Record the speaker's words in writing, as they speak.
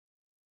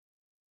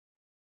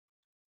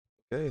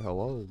Hey,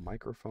 hello,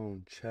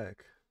 microphone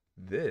check.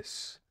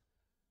 This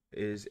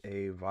is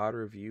a VOD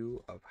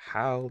review of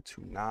how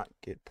to not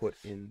get put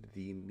in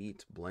the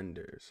meat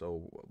blender.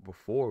 So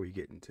before we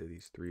get into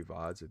these three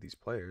VODs of these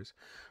players,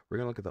 we're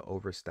gonna look at the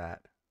overstat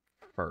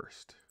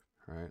first.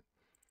 All right,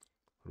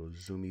 little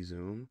zoomy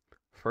zoom.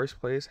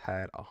 First place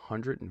had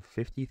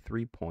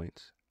 153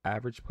 points,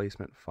 average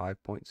placement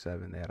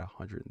 5.7. They had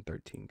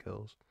 113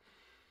 kills.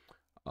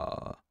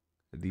 Uh,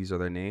 these are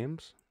their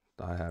names.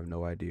 I have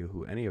no idea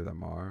who any of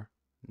them are.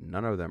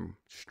 None of them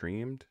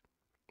streamed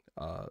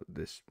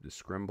this the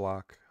scrim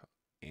block,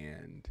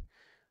 and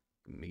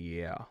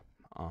yeah,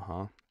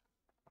 uh-huh.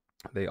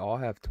 They all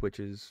have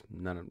Twitches.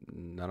 None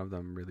of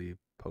them really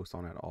post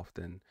on it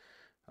often.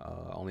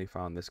 Only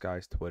found this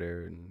guy's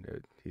Twitter,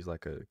 and he's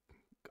like a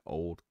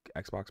old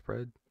Xbox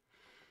pred.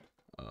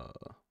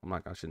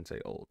 I shouldn't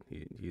say old.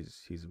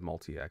 He's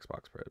multi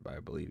Xbox pred, but I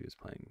believe he was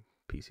playing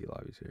PC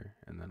lobbies here.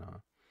 And then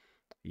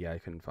yeah, I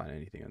couldn't find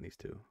anything on these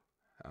two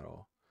at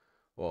all.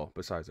 Well,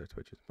 besides their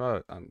Twitches,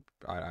 but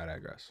I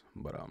digress.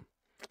 But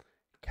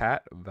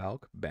Cat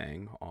Valk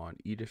Bang on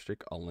E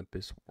District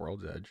Olympus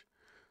World's Edge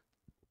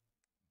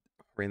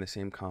ran the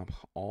same comp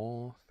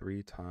all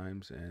three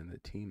times, and the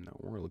team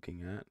that we're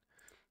looking at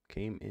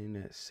came in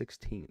at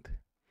 16th.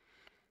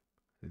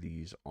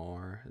 These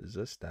are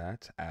the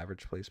stats: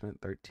 average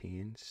placement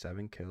 13,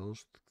 7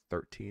 kills,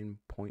 13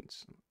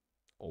 points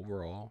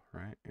overall,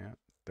 right? Yeah,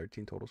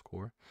 13 total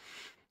score.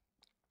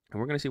 And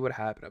we're going to see what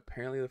happened.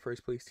 Apparently, the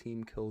first place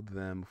team killed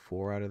them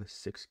 4 out of the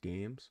 6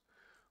 games.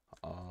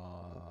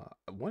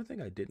 One thing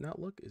I did not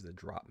look is the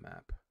drop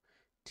map.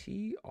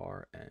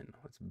 TRN.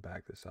 Let's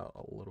back this out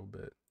a little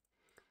bit.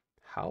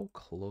 How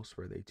close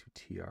were they to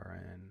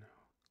TRN?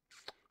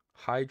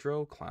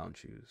 Hydro Clown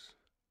Shoes.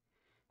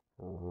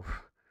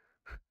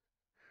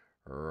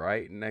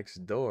 Right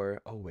next door.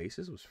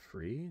 Oasis was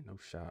free? No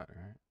shot,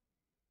 right?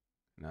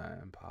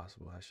 Nah,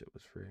 impossible. That shit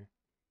was free.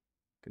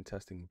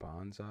 Contesting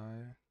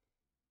Bonsai.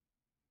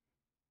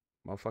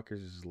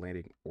 Motherfuckers is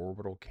landing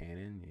orbital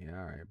cannon. Yeah,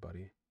 alright,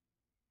 buddy.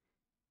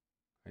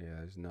 Yeah,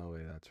 there's no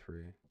way that's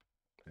free.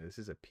 This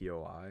is a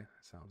POI.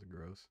 Sounds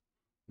gross.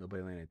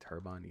 Nobody landed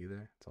turbine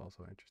either. It's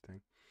also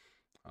interesting.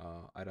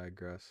 I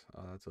digress.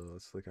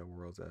 Let's look at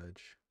World's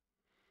Edge.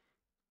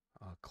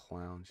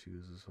 Clown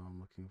shoes is what I'm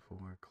looking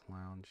for.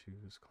 Clown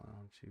shoes,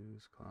 clown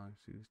shoes, clown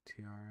shoes.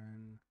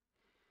 TRN.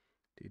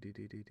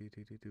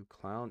 Do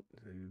clown.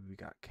 We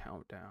got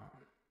countdown,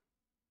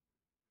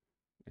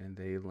 and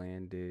they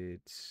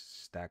landed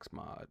Stacks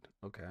mod.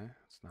 Okay,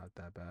 it's not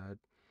that bad.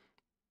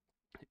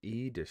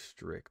 E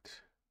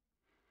District.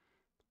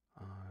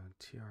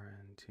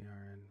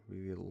 TRN.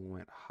 We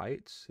went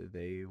heights.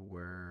 They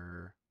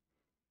were.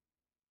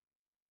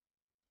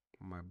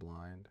 Am I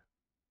blind?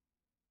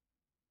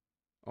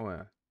 Oh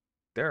yeah,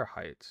 their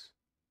heights.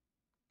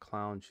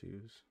 Clown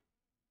shoes.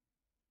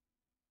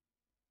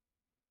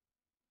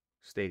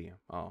 Stadium.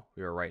 Oh,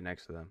 we were right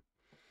next to them.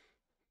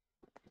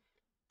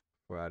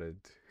 We're out of.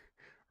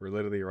 We're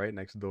literally right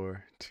next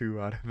door. 2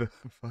 out of the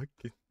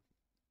fucking.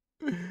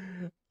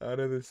 Out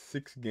of the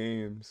 6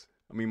 games.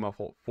 I mean, my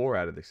fault. 4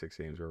 out of the 6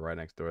 games were right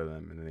next door to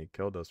them, and then they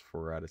killed us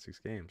 4 out of 6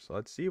 games. So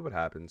let's see what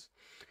happens.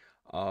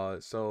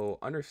 So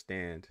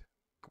understand,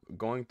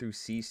 going through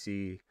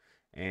CC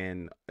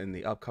and in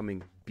the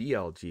upcoming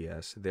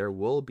BLGS, there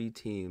will be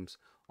teams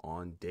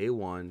on day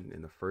one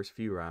in the first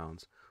few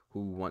rounds who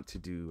want to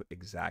do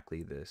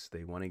exactly this.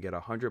 They want to get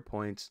 100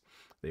 points.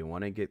 They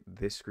want to get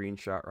this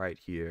screenshot right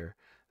here.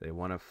 They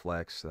want to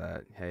flex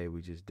that, hey,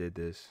 we just did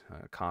this.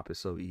 Comp is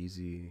so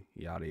easy,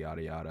 yada,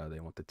 yada, yada. They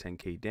want the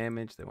 10K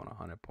damage. They want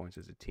 100 points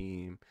as a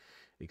team,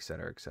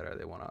 etc., etc.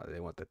 They want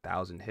the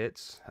 1,000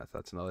 hits.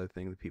 That's another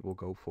thing that people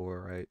go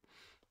for, right?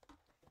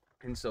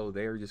 And so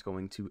they're just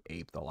going to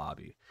ape the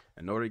lobby.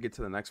 In order to get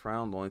to the next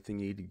round, the only thing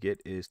you need to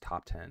get is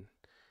top 10.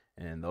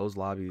 And those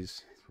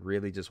lobbies,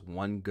 really just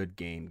one good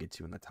game gets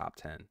you in the top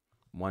 10.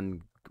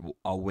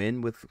 A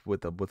win with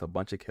a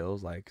bunch of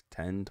kills, like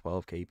 10,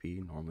 12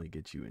 KP, normally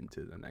gets you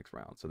into the next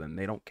round. So then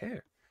they don't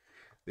care.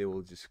 They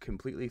will just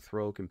completely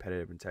throw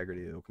competitive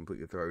integrity. They'll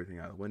completely throw everything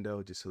out the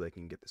window just so they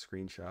can get the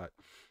screenshot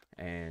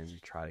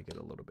and try to get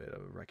a little bit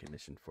of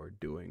recognition for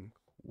doing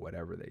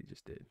whatever they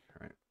just did,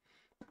 right?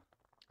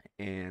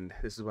 And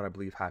this is what I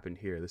believe happened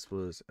here. This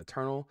was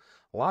Eternal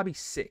Lobby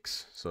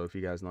 6. So if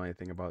you guys know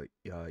anything about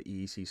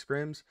EEC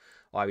scrims,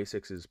 Lobby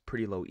 6 is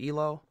pretty low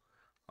elo.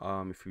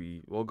 If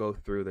we'll go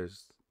through,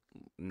 there's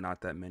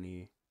not that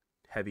many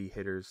heavy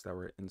hitters that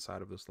were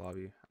inside of this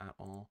lobby at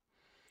all.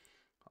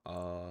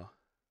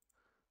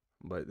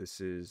 But this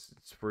is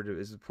for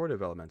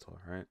developmental,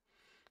 right?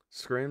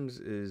 Scrims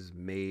is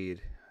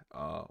made.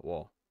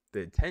 Well,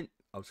 the intent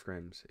of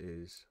scrims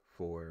is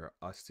for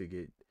us to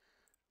get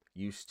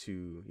used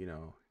to,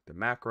 the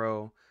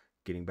macro,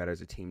 getting better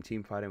as a team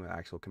fighting with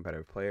actual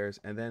competitive players,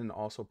 and then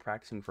also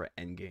practicing for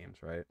end games,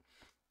 right?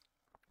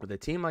 With a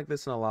team like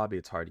this in a lobby,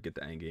 it's hard to get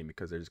the end game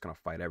because they're just gonna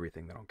fight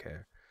everything. They don't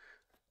care.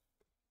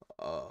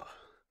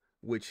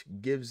 Which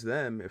gives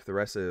them, if the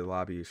rest of the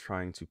lobby is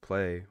trying to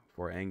play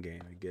for end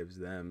game, it gives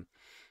them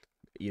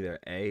either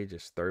A,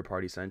 just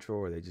third-party central,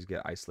 or they just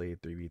get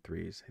isolated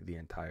 3v3s the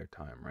entire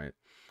time, right?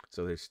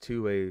 So there's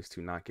two ways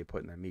to not get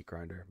put in that meat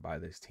grinder by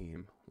this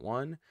team.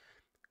 One,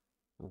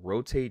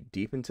 rotate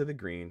deep into the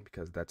green,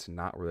 because that's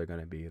not where they're going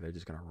to be. They're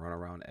just going to run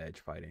around edge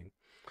fighting.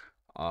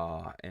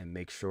 And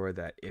make sure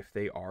that if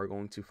they are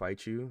going to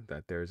fight you,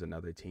 that there's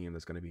another team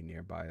that's going to be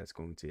nearby that's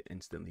going to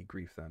instantly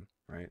grief them,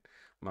 right?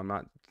 I'm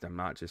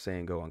not just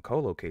saying go and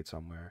co-locate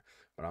somewhere,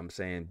 but I'm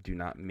saying do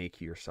not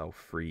make yourself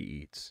free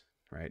eats,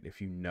 right?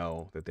 If you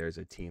know that there's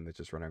a team that's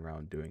just running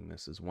around doing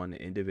this as one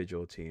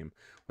individual team,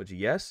 which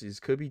yes, is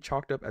could be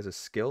chalked up as a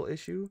skill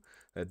issue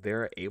that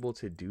they're able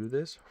to do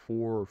this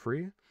for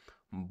free,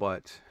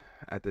 but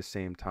at the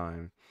same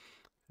time,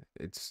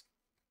 it's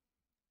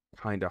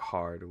kind of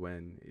hard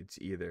when it's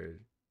either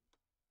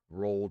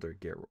roll or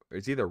get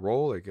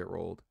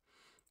rolled,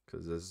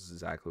 because this is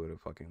exactly what it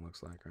fucking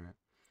looks like, right?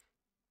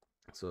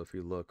 So if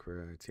you look,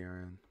 we're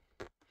tearing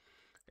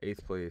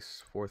 8th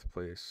place, 4th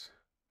place.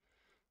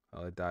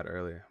 It died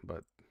earlier,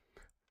 but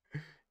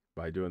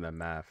by doing that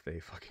math, they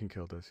fucking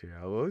killed us here.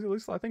 At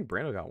least I think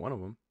Brando got one of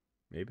them,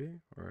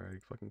 maybe, or he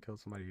fucking killed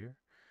somebody here.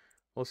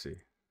 We'll see.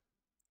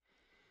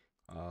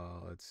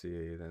 Let's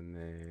see.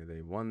 Then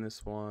they won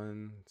this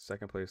one,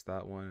 2nd place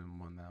that one, and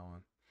won that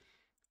one.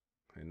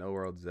 And no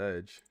World's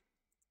Edge.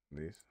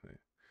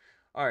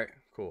 All right,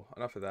 cool.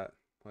 Enough of that.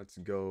 Let's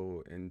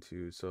go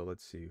into. So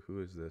let's see.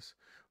 Who is this?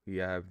 We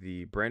have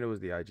the Brando is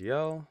the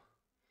IGL.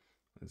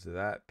 Is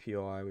that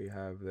POI we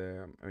have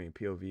there? I mean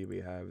POV we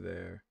have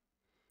there.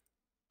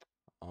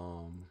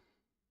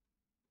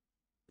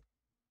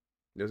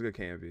 There's a good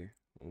KMV.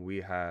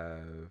 We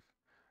have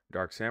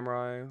Dark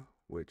Samurai,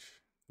 which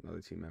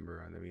another team member,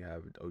 and then we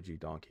have OG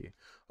Donkey.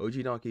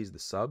 OG Donkey is the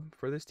sub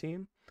for this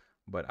team,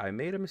 but I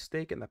made a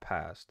mistake in the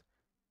past,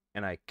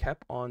 and I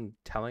kept on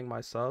telling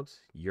my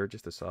subs, "You're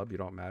just a sub. You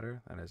don't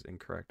matter." That is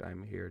incorrect.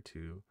 I'm here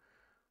to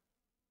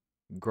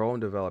grow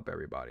and develop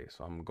everybody.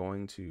 So I'm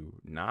going to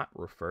not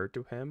refer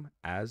to him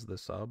as the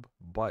sub,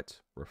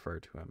 but refer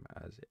to him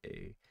as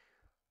a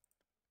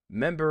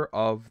member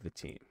of the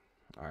team.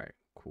 All right,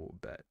 cool,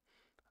 bet.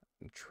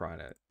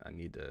 I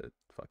need to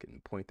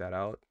fucking point that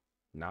out,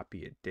 not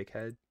be a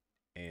dickhead,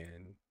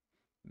 and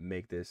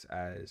make this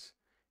as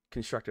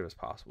constructive as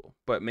possible.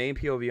 But main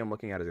POV I'm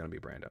looking at is going to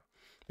be Brando,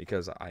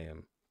 because I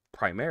am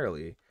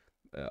primarily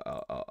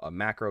a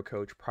macro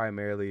coach,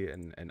 primarily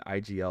an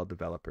IGL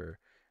developer.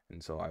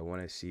 And so I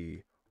want to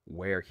see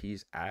where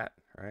he's at,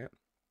 right?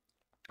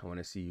 I want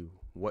to see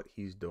what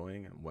he's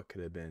doing and what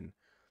could have been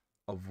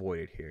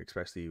avoided here,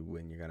 especially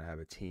when you're going to have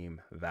a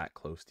team that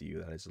close to you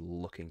that is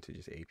looking to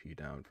just AP you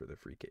down for the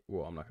free KP.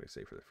 Well, I'm not going to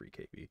say for the free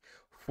KP.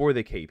 For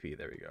the KP,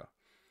 there we go.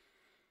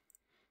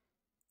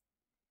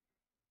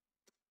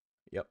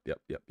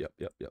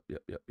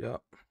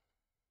 Yep.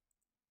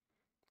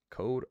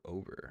 Code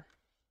over.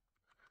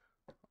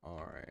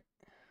 All right.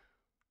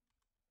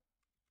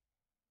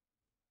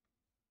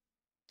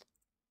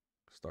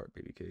 Start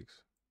baby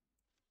cakes.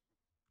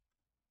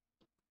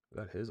 Is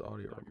that his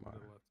audio or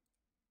mine?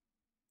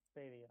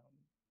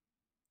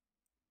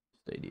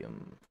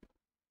 Stadium.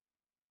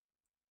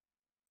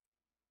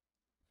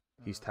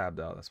 He's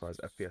tabbed out. That's why his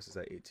FPS is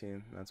at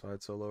 18. That's why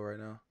it's so low right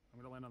now.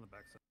 I'm gonna land on the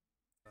backside.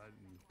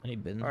 Any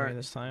bins right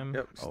this time?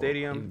 Yep.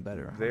 Stadium. Even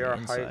better. They are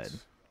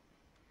heights.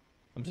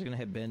 I'm just gonna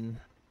hit bin.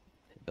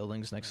 Hit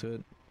buildings next to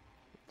it.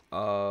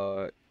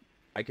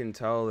 I can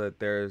tell that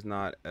there's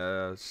not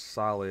a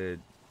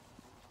solid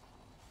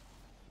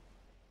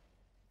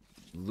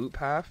loot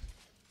path,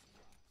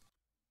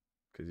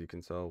 because you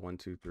can sell 1,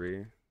 2,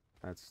 3.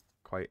 That's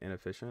quite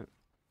inefficient.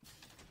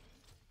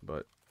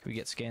 But can we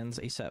get scans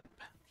ASAP?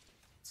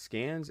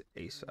 Scans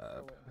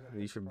ASAP.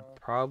 You should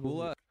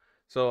probably.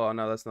 So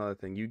no, that's another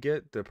thing. You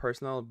get the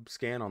personnel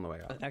scan on the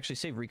way out. Actually,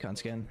 save recon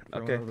scan.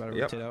 Okay.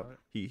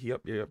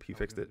 Yep. He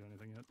fixed it.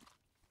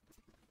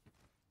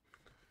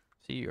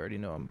 See, you already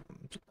know I'm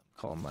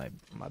calling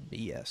my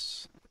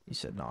BS. He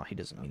said, "Nah, he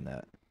doesn't mean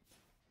that."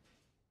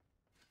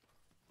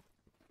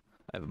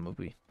 I have a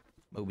Moby.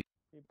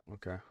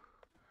 Okay.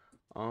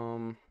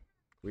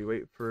 We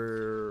wait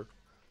for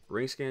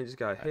ring scan. Just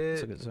got hit.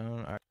 It's a good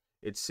zone. All right.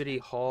 It's City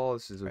Hall.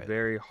 This is a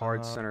very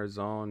hard center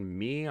zone.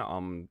 Me,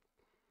 I'm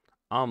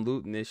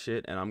looting this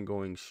shit and I'm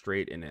going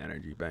straight into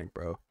energy bank,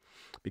 bro,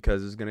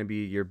 because it's gonna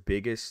be your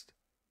biggest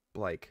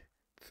like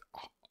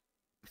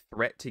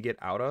threat to get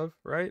out of,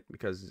 right?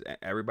 Because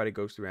everybody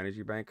goes through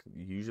energy bank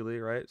usually,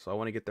 right? So I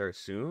want to get there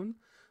soon,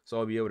 so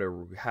I'll be able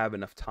to have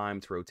enough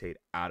time to rotate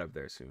out of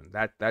there soon.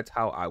 That's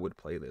how I would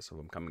play this if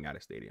I'm coming out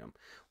of stadium.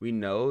 We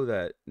know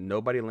that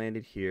nobody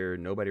landed here,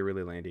 nobody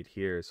really landed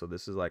here, so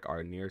this is like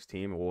our nearest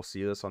team, and we'll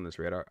see this on this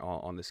radar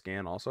on the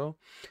scan also,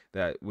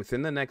 that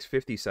within the next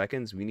 50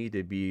 seconds we need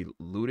to be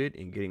looted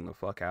and getting the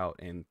fuck out,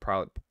 and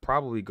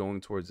probably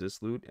going towards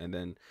this loot and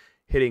then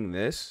hitting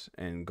this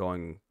and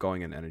going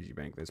in energy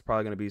bank. There's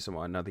probably going to be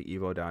another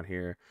evo down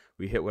here.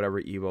 We hit whatever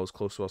evo is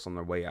close to us on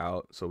their way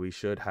out, so we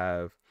should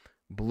have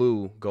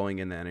blue going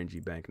in the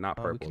energy bank, not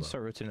purple. We can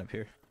start rotating up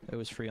here. It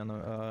was free on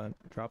the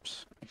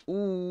drops.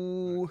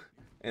 Ooh,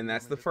 and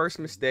that's the first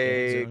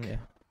mistake. Zone, yeah.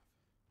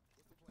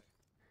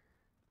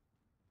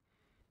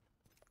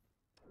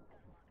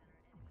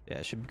 Yeah,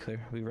 it should be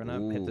clear. We run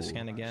up, hit the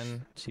scan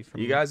again, see from.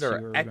 You guys are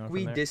where we're going from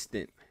there.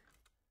 equidistant.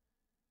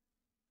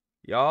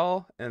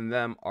 Y'all and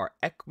them are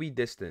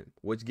equidistant,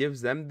 which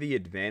gives them the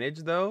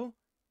advantage, though.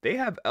 They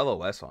have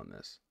LOS on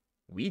this.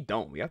 We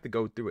don't. We have to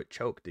go through a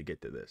choke to get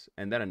to this,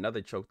 and then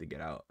another choke to get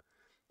out.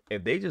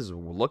 If they just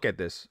look at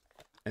this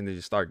and they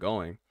just start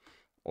going,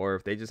 or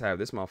if they just have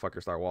this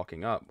motherfucker start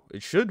walking up,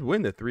 it should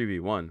win the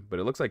 3v1, but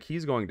it looks like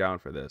he's going down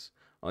for this.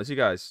 Unless you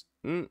guys...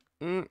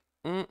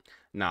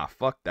 Nah,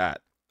 fuck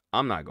that.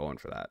 I'm not going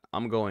for that.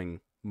 I'm going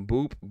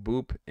boop,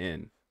 boop,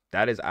 in.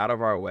 That is out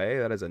of our way.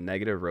 That is a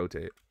negative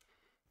rotate.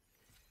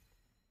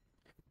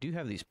 Do you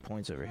have these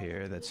points over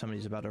here that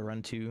somebody's about to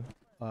run to?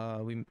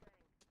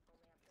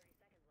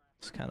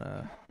 It's kind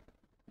of...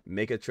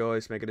 Make a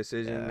choice, make a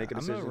decision, make a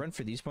decision. I'm going to run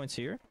for these points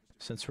here,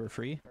 since we're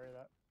free.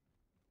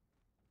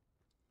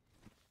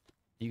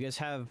 You guys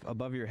have,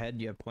 above your head,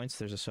 you have points.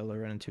 There's a solo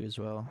run into as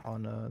well,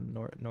 on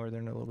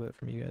northern a little bit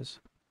from you guys.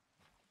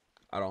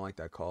 I don't like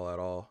that call at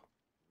all.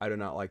 I do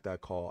not like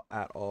that call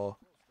at all.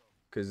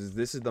 Because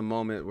this is the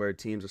moment where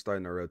teams are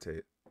starting to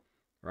rotate.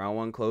 Round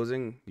 1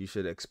 closing, you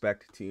should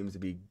expect teams to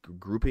be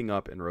grouping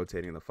up and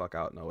rotating the fuck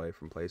out and away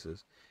from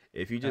places.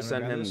 If you just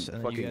send him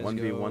fucking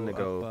 1v1 to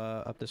go...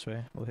 up this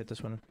way. We'll hit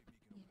this one.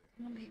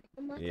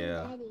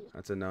 Yeah,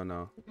 that's a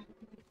no-no.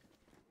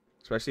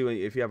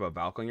 Especially if you have a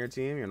Valk on your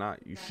team,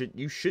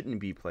 you shouldn't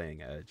be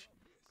playing edge.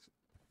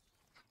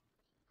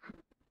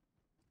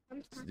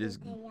 Just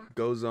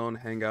go zone,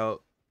 hang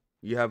out.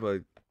 You have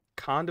a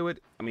conduit.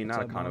 I mean,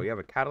 not a conduit. You have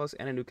a catalyst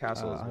and a new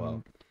castle as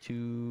well.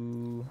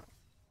 2-6.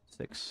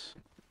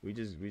 We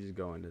just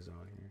go into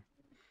zone here.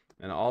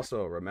 And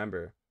also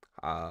remember,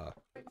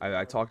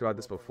 I talked about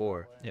this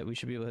before. Yeah, we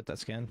should be able to hit that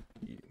scan.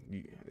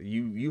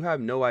 You have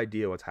no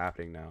idea what's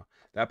happening now.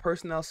 That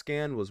personnel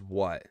scan was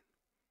what?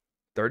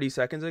 30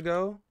 seconds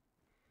ago?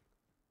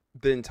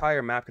 The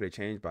entire map could have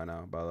changed by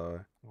now, by the way.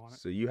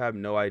 So you have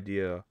no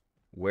idea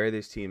where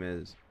this team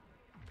is.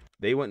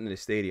 They went into the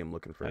stadium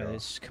looking for y'all.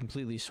 It's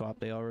completely swapped.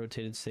 They all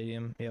rotated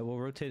stadium. Yeah, we'll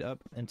rotate up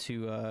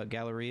into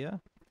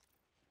Galleria.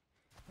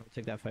 We'll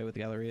take that fight with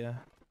Galleria.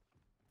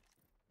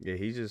 Yeah,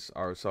 he just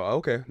are so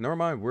okay. Never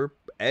mind. We're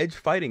edge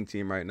fighting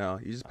team right now.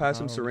 You just pass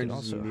some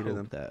syringes. You needed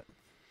them. That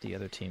the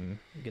other team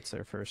gets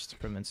there first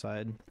from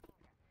inside.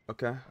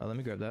 Okay. Let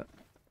me grab that.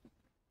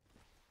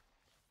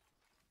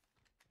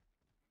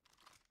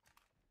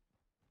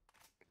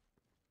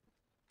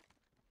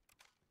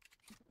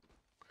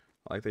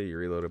 I like that you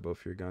reloaded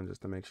both your guns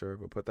just to make sure.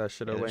 But put that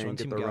shit away and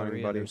get the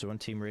running, buddy. There's one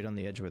team right on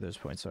the edge where those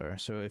points are.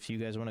 So if you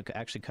guys want to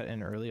actually cut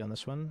in early on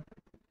this one,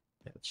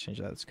 yeah, let's change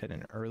that. Let's cut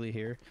in early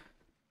here.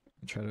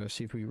 And try to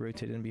see if we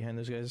rotate in behind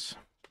those guys.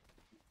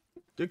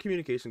 Good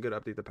communication. Good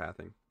update the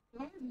pathing.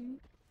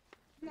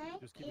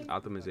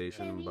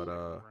 Optimization, but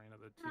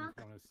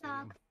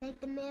like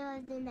the middle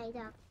of the night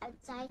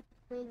outside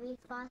really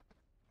far.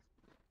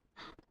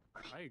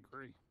 I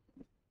agree.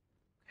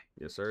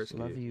 Yes, sir.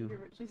 Love you.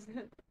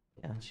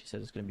 Yeah, she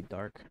said it's gonna be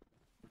dark.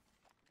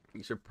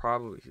 You should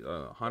probably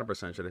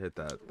 100% should have hit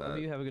that. Love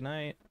you. Have a good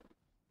night.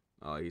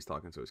 Oh, he's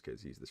talking to his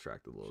kids. He's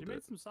distracted a little bit. She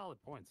made some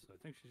solid points. I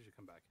think she should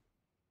come back.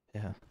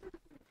 Yeah.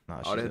 No,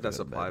 I would have hit that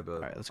supply build.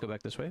 All right, let's go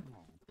back this way.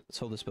 Let's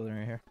hold this building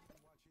right here.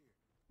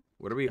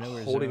 What are we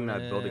holding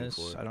that building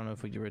for? I don't know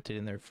if we can rotate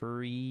in there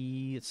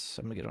free.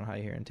 I'm gonna get on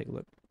high here and take a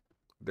look.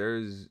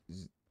 There's...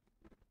 Is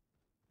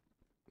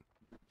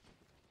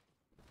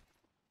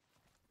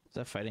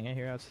that fighting I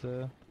hear out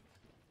to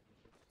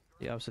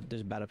the opposite?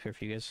 There's a bat up here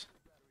for you guys.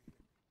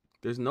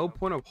 There's no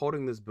point of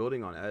holding this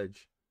building on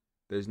edge.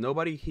 There's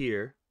nobody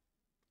here.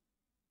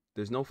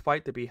 There's no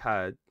fight to be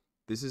had.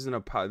 This isn't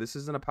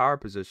a power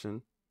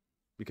position,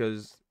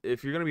 because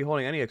if you're gonna be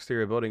holding any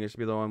exterior building, it should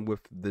be the one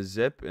with the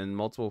zip and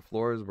multiple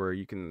floors where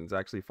it's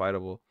actually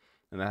fightable,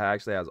 and that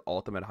actually has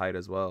ultimate height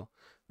as well.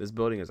 This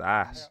building is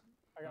ass.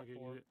 I got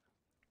 4.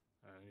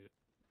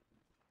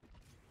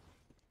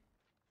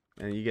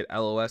 And you get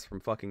LOS from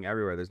fucking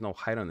everywhere. There's no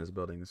height on this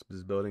building.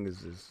 This building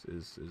is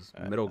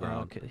middle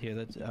ground. Okay, here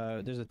there's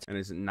a and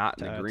it's not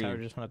in the green. Tower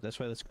just went up this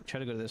way. Let's try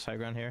to go to this high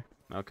ground here.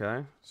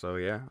 Okay, so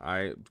yeah,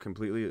 I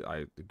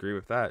agree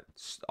with that.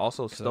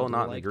 Also, still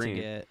not in the green.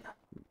 To get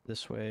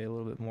this way a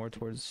little bit more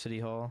towards City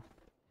Hall.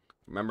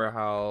 Remember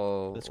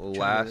how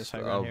last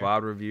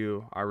VOD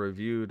review I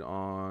reviewed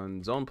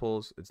on zone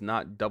pulls? It's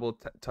not double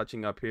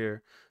touching up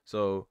here,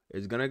 so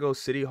it's gonna go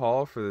City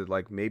Hall for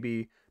like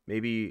maybe.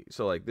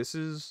 So like this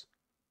is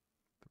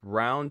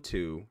round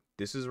 2.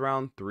 This is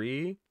round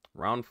 3.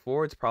 Round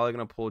 4, it's probably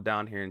gonna pull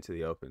down here into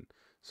the open.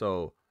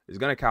 So it's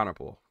gonna counter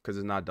pull because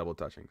it's not double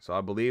touching. So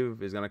I believe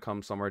it's gonna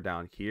come somewhere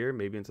down here,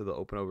 maybe into the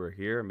open over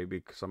here,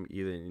 maybe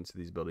either into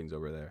these buildings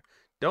over there.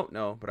 Don't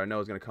know, but I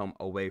know it's gonna come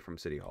away from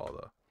City Hall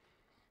though.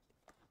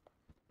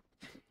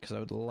 Because I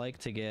would like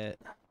to get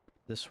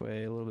this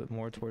way a little bit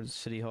more towards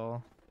City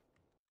Hall.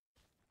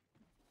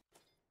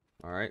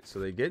 All right, so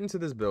they get into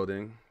this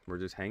building. We're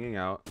just hanging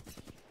out.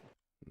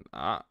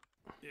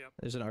 Yep.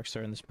 There's an arc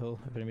star in this hill.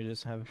 If anybody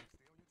doesn't have,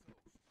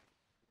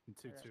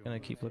 gonna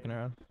keep looking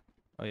around.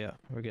 Oh yeah,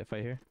 we're gonna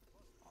fight here.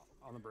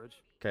 On the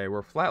bridge. Okay,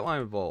 we're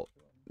flatline vault.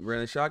 We're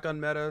in the shotgun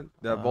meta.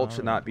 That Volt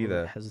should not be I'm a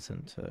little there.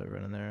 hesitant to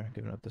run in there,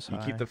 giving up this You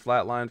high. keep the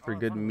flat line for Oh,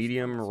 good front of us,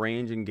 medium front of us.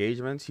 range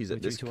engagements. He's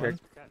at this 3, 2, 1.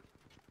 character.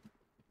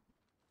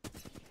 Cat.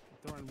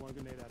 Throwing one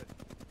grenade at it.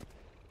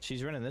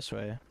 She's running this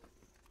way.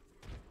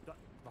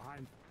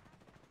 Behind.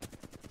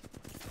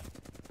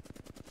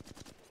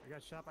 I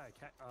got shot by a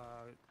cat.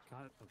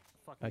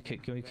 Fucking. Okay,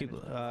 can we keep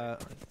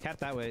cap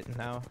that way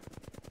now?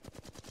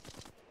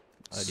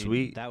 Oh, dude,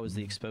 Sweet that was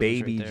the exposure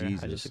baby right there. I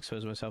Jesus. just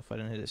exposed myself. I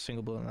didn't hit a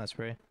single bullet in that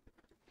spray.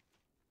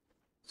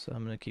 So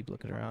I'm gonna keep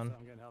looking around.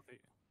 I'm getting healthy.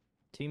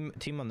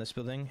 Team on this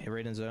building,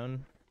 right in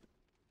zone.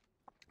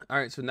 All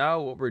right, so now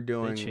what we're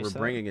doing, chase we're that?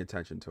 bringing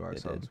attention to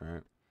ourselves,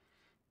 right?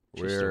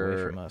 Just away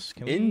We're from us.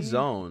 Can in we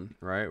zone,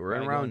 right? We're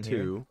in try round going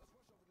here? 2.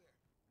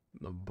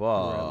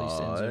 We're at least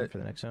in zone But for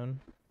the next zone.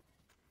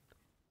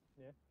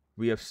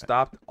 we have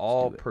stopped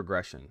all do it.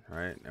 progression,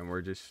 right? And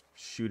we're just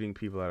shooting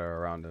people that are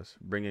around us,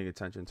 bringing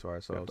attention to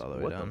ourselves. all the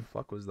way What the down.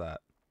 fuck was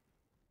that?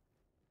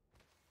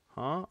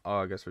 Huh? Oh,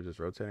 I guess we're just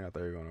rotating. I thought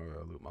you were going over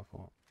to loot. My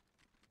fault.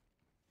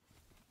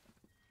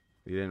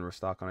 You didn't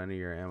restock on any of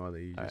your ammo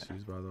that you just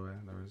used, by the way.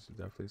 There was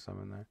definitely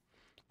some in there.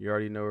 You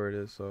already know where it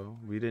is, so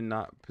we did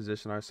not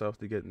position ourselves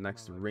to get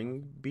next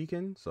ring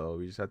beacon, so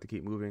we just have to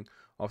keep moving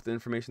off the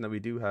information that we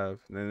do have.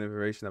 And then the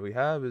information that we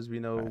have is we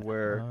know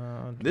where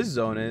this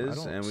zone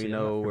is, and we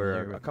know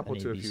where a couple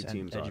to a few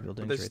teams are.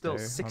 But there's still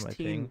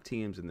 16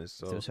 teams in this,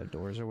 so those have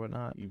doors or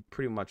whatnot. you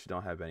pretty much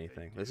don't have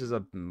anything. This is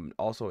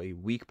also a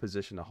weak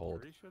position to hold,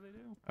 Pretty sure they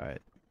do. All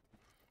right.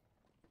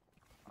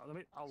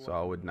 so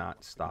I would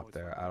not stop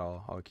there at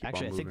all. I would keep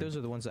Actually, on I think moving. those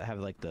are the ones that have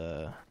like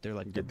they're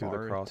like the Get through the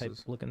bar type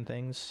crosses. looking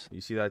things.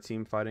 You see that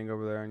team fighting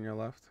over there on your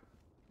left?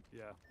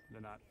 Yeah, they're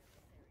not.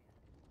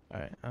 All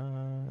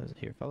right.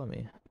 Here, follow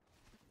me.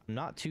 I'm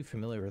not too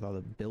familiar with all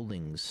the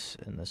buildings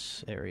in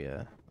this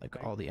area,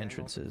 like all the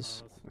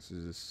entrances. This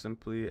is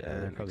simply Yeah,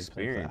 they're an probably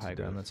playing for that experience. high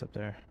ground Dev. that's up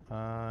there.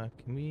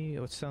 Can we?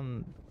 What's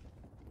down?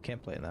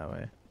 Can't play it that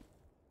way.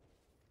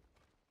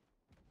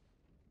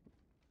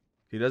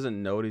 He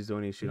doesn't know what he's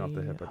doing. He's shooting off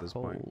the hip at this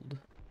point. Hold.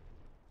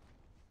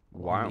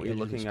 Why on aren't the we edge of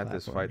looking this at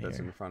this platform fight that's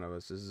here. in front of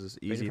us? This is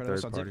Right in easy front of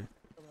us third on zip.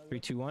 party. 3,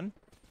 2, 1.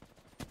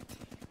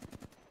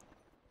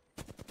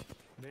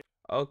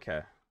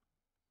 Okay.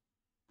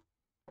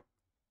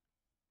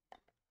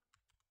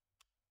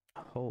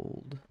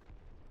 Hold.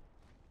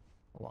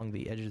 Along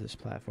the edge of this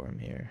platform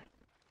here.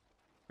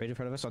 Right in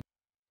front of us on.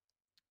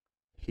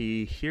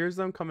 He hears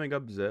them coming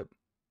up zip.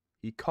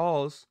 He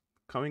calls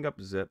coming up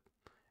zip,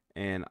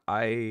 and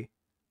I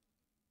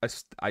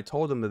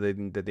told him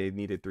that they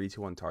needed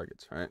 3-2-1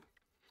 targets, right?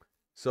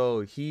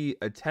 So he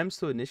attempts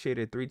to initiate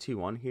a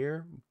 3-2-1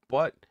 here,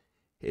 but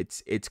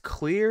it's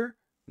clear,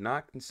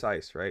 not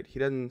concise, right? He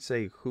doesn't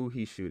say who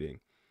he's shooting.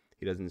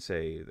 He doesn't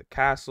say the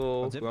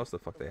castle. Zip. Who else the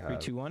fuck they have? 3,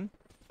 2, 1.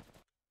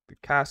 The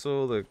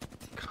castle, the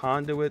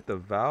conduit, the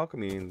Valk. I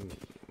mean,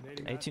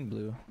 18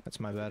 blue. That's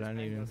my bad. I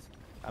didn't even.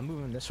 I'm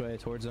moving this way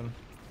towards them.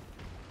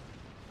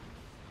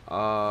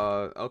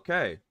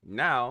 okay.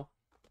 Now,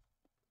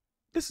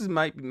 this is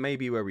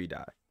maybe where we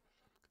die.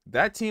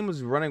 That team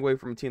was running away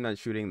from a team that's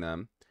shooting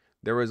them.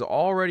 There was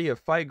already a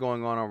fight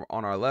going on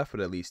our left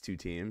with at least 2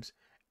 teams,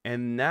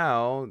 and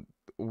now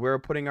we're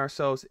putting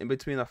ourselves in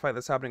between the fight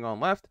that's happening on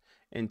left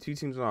and 2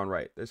 teams on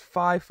right. There's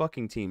 5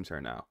 fucking teams here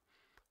now.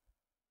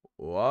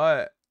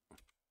 What?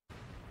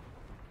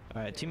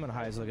 All right, team on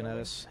high is looking at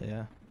us.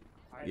 Yeah.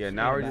 Yeah,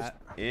 now we're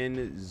that. just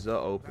in the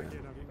open.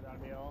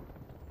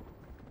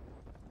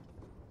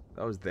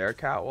 That was their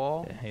cat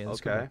wall? Yeah, hey,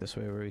 let's go Okay. back this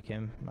way where we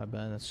came. My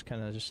bad. That's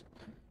kind of just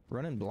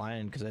running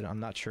blind because I'm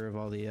not sure of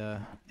all the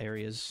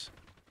areas.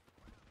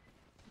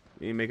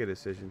 You need to make a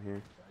decision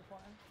here.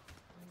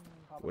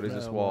 What is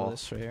this Well, wall?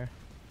 This right here.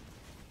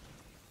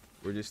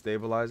 We're just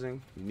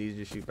stabilizing. You need to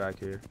just shoot back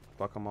here.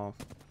 Fuck them off.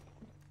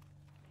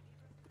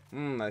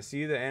 I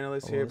see the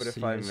analyst here, but Let's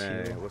if see I this may,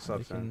 here. what's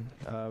up, son?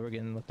 We're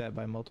getting looked at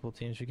by multiple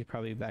teams. We could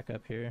probably back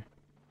up here.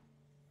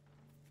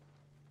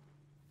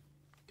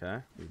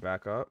 Okay, we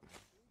back up.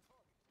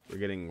 We're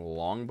getting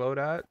longbowed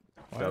at.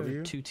 Why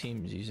W. are 2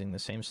 teams using the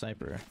same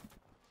sniper?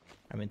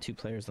 I mean, 2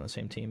 players on the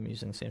same team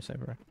using the same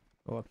sniper.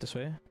 Go up this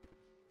way.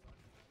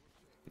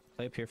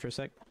 Play up here for a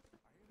sec.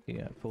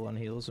 Yeah, pull on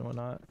heels and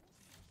whatnot.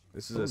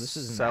 This is Oh, a this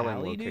is an selling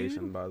alley,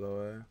 location, dude? by the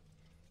way.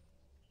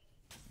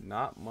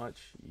 Not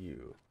much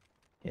you.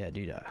 Yeah,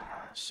 dude.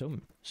 So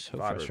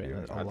Five frustrating.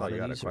 reviews. that I A thought lot you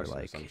of had a these are question or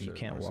like some you shit,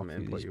 can't or walk some through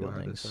input these you wanted to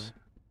buildings.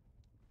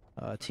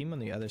 say. Team on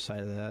the other side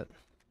of that.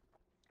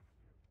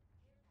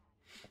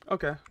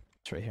 Okay,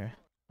 It's right here.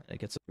 It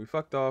gets. we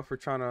fucked off. We're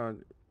trying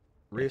to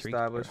three-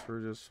 reestablish.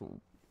 We're just All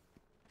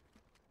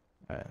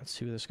right, let's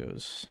see where this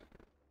goes.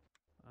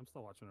 I'm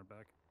still watching her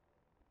back.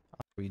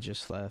 We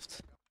just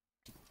left.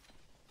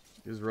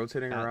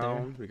 rotating Out there.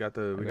 around. We got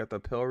the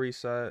pill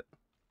reset.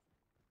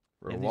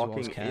 We're Yeah, these walls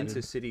walking into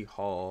catted. City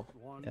Hall.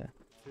 1, Yeah.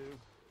 2.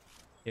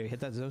 Here, hit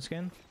that zone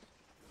scan.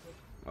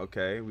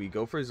 Okay, we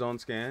go for zone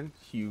scan.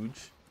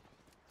 Huge.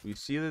 You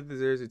see that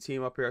there's a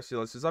team up here.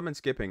 So since I've been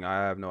skipping,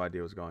 I have no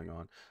idea what's going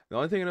on. The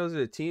only thing I know is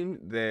there's a team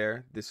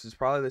there. This is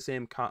probably the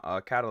same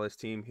Catalyst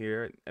team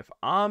here. If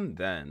I'm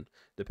then,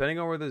 depending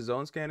on where the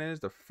zone scan is,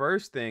 the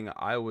first thing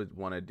I would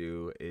want to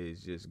do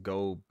is just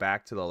go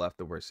back to the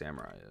left of where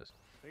Samurai is.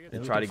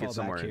 And try to get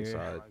somewhere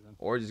inside.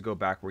 Or just go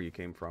back where you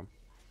came from.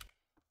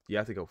 You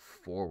have to go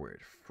forward.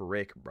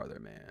 Frick, brother,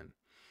 man.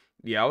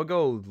 Yeah, I would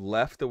go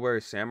left to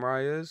where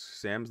Samurai is.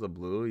 Sam's the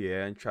blue,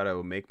 yeah, and try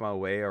to make my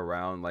way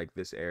around like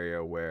this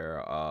area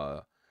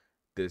where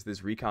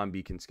this recon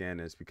beacon scan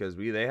is, because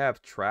they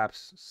have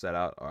traps set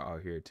out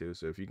here too.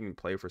 So if you can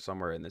play for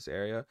somewhere in this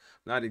area, I'm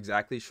not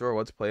exactly sure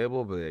what's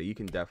playable, but you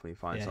can definitely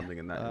find something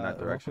in that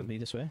direction. Me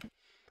this way.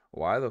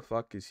 Why the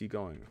fuck is he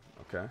going?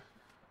 Okay.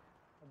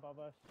 Above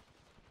us.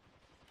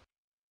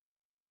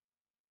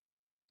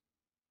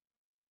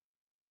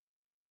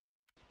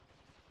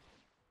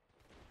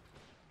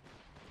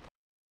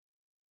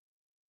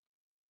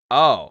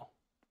 Oh.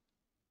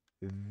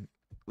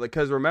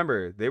 Because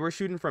remember, they were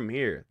shooting from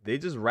here. They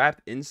just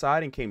wrapped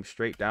inside and came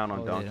straight down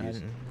on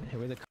donkeys.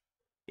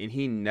 And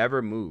he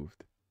never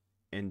moved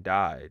and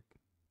died.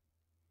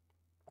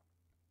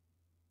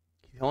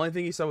 The only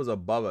thing he said was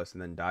above us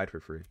and then died for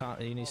free.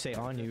 You need to say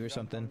on you or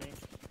something.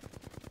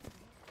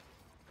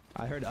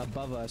 I heard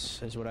above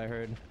us is what I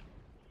heard.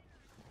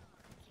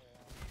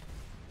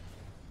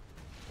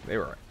 They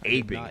were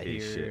aping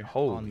his shit.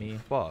 Holy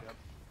fuck.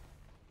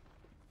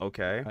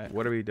 Okay,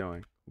 what are we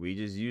doing? We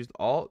just used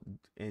alt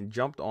and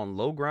jumped on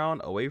low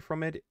ground away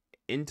from it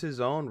into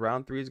zone.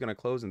 Round 3 is going to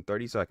close in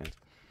 30 seconds.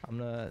 I'm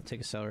going to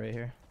take a cell right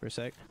here for a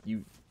sec.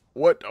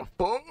 What the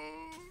fuck?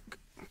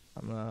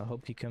 I'm going to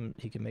hope he can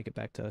make it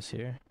back to us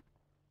here.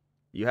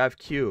 You have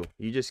Q.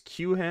 You just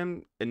Q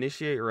him,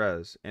 initiate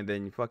res, and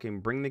then you fucking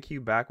bring the Q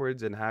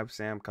backwards and have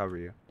Sam cover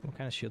you. What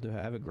kind of shield do I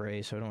have? I have a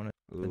gray, so I don't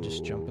want to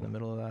just jump in the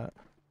middle of that.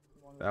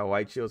 That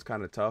white shield's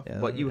kind of tough,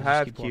 but you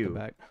have Q.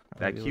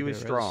 That Q is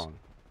strong.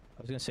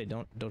 I was gonna say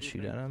don't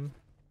shoot at him.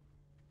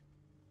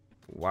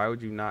 Why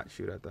would you not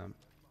shoot at them?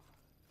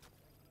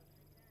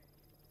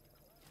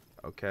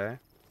 Okay.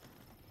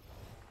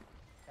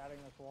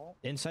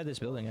 Inside this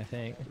building, I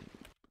think.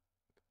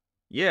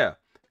 Yeah,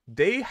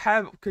 they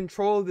have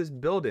control of this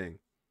building.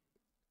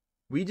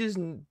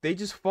 They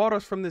just fought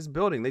us from this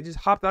building. They just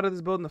hopped out of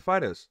this building to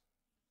fight us.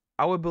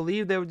 I would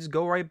believe they would just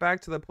go right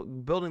back to the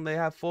building they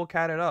have full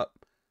catted up.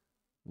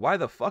 Why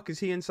the fuck is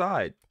he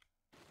inside?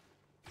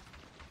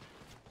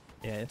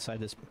 Yeah, inside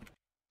this.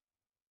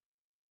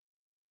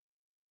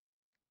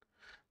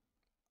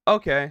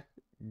 Okay.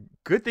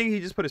 Good thing he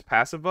just put his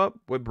passive up.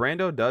 What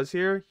Brando does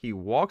here, he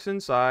walks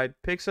inside,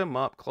 picks him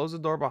up, close the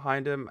door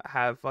behind him,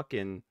 have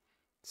fucking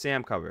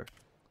Sam cover.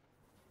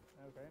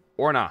 Okay.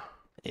 Or not.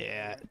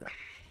 Yeah.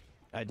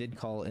 I did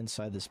call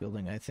inside this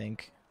building, I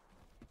think.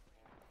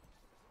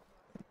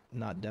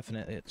 Not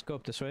definite. Let's go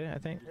up this way, I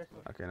think.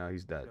 Okay, now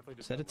he's dead.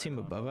 Is that a team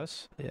above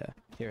us? Yeah.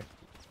 Here.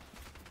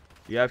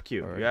 You have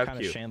Q. Or you have kind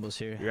Q. Of shambles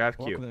here. You have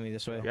Q. Welcome me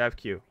this way. You have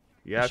Q.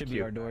 You have should Q.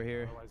 be our door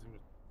here.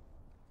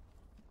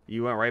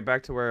 You went right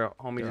back to where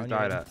homie just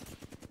died at.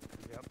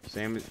 Yep.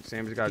 Sam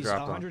just got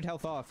dropped 100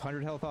 health off.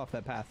 100 health off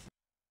that path.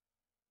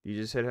 You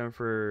just hit him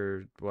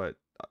for what?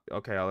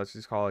 Okay, let's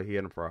just call it he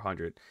hit him for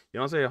 100. You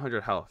don't say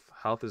 100 health.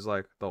 Health is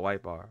like the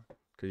white bar,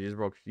 because you just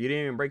broke. You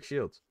didn't even break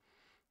shields.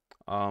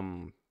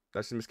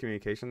 That's some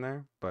miscommunication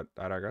there, but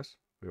I digress.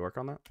 We work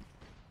on that.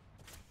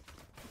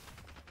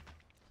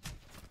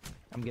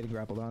 I'm getting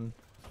grappled on.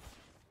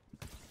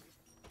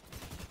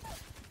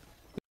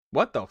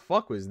 What the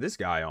fuck was this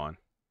guy on?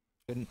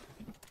 Couldn't.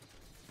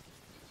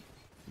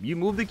 You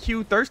move the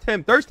Q. Thirst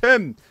him. Thirst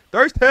him.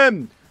 Thirst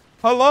him.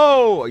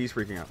 Hello. Oh, he's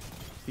freaking out.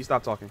 He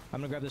stopped talking.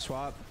 I'm gonna grab the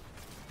swap.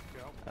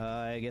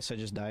 I guess I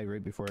just died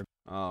right before.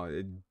 Oh,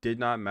 it did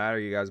not matter.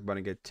 You guys are about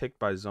to get ticked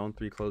by zone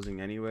 3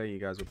 closing anyway. You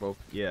guys are both,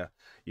 yeah.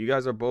 You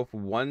guys are both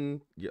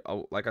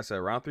like I said,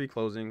 round 3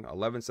 closing,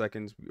 11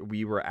 seconds.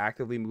 We were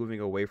actively moving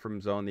away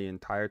from zone the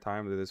entire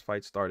time that this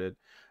fight started.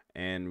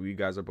 And we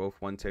guys are both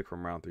 1 tick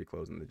from round 3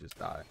 closing to just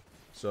die.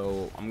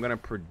 So I'm going to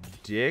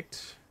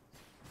predict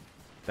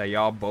that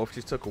y'all both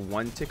just took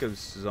 1 tick of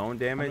zone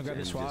damage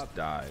and just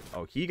died.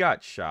 Oh, he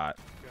got shot.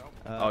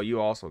 Oh, you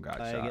also got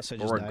shot. I guess I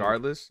but just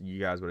regardless, you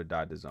guys would have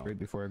died to zone. Right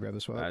before I grab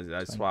the swap.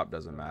 That swap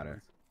doesn't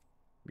matter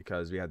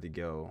because we had to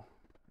go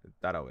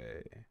that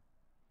away.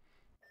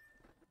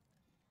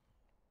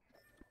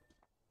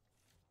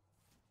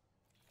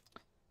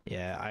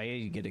 Yeah,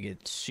 I get to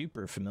get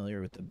super familiar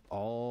with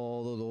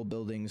all the little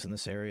buildings in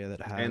this area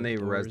that have and they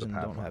doors and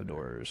don't have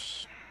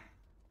doors.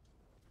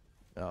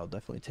 I'll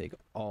definitely take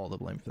all the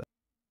blame for that.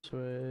 This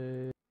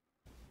way.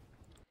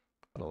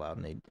 Not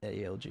allowed in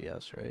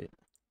ALGS, right?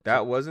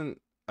 That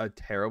wasn't a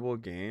terrible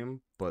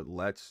game, but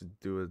let's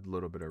do a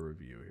little bit of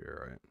review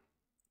here,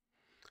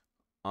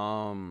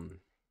 right?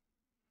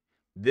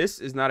 This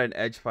is not an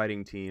edge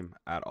fighting team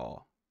at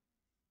all.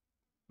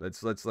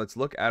 Let's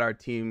look at our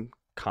team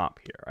comp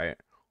here, right?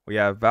 We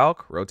have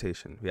Valk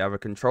rotation. We have a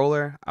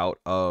controller out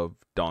of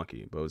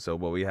Donkey. But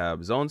we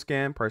have zone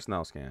scan,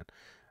 personnel scan.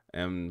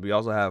 And we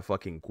also have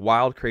fucking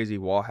wild, crazy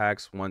wall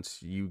hacks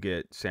once you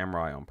get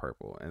Samurai on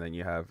purple. And then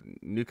you have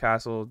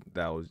Newcastle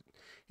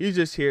he's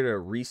just here to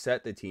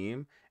reset the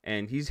team.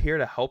 And he's here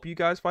to help you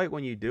guys fight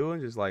when you do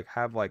and just like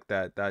have like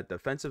that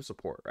defensive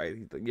support, right?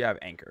 You have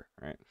Anchor,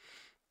 right?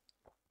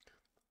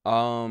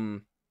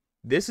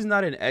 This is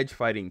not an edge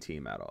fighting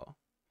team at all.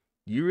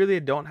 You really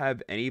don't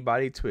have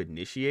anybody to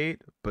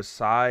initiate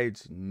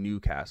besides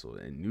Newcastle.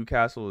 And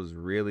Newcastle is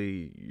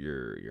really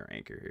your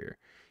anchor here.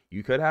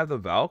 You could have the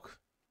Valk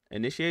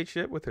initiate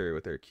shit with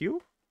her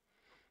Q,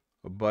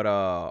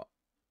 but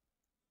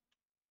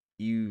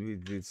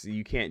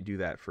you can't do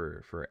that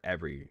for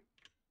every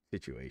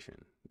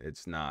situation.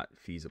 It's not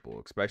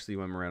feasible, especially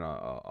when we're in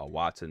a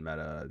Watson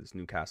meta, this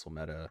Newcastle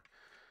meta.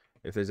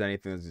 If there's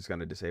anything that's just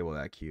gonna disable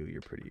that Q,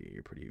 you're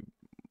pretty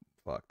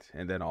fucked.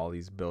 And then all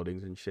these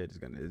buildings and shit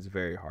it's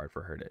very hard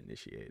for her to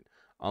initiate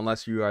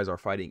unless you guys are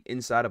fighting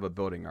inside of a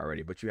building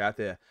already. But you have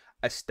to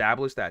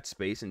establish that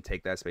space and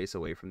take that space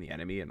away from the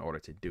enemy in order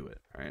to do it,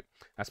 right?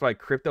 That's why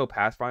Crypto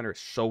Pathfinder is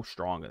so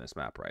strong in this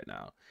map right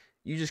now.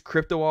 You just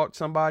crypto out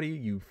somebody,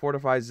 you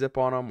fortify zip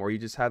on them, or you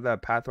just have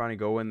that Pathfinder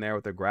go in there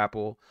with a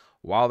grapple.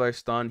 While they're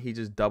stunned, he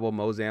just double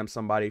Mozam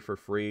somebody for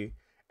free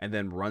and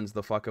then runs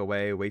the fuck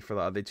away, wait for the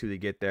other two to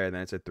get there, and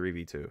then it's a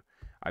 3v2.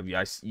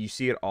 You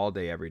see it all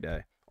day, every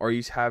day. Or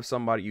you have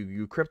somebody,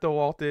 you crypto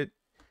ult it,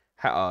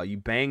 you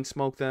bang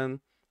smoke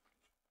them,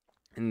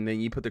 and then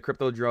you put the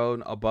crypto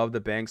drone above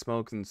the bang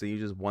smokes, and so you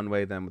just one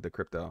way them with the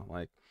crypto.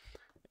 Like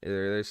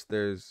there's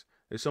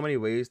so many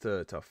ways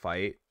to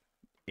fight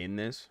in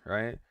this,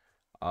 right?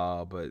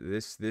 But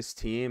this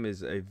team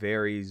is a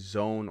very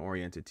zone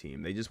oriented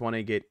team. They just want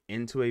to get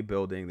into a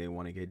building, they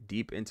want to get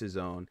deep into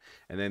zone,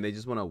 and then they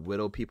just want to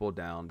whittle people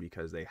down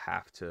because they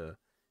have to,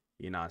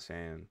 you know what I'm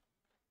saying,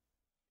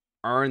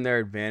 earn their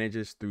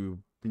advantages through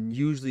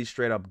usually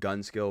straight up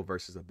gun skill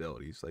versus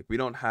abilities. Like we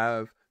don't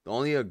have the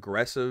only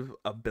aggressive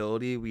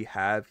ability we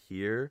have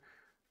here,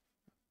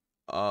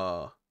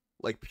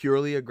 like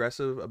purely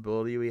aggressive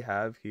ability we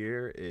have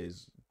here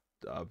is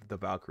the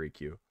Valkyrie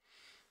Q.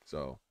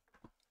 So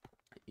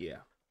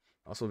yeah.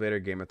 Also, Vader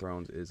Game of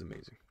Thrones is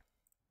amazing.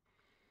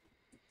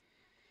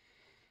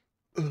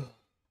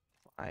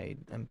 I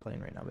am playing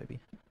right now, baby.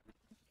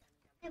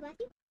 Hey,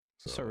 buddy.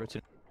 So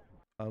routine.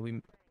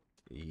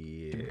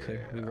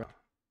 Yeah.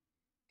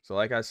 So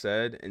like I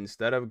said,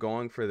 instead of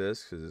going for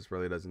this, because this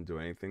really doesn't do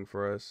anything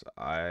for us,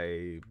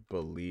 I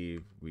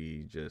believe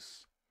we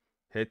just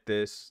hit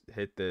this,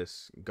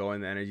 go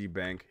in the energy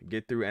bank,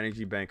 get through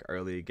energy bank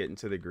early, get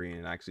into the green,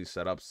 and actually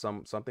set up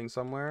something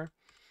somewhere.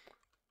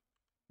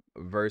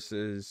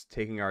 Versus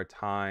taking our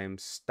time,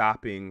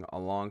 stopping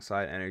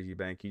alongside energy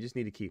bank. You just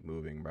need to keep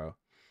moving, bro.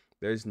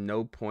 There's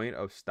no point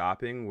of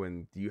stopping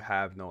when you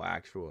have no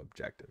actual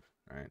objective,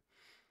 right?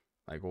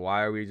 Like,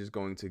 why are we just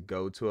going to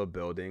go to a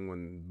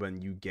building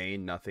when you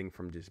gain nothing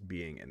from just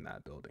being in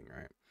that building,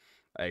 right?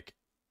 Like,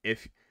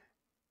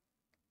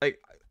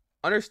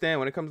 understand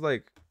when it comes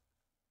like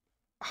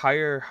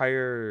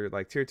higher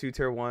like tier 2,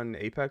 tier 1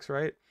 Apex,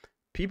 right?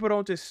 People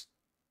don't just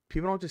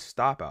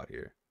stop out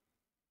here.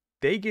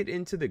 They get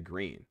into the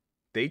green.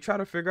 They try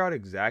to figure out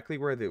exactly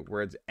where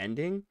it's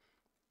ending,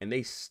 and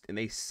they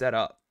set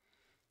up.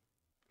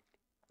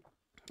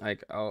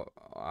 Like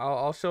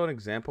I'll show an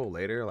example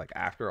later, like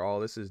after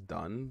all this is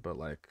done. But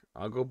like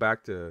I'll go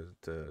back to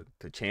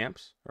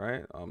champs,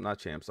 right? Not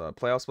champs.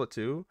 Playoff split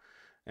 2,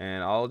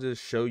 and I'll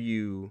just show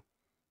you.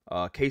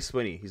 K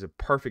Swinney, he's a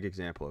perfect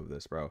example of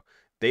this, bro.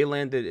 They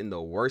landed in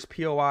the worst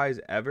POIs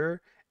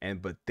ever.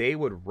 But they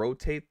would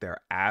rotate their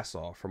ass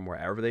off from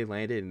wherever they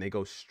landed, and they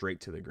go straight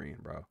to the green,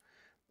 bro.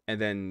 And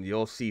then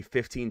you'll see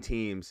 15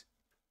 teams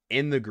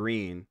in the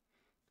green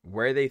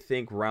where they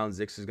think round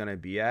 6 is going to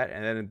be at,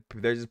 and then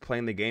they're just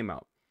playing the game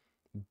out,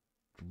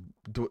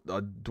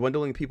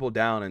 dwindling people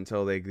down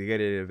until they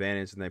get an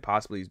advantage and they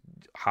possibly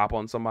hop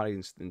on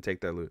somebody and take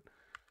their loot.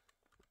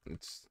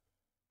 It's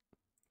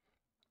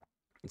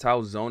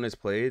how zone is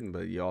played,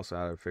 but you also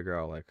have to figure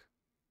out, like,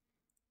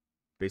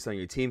 based on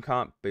your team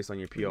comp, based on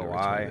your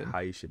POI, how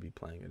you should be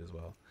playing it as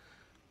well.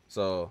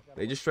 So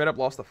they just straight up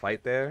lost the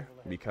fight there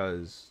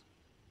because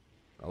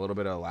a little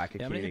bit of lack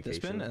of communication. I'm gonna hit this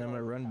bin and I'm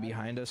gonna run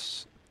behind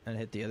us and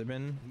hit the other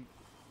bin.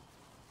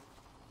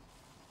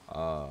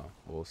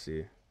 We'll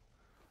see.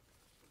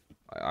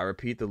 I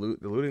repeat, the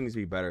looting needs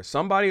to be better.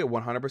 Somebody at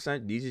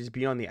 100% needs to just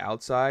be on the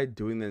outside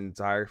doing the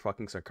entire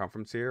fucking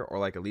circumference here, or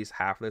like at least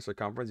half of the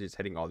circumference, just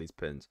hitting all these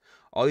pins.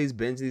 All these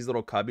bins, these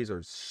little cubbies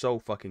are so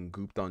fucking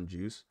gooped on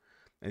juice.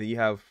 And then you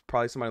have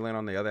probably somebody land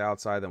on the other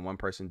outside, then one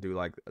person do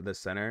like the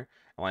center.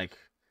 And like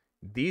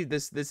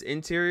this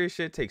interior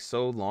shit takes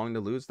so long to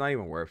loot, it's not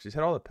even worth. Just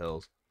hit all the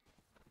pills.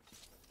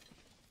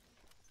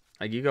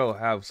 Like you go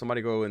have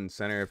somebody go in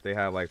center if they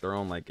have like their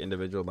own like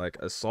individual like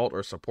assault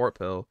or support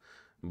pill,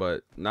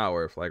 but not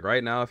worth. Like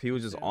right now, if he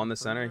was just on the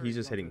center, he's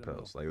just hitting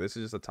pills. Like this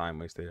is just a time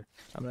waste here.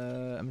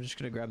 I'm just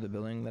gonna grab the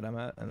building that I'm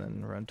at and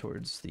then run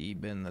towards the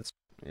bin that's.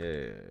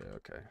 Yeah,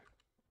 okay.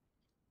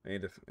 I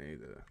need to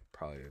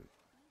probably.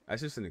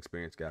 That's just an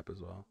experience gap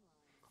as well.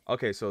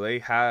 Okay, so they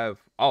have.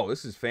 Oh,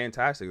 this is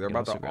fantastic. They're You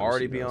can about also to grab a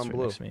already C be though, on that's right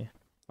blue. next to me.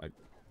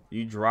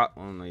 You drop.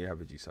 Oh no, you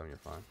have a G7. You're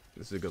fine.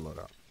 This is a good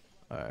loadout.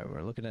 Alright,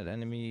 we're looking at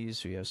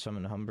enemies. We have some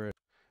in Humber.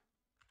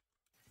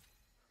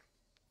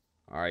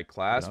 All right, You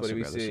class. can What also do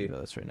we grab the C see? though,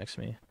 that's right next to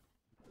me.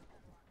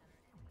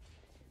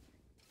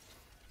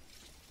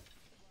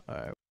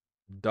 Alright,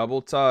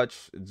 Double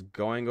touch. It's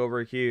going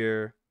over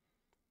here.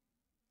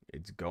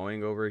 It's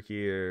going over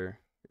here.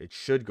 It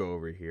should go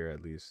over here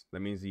at least. That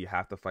means you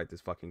have to fight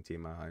this fucking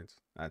team at heights.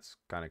 That's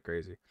kind of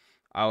crazy.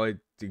 I would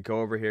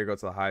go over here, go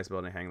to the highest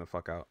building, and hang the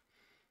fuck out.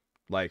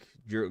 Like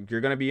you're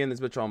gonna be in this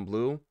bitch on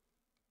blue.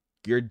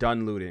 You're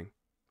done looting.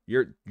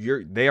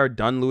 They are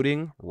done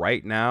looting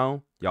right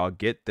now. Y'all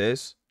get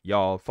this.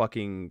 Y'all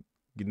fucking.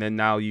 Then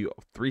now you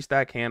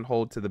 3-stack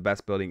handhold to the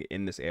best building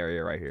in this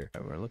area right here.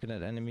 we're looking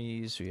at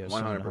enemies. We have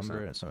some in 100%.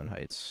 Humber and some in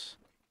Heights.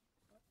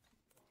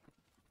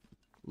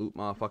 Loot,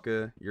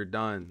 motherfucker. You're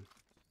done.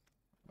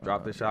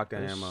 Drop the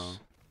shotgun this. ammo.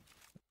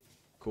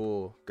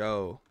 Cool.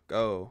 Go.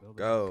 Go.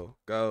 Go.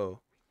 Go.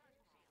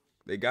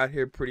 They got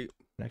here pretty.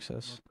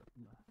 Nexus.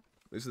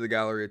 This is the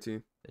Galleria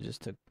team. They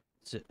just took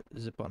zip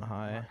on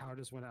high. My power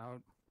just went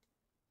out.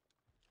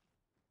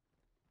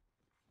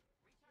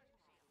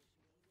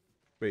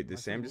 Wait, did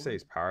Sam just say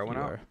his power went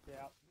You out? are. Yeah.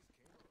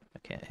 I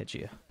can't hit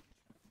you.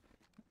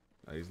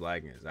 Oh, he's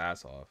lagging his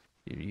ass off.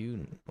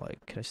 You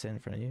like, could I stand in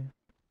front of you?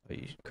 Oh,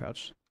 you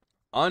crouched?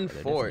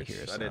 Unforced.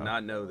 hear us I did now.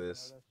 not know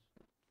this.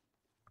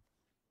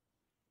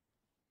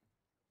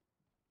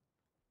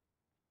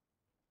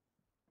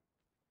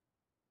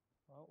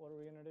 Well, what are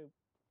we gonna do?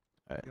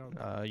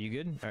 Alright, you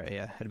good? Alright,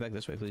 yeah, head back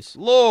this way, please.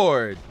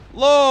 Lord.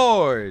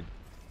 Lord.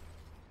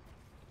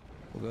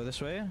 We'll go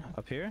this way,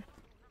 up here.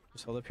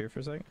 Just hold up here for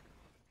a sec.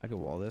 I could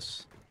wall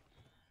this.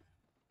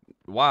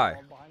 Why?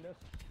 Wall behind us.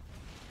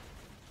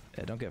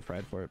 Yeah, don't get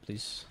fried for it,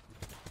 please.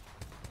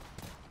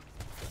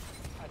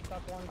 I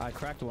stuck one. I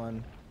cracked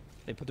one.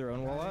 They put their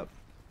own wall up.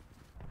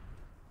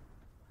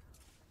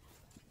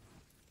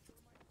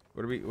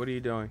 What are you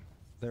doing?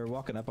 They're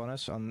walking up on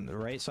us on the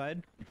right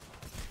side.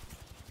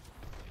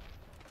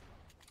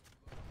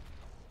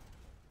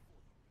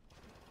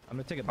 I'm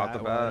gonna take a Pop the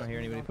bat while I bat. don't hear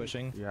anybody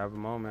pushing. You have a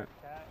moment.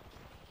 Cat.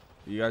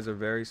 You guys are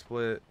very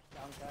split.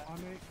 Down cat. On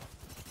me.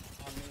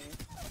 On me.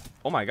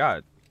 Oh my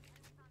god.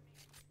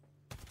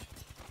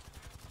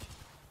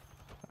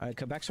 Alright,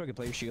 come back so I can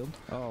play your shield.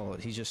 Oh,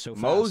 he's just so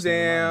fast. Never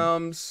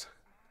mind.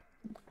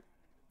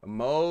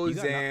 Mozams.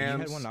 You had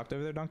one Mozams. knocked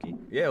over there, Donkey?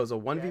 Yeah, it was a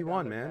Yeah, 1v1,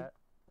 down the man. cat.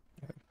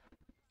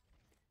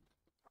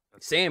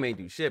 Sam ain't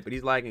do shit, but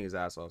he's lagging his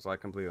ass off, so I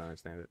completely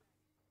understand it.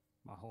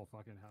 My whole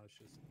fucking house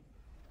just.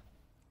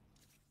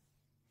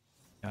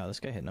 Oh,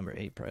 this guy hit number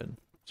 8 pred.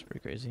 It's pretty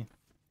crazy.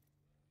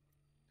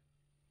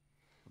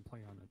 I'm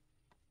playing on it.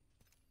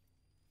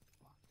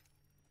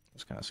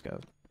 It's kind of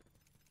scout.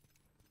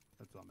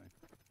 That's on me.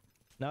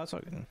 No, it's all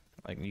good.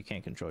 Like, you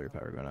can't control your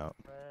power going out.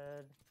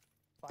 Red.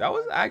 That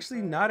was Five,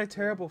 actually red, not a green,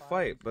 terrible five.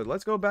 fight, but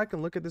let's go back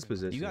and look at this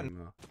position.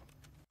 got-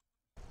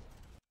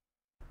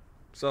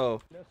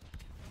 So, Yes.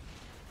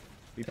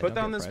 we Yeah, put don't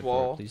down get this fried for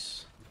it, wall.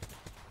 please.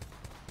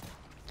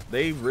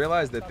 They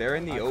realized that they're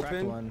in the I cracked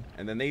open, one.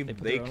 and then they They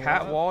put their own wall up.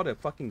 catwalled to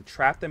fucking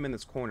trap them in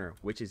this corner,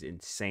 which is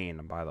insane,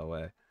 by the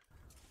way.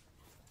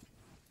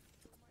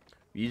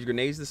 We use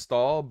grenades to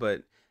stall,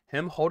 but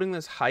him holding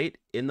this height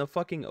in the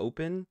fucking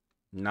open,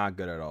 not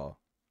good at all.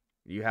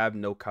 You have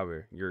no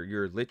cover.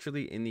 You're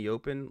literally in the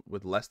open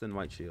with less than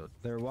white shield.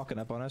 They're walking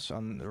up on us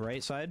on the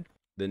right side.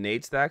 The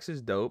nade stacks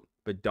is dope,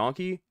 but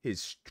Donkey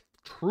is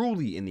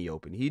truly in the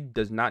open. He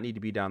does not need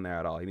to be down there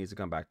at all. He needs to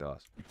come back to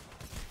us.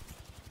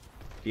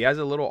 He has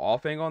a little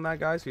off angle on that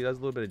guy, so he does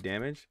a little bit of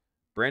damage.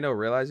 Brando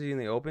realizes he's in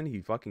the open.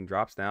 He fucking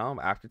drops down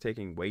after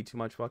taking way too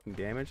much fucking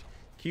damage.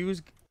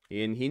 Q's,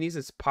 and he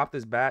needs to pop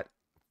this bat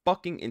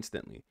fucking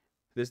instantly.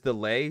 This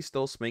delay,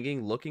 still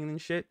swinging, looking and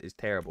shit is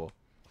terrible.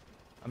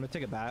 I'm gonna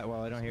take a bat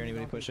while I don't hear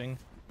anybody pushing.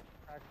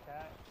 Crack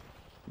cat.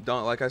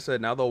 Like I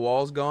said, now the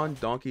wall's gone.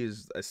 Donkey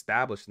is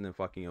established in the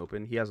fucking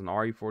open. He has an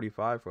RE45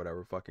 for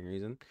whatever fucking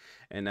reason.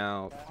 And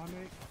now Cat. On me.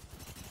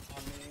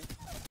 On me.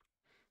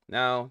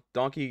 Now,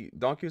 Donkey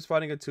was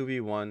fighting a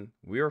 2v1.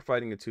 We were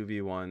fighting a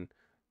 2v1.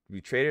 We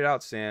traded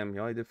out Sam. He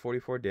only did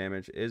 44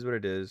 damage. It is what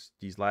it is.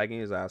 He's lagging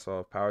his ass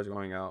off. Power's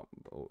going out.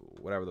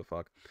 Whatever the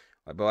fuck.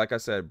 But like I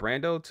said,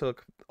 Brando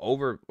took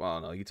over...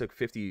 Well, no, he took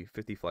 50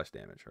 flesh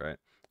damage, right?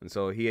 And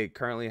so he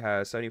currently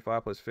has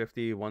 75 plus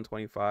 50.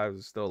 125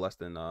 is still less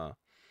than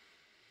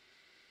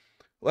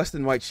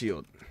white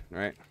shield,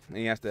 right? And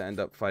he has to end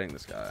up fighting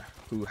this guy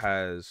who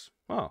has...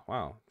 Oh,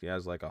 wow. He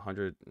has like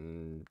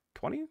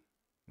 120?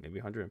 Maybe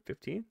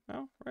 115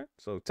 now, right?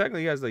 So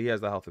technically he has the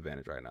health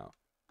advantage right now.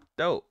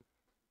 Dope.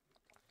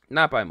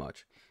 Not by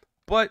much.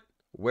 But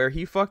where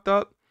he fucked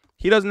up,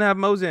 he doesn't have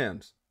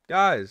Mozams.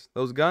 Guys,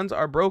 those guns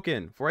are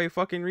broken for a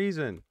fucking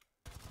reason.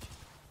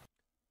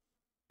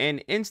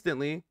 And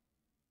instantly,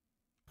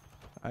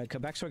 Alright,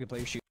 come back so I can play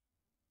your shield.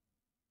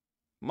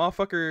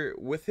 motherfucker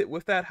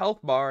with that health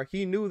bar,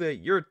 he knew that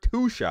you're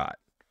 2-shot.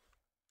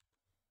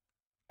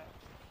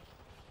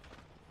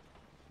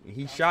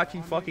 He shot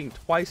you fucking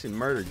twice and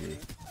murdered you.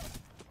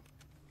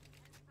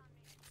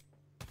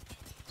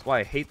 That's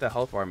why I hate the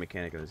health bar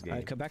mechanic in this game.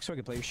 Alright, come back so I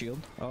can play your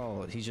shield.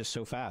 Oh, he's just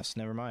so fast.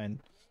 Never mind.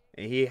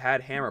 And he had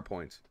hammer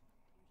points.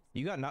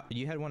 You got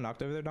you had one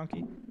knocked over there,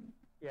 Donkey?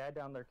 Yeah,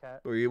 down there,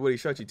 cat. Or what, he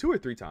shot you 2 or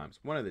 3 times?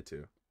 One of the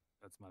two.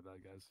 That's my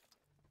bad, guys.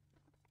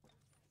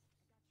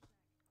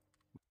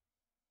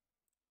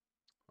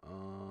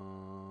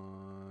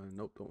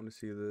 Nope, don't want to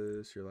see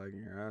this. You're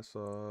lagging your ass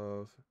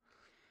off.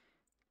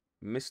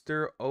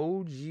 Mr.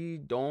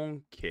 OG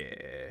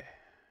Donkey.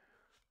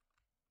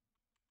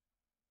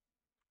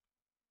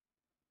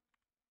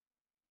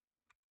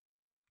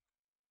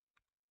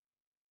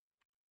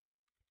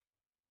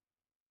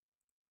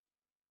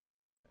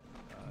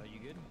 You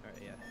good?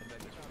 Alright, yeah. Head back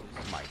this round.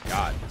 Oh my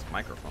god, this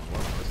microphone.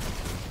 What am I listening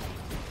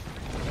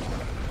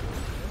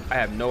to? I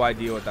have no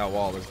idea what that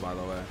wall is, by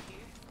the way.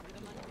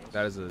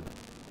 That is a...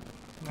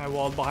 I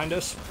walled behind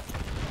us.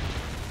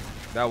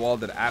 That wall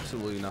did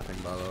absolutely nothing,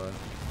 by the way.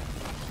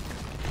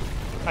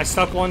 I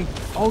stuck one.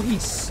 Oh, he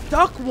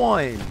stuck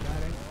one!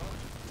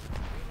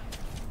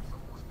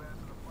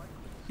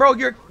 Bro,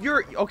 you're...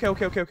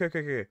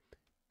 Okay.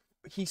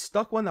 He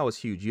stuck one that was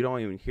huge. You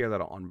don't even hear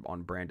that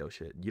on Brando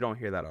shit. You don't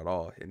hear that at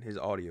all. And his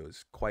audio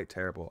is quite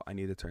terrible. I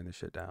need to turn this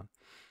shit down.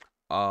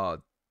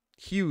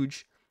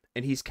 Huge.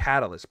 And he's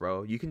Catalyst,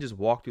 bro. You can just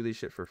walk through this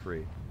shit for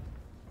free.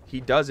 He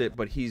does it,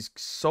 but he's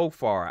so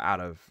far out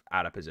of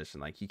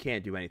position. Like, he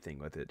can't do anything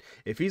with it.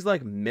 If he's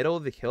like middle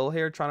of the hill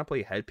here trying to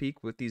play head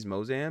peek with these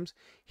Mozams,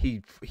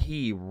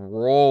 he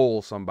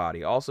rolls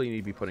somebody. Also, you need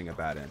to be putting a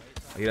bat in.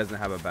 He doesn't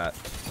have a bat.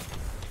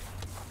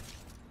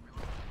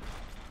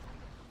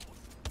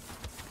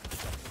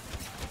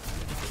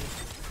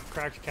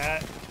 Cracked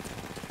cat.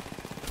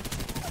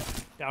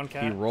 Down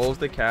cat. He rolls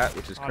the cat,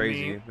 which is On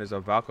crazy. me. There's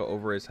a Valka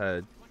over his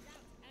head.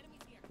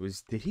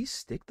 Did he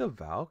stick the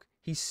Valk?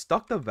 He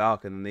stuck the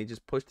Valk, and then they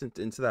just pushed it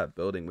into that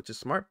building, which is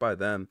smart by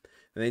them.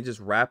 And they just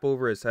wrap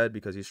over his head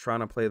because he's trying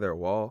to play their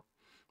wall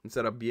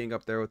instead of being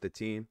up there with the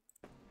team.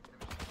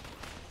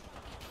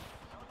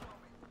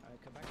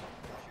 Alright, come back so I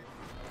can play your shield.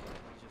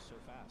 He's just so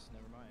fast.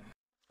 Never mind.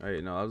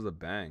 Alright, no, that was the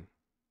bang.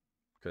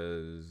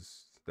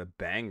 Because the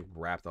bang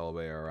wrapped all the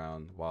way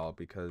around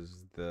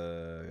because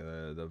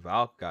the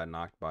Valk got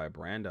knocked by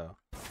Brando.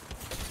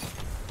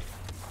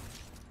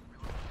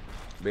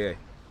 But yeah.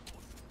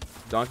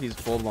 Donkey's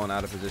full blown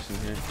out of position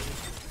here.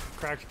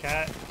 Cracked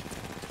cat.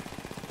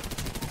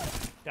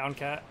 Down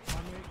cat.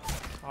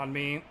 On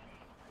me.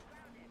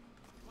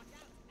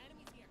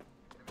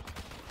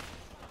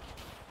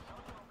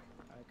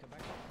 Alright, come back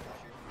so I can play your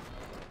shield.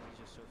 He's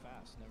just so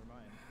fast. Never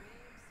mind.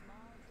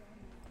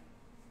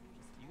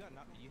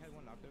 You had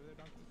one knocked over there,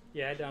 Donkey?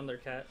 Yeah, down there,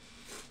 cat.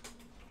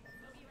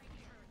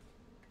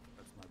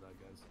 That's my bad,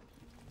 guys.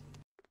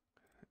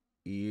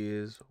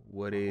 Is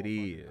what it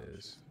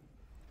is.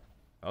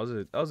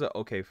 That was an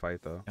okay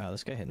fight though.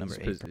 This guy hit number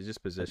 8. It's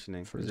just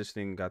positioning. for his-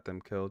 Positioning got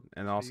them killed,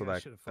 and also guys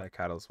that should've fought.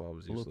 catalyst wall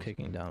was A little useless.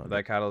 kicking down. If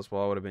that catalyst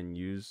wall would have been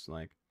used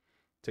like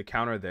to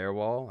counter their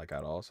wall, like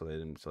at all, so they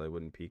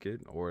wouldn't peek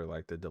it, or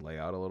like to delay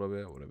out a little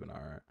bit, would have been all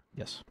right.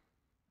 Yes.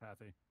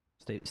 Pathy.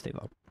 Stay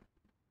up.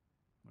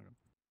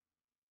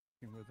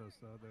 With us,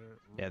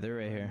 Yeah, they're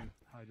right here.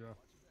 Hydra.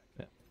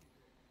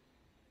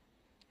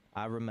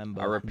 I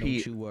remember. I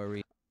repeat. Don't you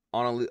worry.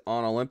 On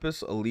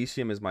Olympus,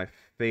 Elysium is my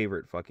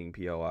favorite fucking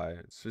POI,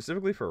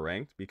 specifically for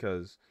ranked,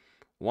 because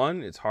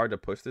one, it's hard to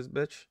push this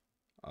bitch.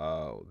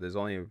 There's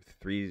only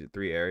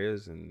three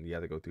areas, and you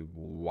have to go through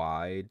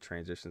wide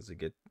transitions to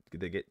get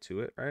to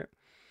it, right?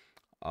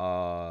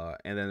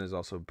 And then there's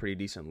also pretty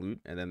decent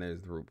loot, and then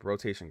there's the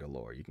rotation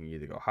galore. You can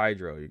either go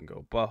Hydro, you can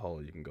go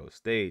Butthole, you can go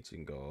States, you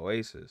can go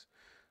Oasis.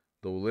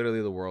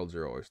 Literally the world's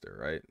your oyster,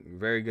 right?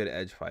 Very good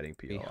edge fighting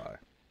POI.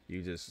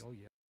 You just Oh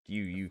yeah.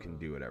 you can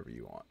do whatever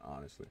you want,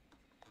 honestly.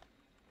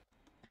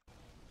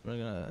 We're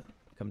gonna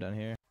come down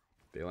here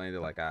They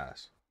landed like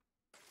ass.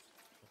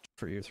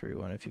 for your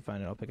 3-1. If you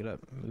find it, I'll pick it up.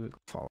 Move it,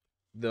 follow.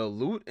 The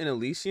loot in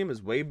Elysium is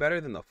way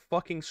better than the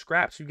fucking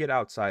scraps you get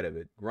outside of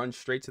it. Run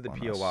straight to the Oh,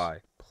 nice.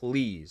 POI,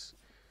 please.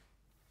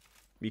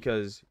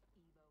 Because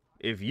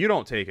if you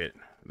don't take it,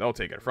 they'll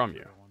take it from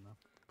you.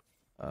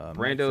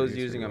 Brando's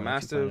using a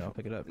Mastiff I'll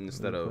pick it up.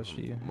 instead Move it of close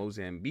to you.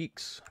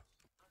 Mozambiques.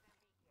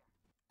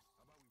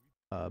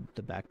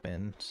 The back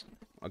bins.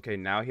 Okay,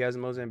 now he has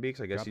Mozambiques.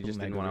 I guess Drop he a just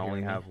didn't mag want to over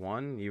only here, have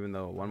one, even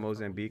though one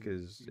Mozambique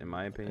is, in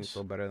my opinion, Nice.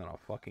 still better than a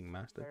fucking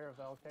Mastiff.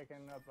 Caravel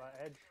taking up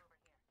edge.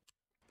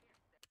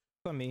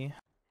 On me.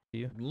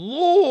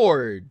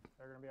 Lord!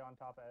 They're gonna be on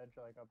top of edge,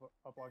 like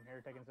up along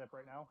here, taking zip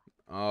right now.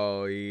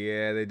 Oh,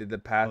 yeah, they did the Oh,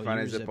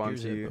 Pathfinder your zip your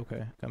onto you.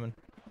 Okay, coming.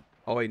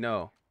 Oh, wait,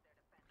 no.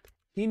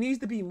 He needs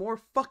to be more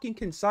fucking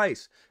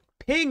concise.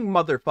 Ping,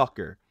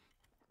 motherfucker!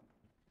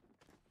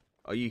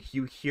 Oh, you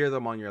hear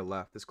them on your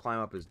left. This climb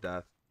up is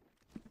death.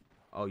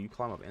 Oh, you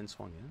climb up and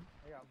swung in?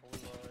 They got blue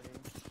already.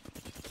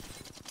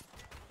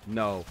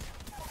 No.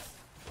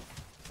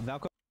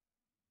 Valko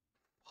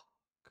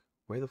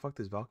Where the fuck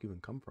does Valk even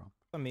come from?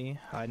 on me.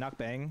 I knock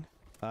bang.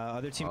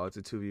 Other team. Oh, it's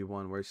a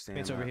 2v1. Where's Sam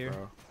It's over at, here.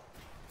 bro?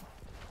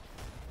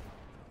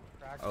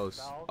 Cracked Oh,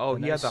 Valk.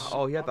 he had the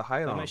Nice. he had the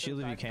height Throw on. my shield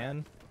if you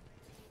can.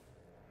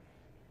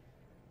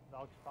 Valk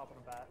Valk's popping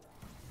a bat.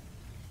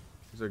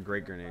 These are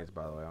great grenades,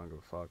 by the way. I don't give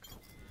a fuck.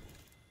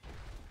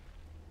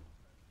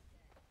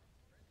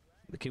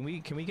 Can we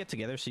get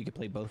together so you can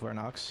play both of our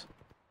knocks?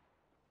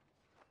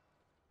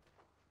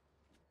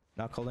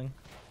 Knock holding.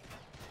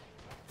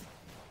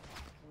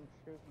 I'm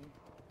shooting.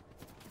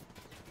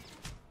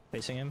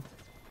 Facing him.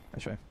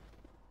 That's right.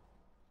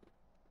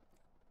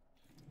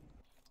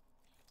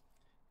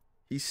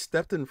 He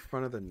stepped in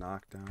front of the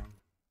knockdown.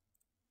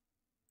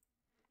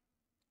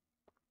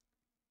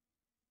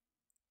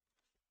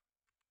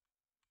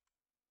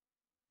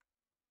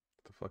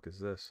 What the fuck is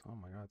this? Oh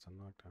my god, it's a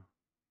knockdown.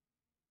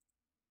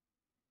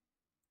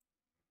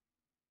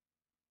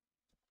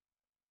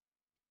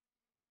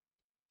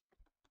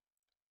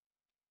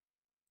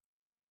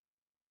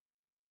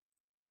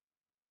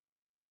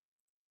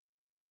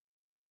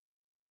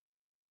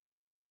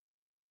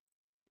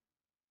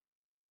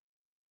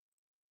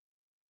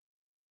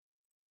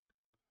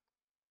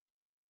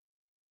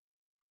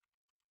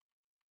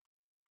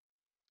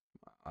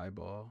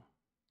 Eyeball.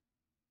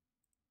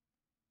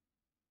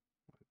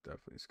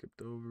 Definitely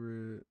skipped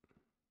over it.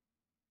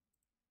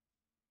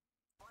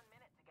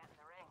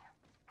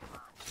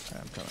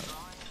 Alright, I'm coming.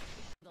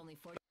 Only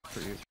 40 For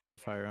you.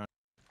 Fire on.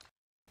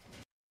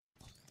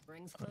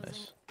 rings Oh, closing.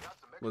 nice.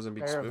 Wasn't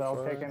being There, Vel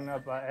Spitfire. taking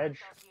up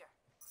edge.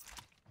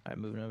 Alright,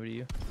 moving over to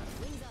you.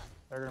 Wings up.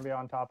 They're gonna be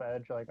on top of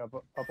edge, like up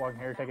along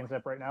here, taking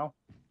zip right now.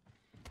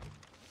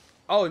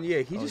 Oh yeah,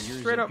 he Oh, just you're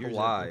straight zip, up you're zip,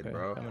 lied, okay,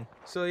 bro. coming.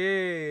 So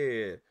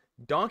yeah.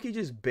 Donkey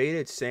just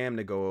baited Sam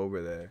to go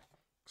over there.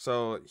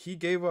 So he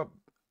gave up.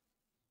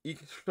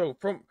 So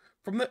from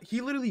the he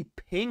literally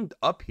pinged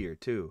up here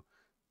too.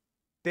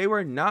 They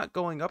were not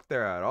going up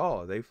there at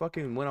all. They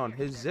fucking went on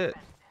his zip.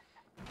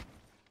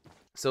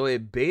 So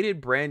it baited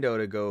Brando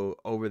to go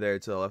over there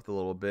to the left a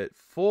little bit.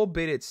 Full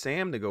baited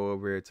Sam to go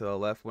over here to the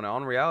left when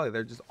on reality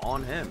they're just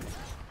on him.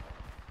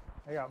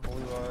 They got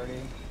blue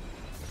already.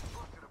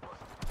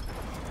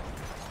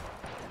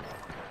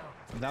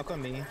 Valk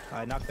on me.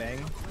 I knock bang.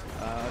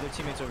 Other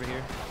teammates over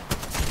here.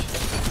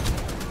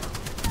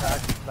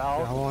 Crack.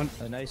 Down Val. one.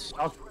 Nice.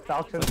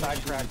 Valk's inside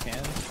crack. Can.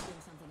 Doing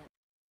something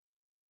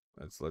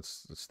at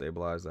Let's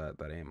stabilize that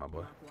aim, my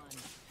boy. block one.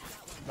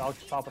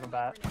 Valk's popping a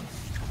bat.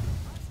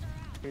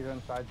 He's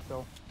inside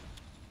still.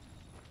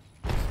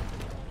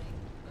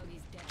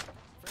 Bogey's dead.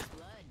 First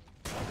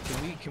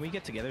blood. Can we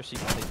get together so you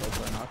can play both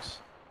of our knocks?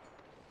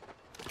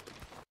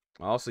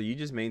 Also, you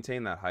just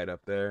maintain that height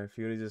up there. If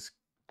you would have just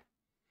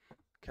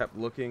kept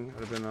looking, it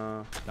would have been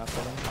Knock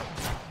holding.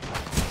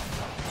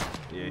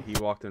 yeah, he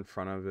walked in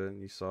front of it.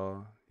 You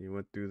saw he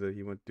went through the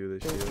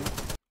shield.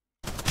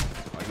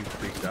 Like he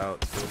freaked out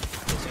too.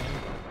 Facing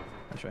him.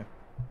 That's right.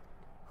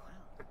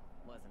 Wow.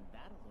 Wasn't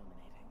that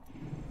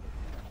illuminating?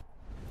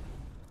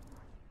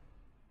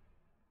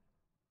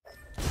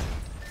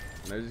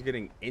 And they're just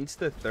getting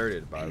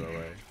insta-thirded, by the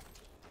way.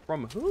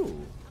 From who?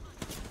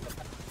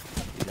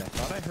 Dude, I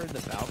thought I heard the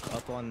Valk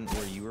up on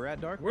where you were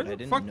at, Dark, Where but I the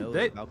didn't fuck know did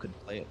they- that Valk could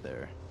play up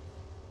there.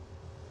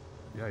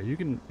 Yeah, you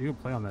can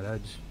play on that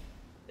edge.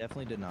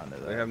 Definitely did not know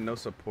that. They have no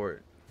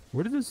support.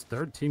 Where did this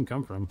third team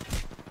come from?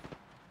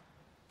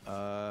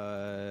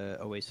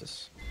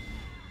 Oasis.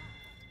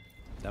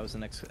 That was the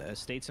next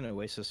States and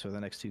Oasis are the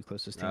next two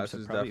closest Nah, teams. this So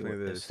is probably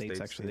definitely the the States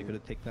States actually they team. could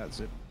have picked that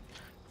zip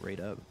right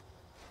up.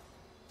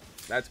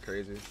 That's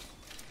crazy.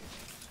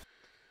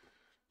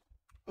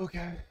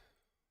 Okay.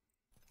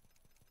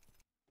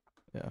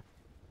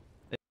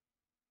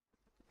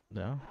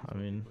 No, I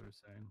mean, What you're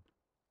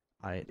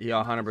saying.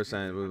 Yeah,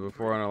 100%.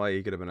 Before on a light,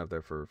 you could have been up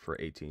there for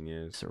 18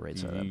 years. It's a right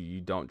You, side you, up. you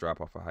don't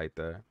drop off a height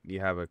there. You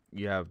have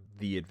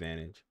the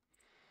advantage.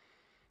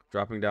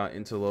 Dropping down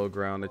into low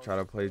ground to try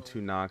to play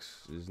two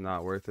knocks is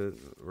not worth it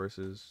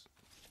versus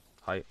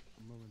height.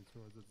 I'm moving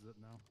towards the zip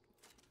now.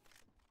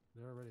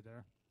 They're already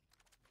there.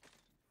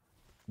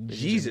 They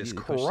just Jesus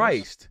immediately pushed us?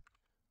 Christ.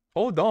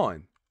 Hold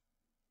on.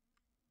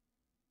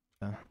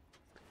 Yeah.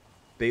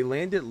 They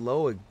landed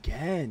low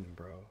again,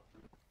 bro.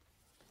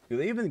 Do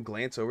they even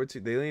glance over to?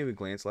 They don't even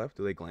glance left.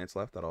 Do they glance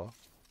left at all?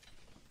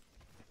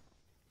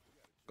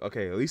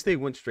 Okay, at least they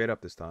went straight up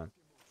this time.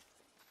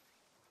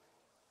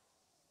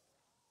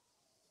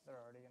 They're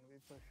already gonna be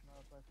pushing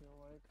up, I feel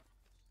like.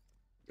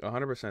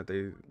 100%.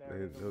 They're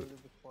gonna be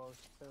the close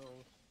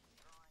pills.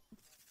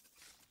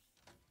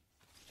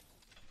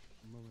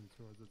 I'm moving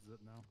towards the zip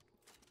now.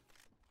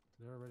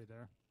 They're already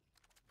there.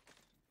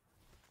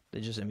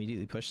 They just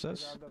immediately pushed They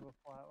us. grabbed up a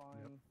flat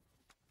line.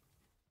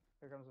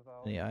 Here comes the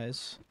Val. Any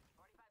eyes?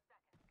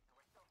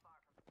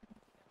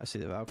 I see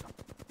the Valk.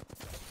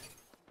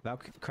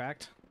 Valk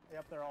cracked.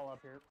 Yep, they're all up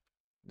here.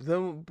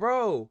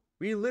 Bro,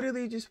 we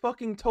literally just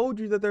fucking told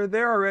you that they're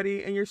there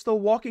already, and you're still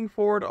walking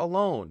forward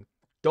alone.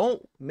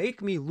 Don't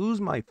make me lose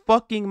my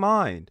fucking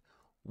mind.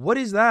 What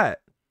is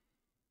that?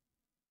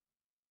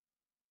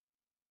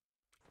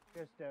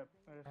 Just dip.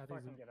 Just How does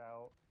fucking it- get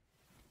out.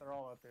 They're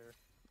all up here.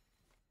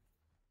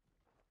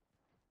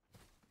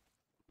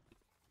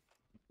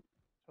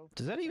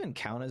 Does that even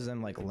count as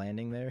them like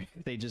landing there?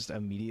 They just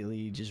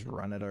immediately just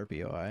run at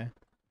RPOI.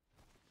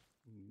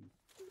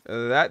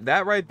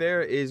 That right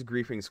there is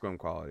griefing scrim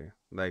quality.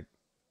 Like,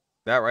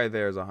 that right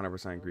there is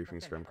 100%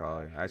 griefing scrim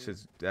quality.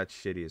 That's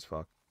shitty as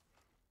fuck.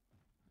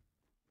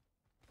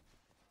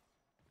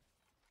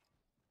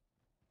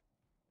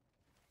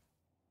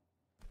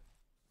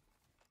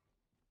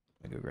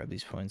 I go grab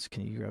these points.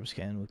 Can you grab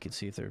scan? We can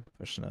see if they're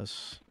pushing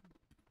us.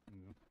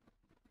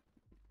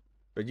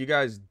 But you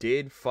guys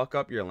did fuck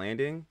up your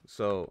landing.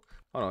 So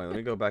hold on, let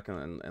me go back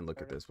and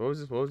look at this. What was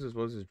this? What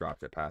was this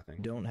drop jet pathing?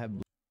 Don't have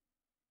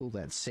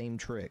that same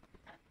trick.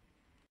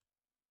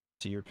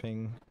 See your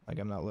ping? Like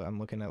I'm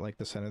looking at like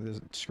the center of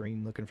the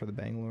screen looking for the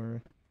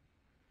Bangalore.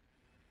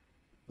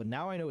 But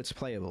now I know it's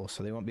playable,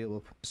 so they won't be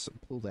able to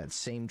pull that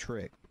same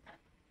trick.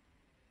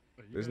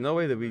 There's no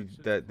way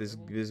that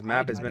this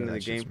map has been in the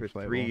game for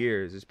 3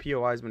 years. This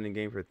POI has been in the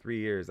game for 3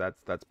 years. That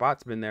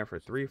spot's been there for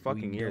 3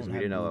 fucking years. We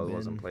didn't know that it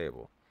wasn't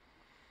playable.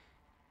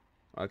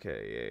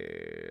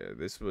 Okay, yeah.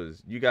 This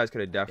was, you guys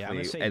could have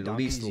definitely at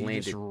least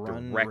landed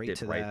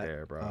directed right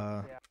there,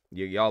 bro.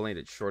 Y'all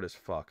landed short as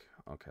fuck.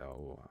 Okay,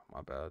 oh,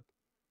 my bad.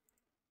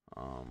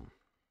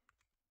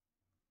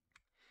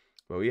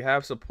 But we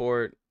have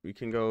support. We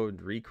can go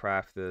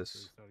recraft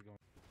this.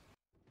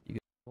 You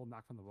get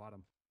knock from the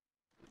bottom.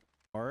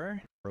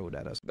 Or road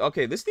at us.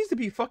 Okay, this needs to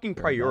be fucking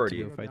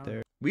priority. Fight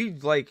there. We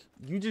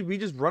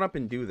just run up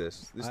and do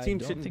this. This team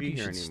shouldn't be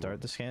here anymore. Start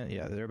the scan.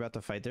 Yeah, they're about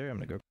to fight there. I'm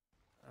gonna go.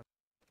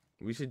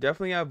 We should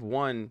definitely have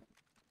one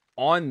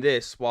on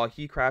this while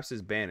he crafts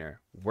his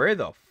banner. Where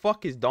the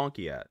fuck is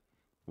Donkey at?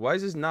 Why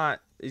is this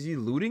not? Is he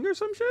looting or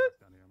some shit?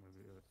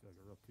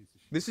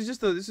 This is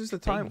the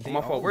time.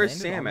 My fault. Where's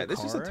Sam at?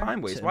 This is a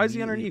time waste. Why is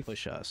he underneath?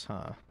 Push us,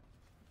 huh?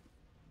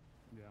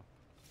 Yeah.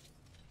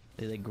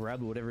 They like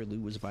grabbed whatever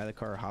loot was by the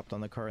car, hopped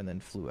on the car, and then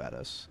flew at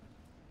us.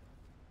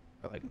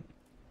 Or like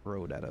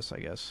rode at us, I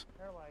guess.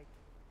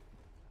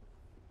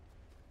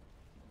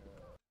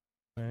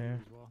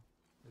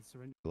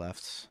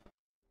 Left.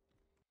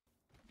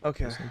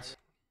 Okay.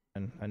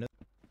 And I know.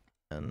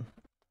 And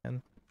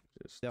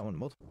just that one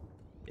multiple.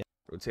 Yeah.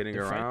 Rotating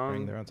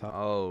around. They're on top.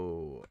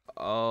 Oh.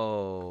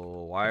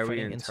 Why are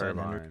we in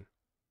turbine?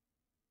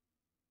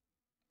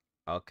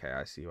 Okay,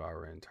 I see why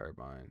we're in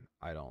turbine.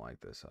 I don't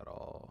like this at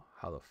all.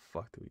 How the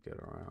fuck do we get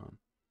around?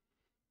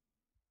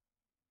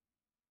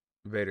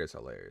 Vader's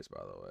hilarious,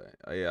 by the way.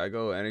 Oh, yeah, I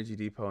go Energy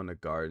Depot in the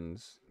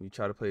gardens. You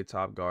try to play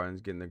top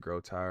gardens, get in the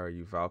grow tower.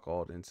 You Valk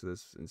ult into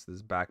this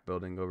back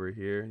building over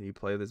here. You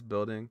play this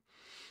building.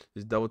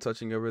 Just double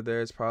touching over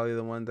there. It's probably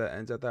the one that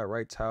ends at that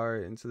right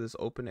tower into this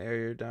open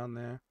area down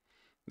there.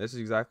 This is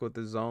exactly what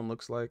this zone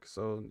looks like.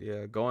 So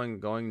yeah, going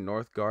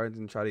north gardens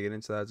and try to get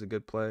into that is a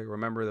good play.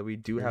 Remember that we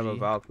do have a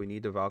Valk. We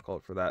need to Valk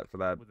ult for that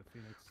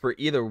for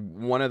either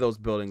one of those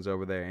buildings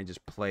over there and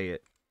just play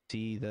it.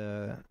 See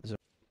the zone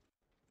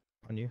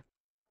on you.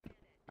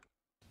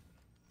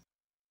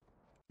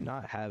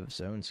 Not have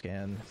zone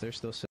scan. If they're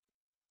still.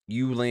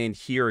 You land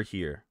here or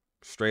here,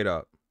 straight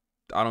up.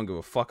 I don't give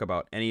a fuck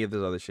about any of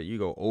this other shit. You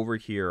go over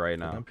here right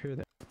now. Up here,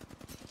 there.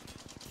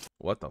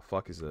 What the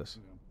fuck is this?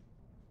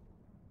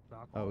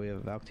 Oh, we have a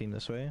Valk team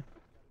this way.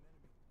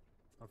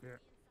 Up here.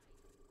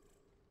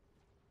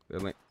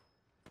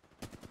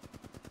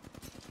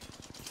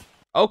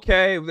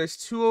 Okay, there's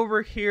 2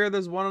 over here.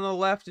 There's 1 on the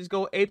left. Just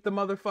go ape the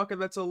motherfucker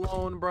that's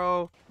alone,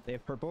 bro. They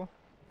have purple.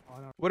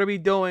 What are we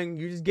doing?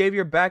 You just gave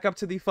your back up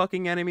to the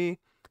fucking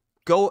enemy.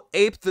 Go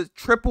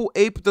triple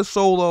ape the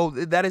solo.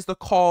 That is the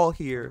call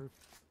here.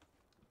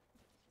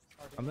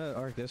 I'm gonna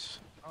arc this.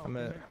 I'm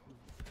gonna.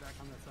 Back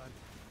on that side.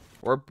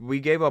 Or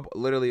we gave up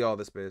literally all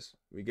the space.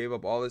 We gave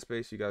up all the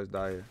space. You guys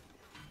die here.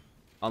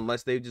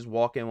 Unless they just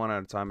walk in one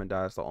at a time and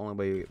die. That's the only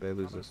way they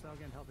lose this.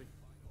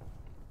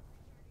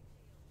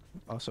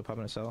 Also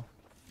popping a cell.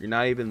 You're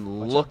not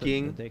even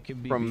looking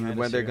from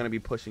where they're here. gonna be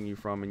pushing you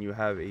from, and you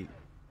have a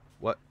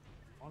what?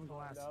 On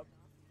glass. I'm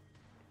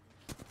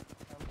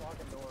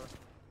blocking door.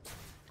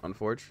 On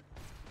Forge?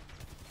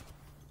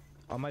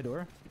 On my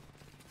door.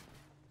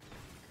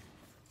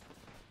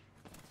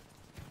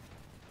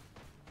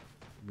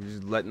 We're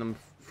just letting them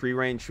free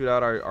range shoot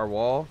out our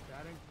wall.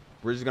 Batting.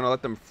 We're just gonna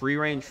let them free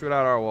range shoot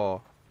out our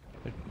wall.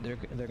 They're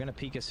gonna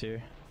peek us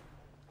here.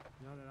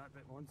 No, they're not.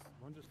 One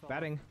just fell.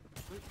 Batting.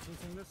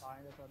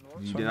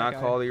 You did not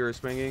call that you were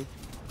swinging.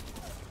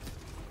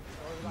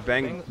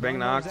 Bang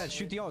knocks.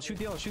 Shoot the ult. Shoot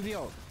the ult. Shoot the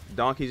ult.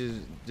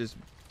 Donkey's just.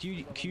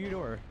 Q your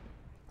door.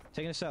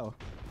 Taking a cell.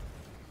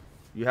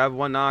 You have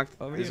 1 knocked.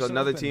 Over There's here,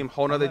 another open. team.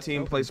 Whole another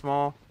team. Open. Play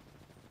small.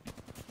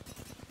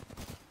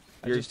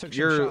 I just took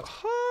some shots.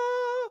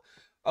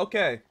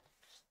 Okay.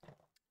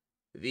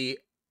 The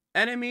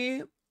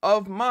enemy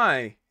of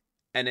my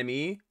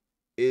enemy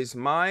is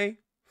my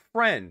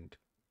friend.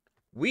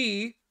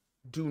 We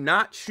do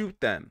not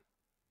shoot them.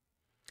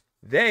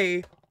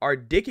 They are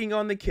dicking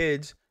on the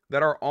kids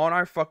that are on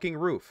our fucking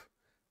roof.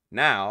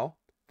 Now,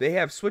 they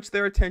have switched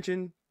their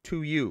attention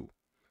to you.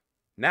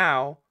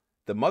 Now,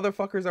 the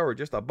motherfuckers that were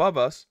just above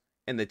us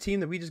and the team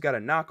that we just got a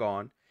knock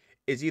on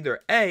is either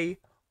A,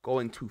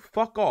 going to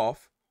fuck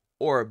off,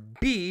 or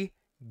B,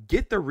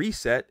 get the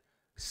reset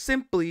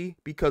simply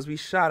because we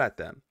shot at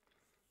them.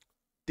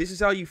 This is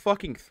how you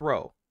fucking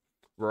throw.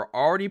 We're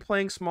already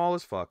playing small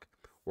as fuck.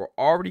 We're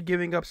already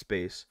giving up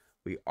space.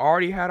 We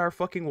already had our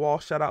fucking wall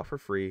shut out for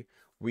free.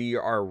 We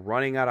are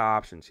running out of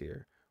options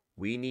here.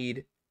 We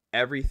need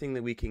everything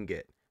that we can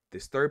get.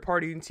 This third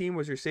party team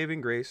was your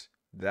saving grace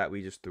that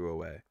we just threw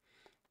away.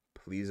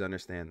 Please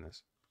understand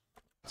this.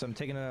 So I'm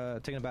taking a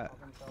bat.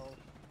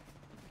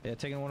 Yeah,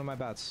 taking one of my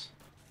bats.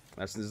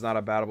 This is not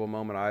a battable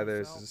moment either.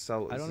 This is I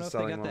don't know if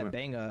they got that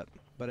bang up,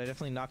 but I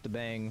definitely knocked a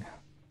bang.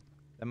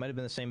 That might have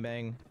been the same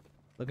bang.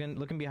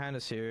 Looking behind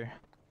us here.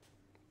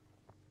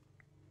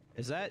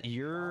 Is that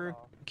your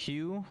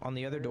queue on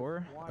the other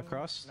door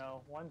across?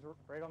 No, one's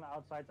right on the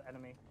outside, the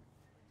enemy.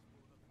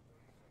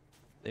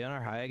 They on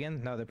our high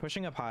again? No, they're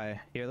pushing up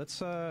high. Here, let's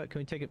can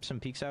we take some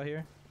peeks out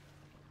here?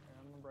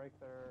 I'm gonna break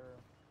their.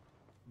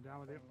 I'm down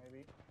with you.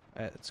 Maybe.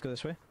 Alright, let's go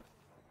this way.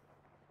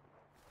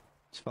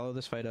 Let's follow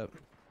this fight up.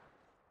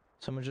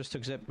 Someone just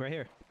took zip right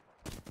here.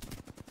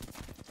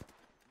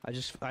 I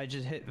just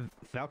hit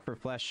Valk for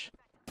flesh.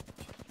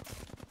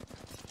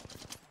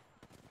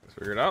 Let's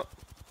figure it out.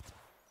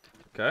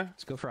 Okay.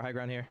 Let's go for high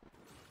ground here.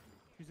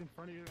 He's in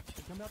front of you.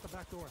 He's coming out the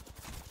back door.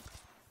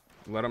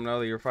 Let them know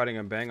that you're fighting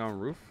a bang on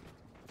roof.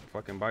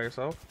 Fucking by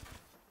yourself.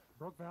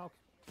 Broke Valk.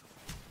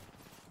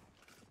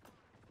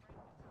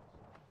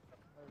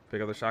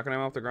 Pick up the shotgun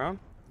ammo off the ground.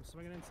 I'm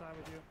swinging inside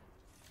with you.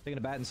 Taking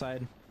a bat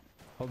inside.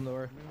 Holding the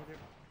door. I'm in with you.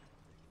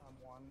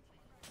 I'm one.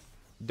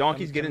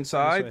 Donkeys, get Coming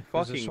inside. this way.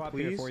 There's a Fucking swap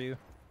here please. for you.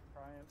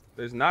 Trying.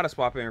 There's not a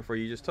swap in here for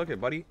you. You just took it,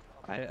 buddy.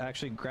 I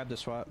actually grabbed the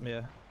swap.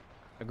 Yeah,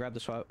 I grabbed the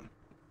swap.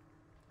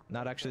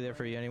 Not actually there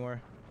for you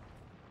anymore.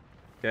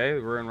 Okay,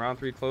 we're in round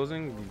 3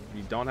 closing.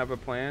 We don't have a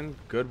plan.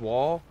 Good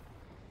wall.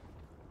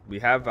 We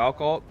have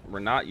Valk. We're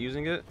not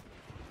using it.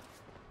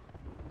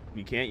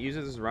 We can't use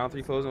it. This is round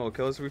 3 closing. It'll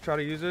kill us if we try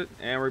to use it.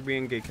 And we're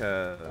being gay.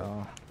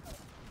 Oh.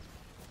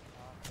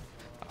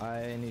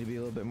 I need to be a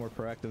little bit more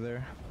proactive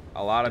there.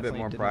 A lot of bit Definitely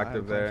more did not have a proactive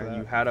plan for there. that.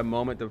 You had a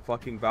moment to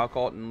fucking Valk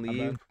and My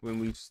leave bad. when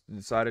we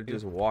decided to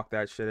just walk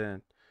that shit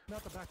in. Coming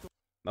out the back door.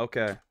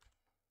 Okay.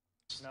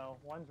 No,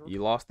 one's.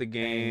 You lost the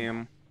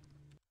game.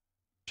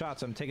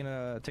 Shots. I'm taking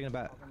a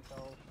bat.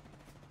 Themselves.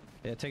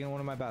 Yeah, taking one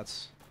of my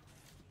bats.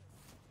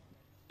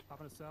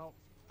 Popping a cell.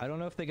 I don't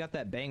know if they got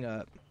that bang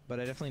up, but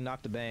I definitely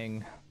knocked a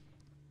bang.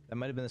 That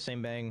might have been the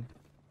same bang.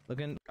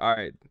 Looking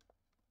Alright.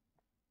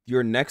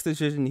 Your next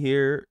decision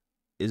here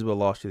is what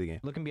lost you the game.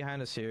 looking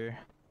behind us here.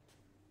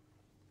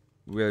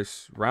 We're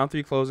round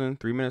 3 closing.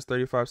 3 minutes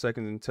 35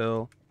 seconds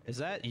until Is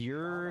that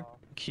your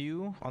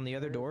queue on the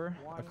other door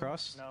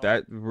across? No.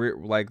 that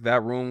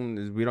that room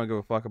is. We don't give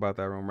a fuck about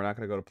that room. We're not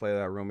gonna go to play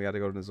that room. We have to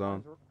go to the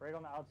zone. One's right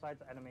on the outside,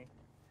 the enemy.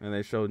 And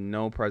they showed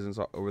no presence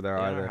over there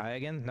They on our either. high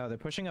again? No, they're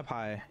pushing up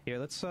high. Here,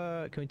 let's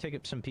can we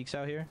take some peeks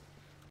out here?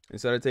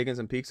 Instead of taking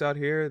some peeks out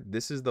here,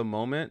 this is the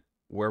moment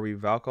where we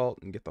Valk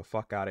and get the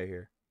fuck out of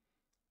here.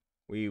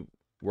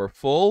 We're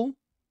full.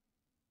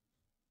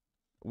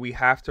 We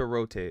have to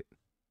rotate.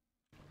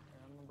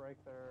 I'm gonna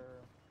break their.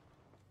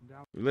 I'm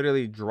down. We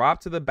literally drop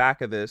to the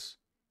back of this,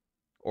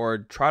 or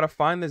try to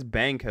find this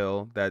bang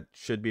kill that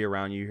should be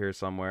around you here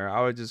somewhere.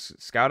 I would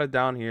just scout it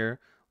down here,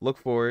 look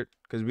for it,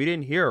 because we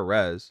didn't hear a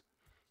res,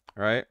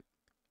 right?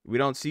 We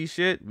don't see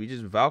shit. We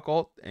just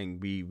Valk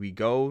and we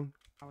go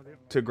Down with you.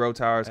 to Grow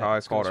Towers, how I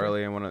Let's go called this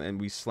way. earlier, and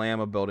we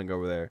slam a building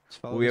over there. Let's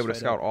follow We'll be this able to fight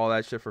scout up. all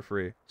that shit for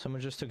free. Someone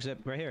just took zip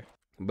right here.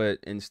 But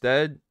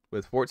instead,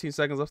 with 14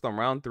 seconds left on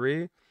round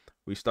 3,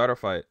 we start a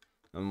fight.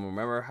 And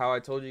remember how I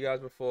told you guys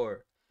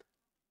before.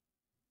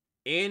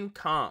 In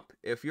comp,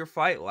 if your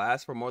fight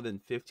lasts for more than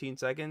 15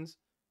 seconds,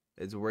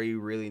 it's where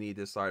you really need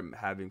to start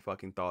having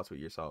fucking thoughts with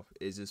yourself.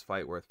 Is this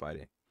fight worth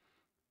fighting?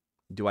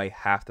 Do I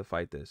have to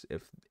fight this?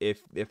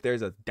 If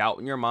there's a doubt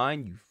in your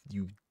mind,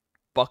 you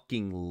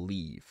fucking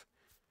leave.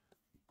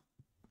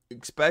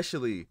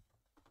 Especially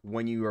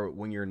when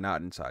you're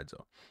not inside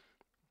zone.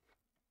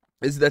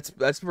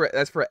 That's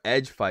for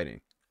edge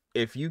fighting.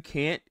 If you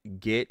can't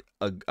get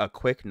a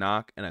quick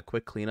knock and a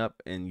quick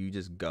cleanup and you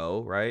just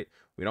go, right?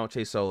 We don't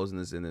chase solos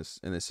in this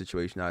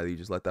situation either. You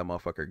just let that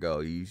motherfucker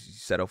go. You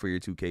settle for your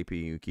 2 KP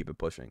and you keep it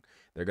pushing.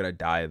 They're gonna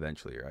die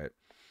eventually, right?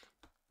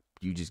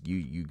 You just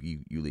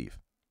you leave.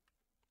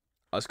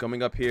 Us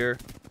coming up here,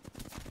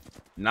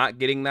 not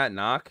getting that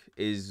knock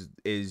is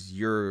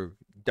your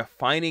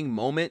defining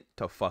moment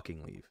to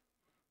fucking leave.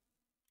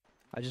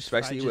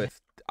 Especially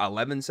with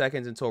 11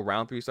 seconds until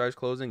round 3 starts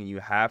closing, and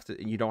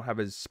you don't have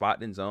a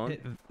spot in zone.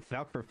 Hit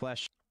Valk for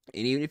flesh.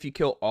 And even if you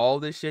kill all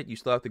this shit, you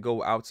still have to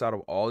go outside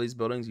of all these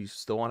buildings. You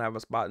still won't have a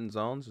spot in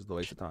zones. It's just a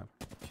waste of time.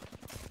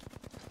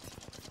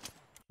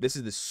 This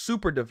is the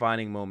super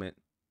defining moment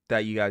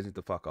that you guys need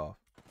to fuck off.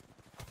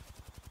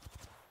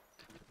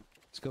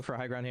 Let's go for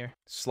high ground here.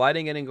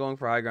 Sliding in and going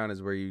for high ground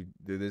is where you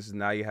do this. Is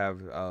now you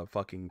have a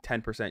fucking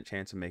 10%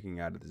 chance of making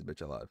it out of this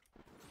bitch alive.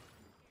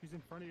 He's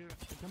in front of you.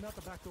 He's coming out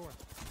the back door.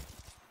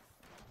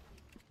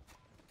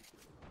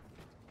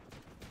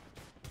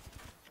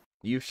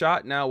 You've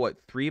shot now what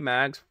 3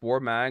 mags, 4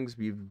 mags.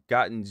 We've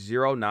gotten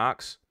 0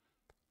 knocks.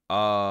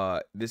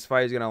 This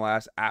fight is gonna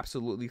last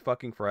absolutely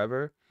fucking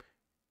forever.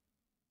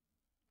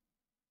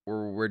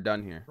 We're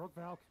done here. Broke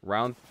Valk.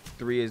 Round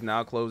 3 is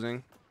now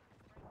closing.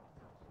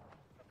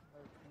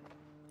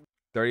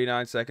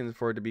 39 seconds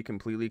for it to be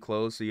completely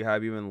closed, so you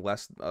have even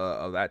less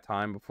of that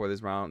time before this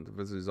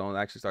zone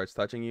actually starts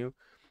touching you.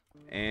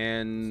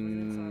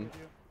 And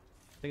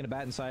Taking a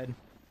bat inside.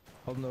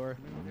 Holding the door.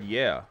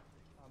 yeah.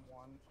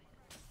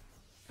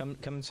 I'm one.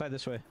 Come inside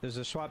this way. There's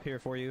a swap here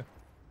for you.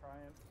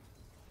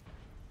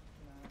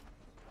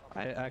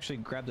 Try it. I actually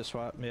grabbed the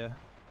swap. Yeah,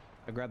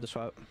 I grabbed the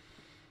swap.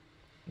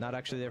 Not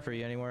actually there for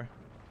you anymore.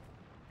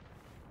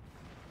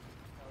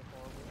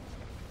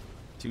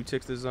 2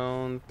 ticks the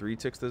zone, 3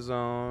 ticks the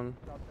zone.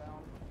 Drop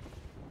down.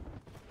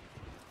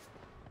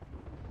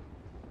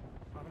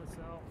 I'm gonna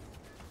sell.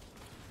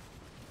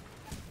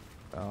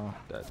 Oh,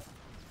 Dead.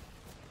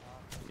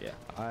 Yeah.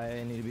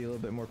 I need to be a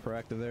little bit more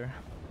proactive there.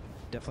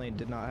 Definitely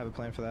did not have a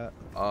plan for that.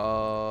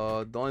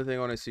 The only thing I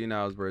want to see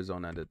now is where his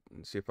zone ended.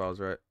 And see if I was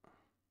right.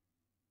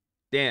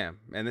 Damn,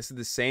 and this is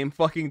the same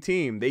fucking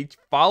team. They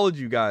followed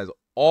you guys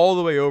all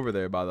the way over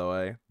there, by the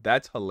way.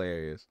 That's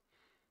hilarious.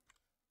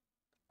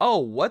 Oh,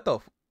 what the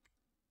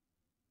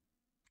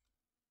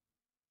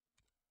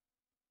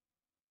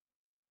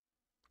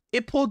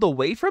It pulled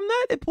away from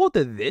that? It pulled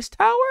to this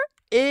tower?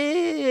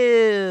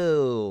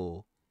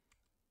 Ew.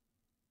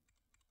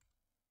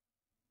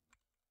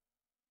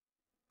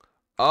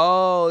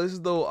 Oh, this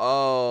is the...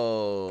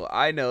 Oh,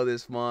 I know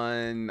this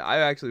one. I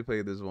actually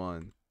played this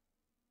one.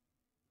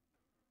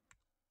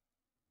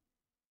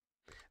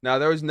 Now,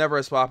 there was never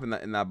a swap in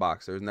that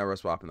box. There was never a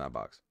swap in that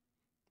box.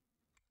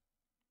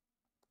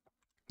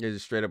 There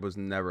just straight up was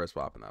never a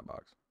swap in that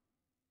box.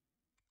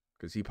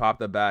 Because he popped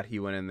the bat, he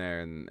went in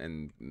there,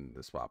 and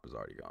the swap was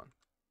already gone.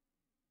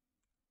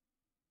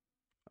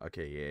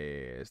 Okay,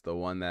 yeah. It's the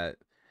one that...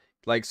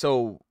 Like,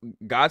 so,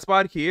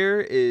 Godspot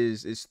here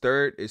is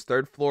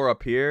third floor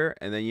up here,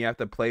 and then you have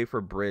to play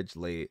for bridge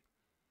late.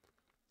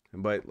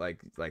 But,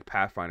 like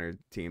Pathfinder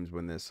teams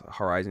win this.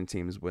 Horizon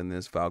teams win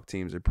this. Valk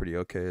teams are pretty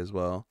okay as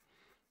well.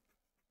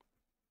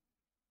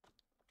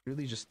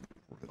 Really just...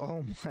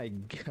 Oh my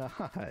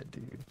god,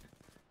 dude.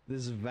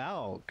 This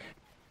Valk.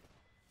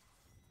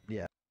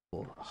 Yeah.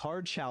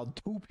 Hard shelled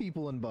 2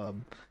 people in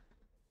bub.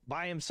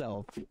 By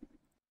himself. We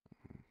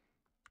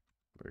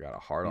got a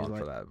hard He's on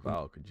for like- that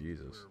Valk.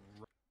 Jesus.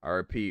 I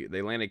repeat,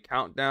 they landed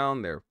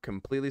countdown. They're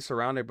completely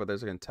surrounded, but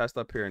there's a contest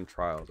up here in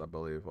trials, I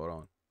believe. Hold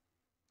on.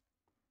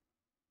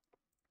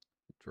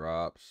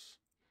 Drops.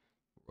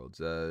 World's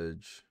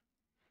Edge.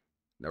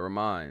 Never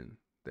mind.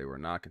 They were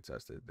not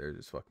contested. They're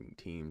just fucking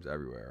teams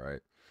everywhere,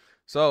 right?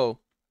 So,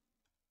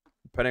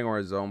 depending on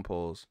where zone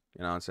pulls,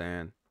 you know what I'm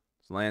saying?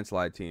 This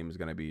landslide team is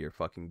going to be your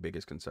fucking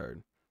biggest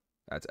concern.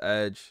 That's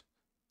Edge.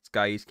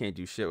 Sky East can't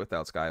do shit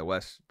without Sky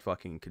West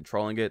fucking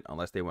controlling it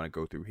unless they want to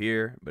go through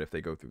here. But if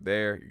they go through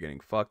there, you're getting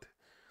fucked.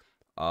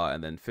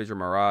 And then Fissure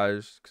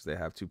Mirage, because they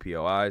have 2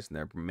 POIs and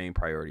their main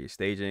priority is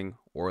staging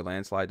or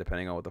landslide,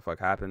 depending on what the fuck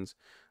happens.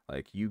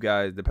 Like, you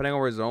guys, depending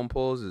on where zone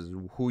pulls, is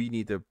who you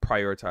need to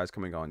prioritize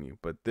coming on you.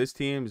 But this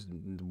team's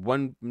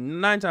 9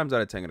 times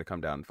out of 10 going to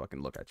come down and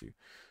fucking look at you.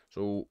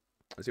 So,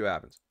 let's see what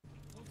happens.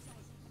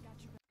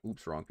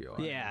 Oops, wrong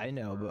POI. Yeah, I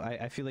know, but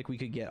I feel like we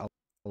could get a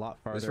lot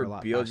farther. This for a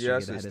lot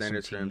BLGS faster, and get ahead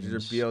of standard some scrims. These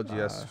are teams,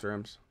 BLGS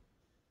scrims.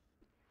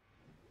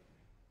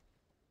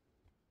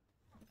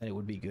 and it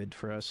would be good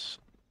for us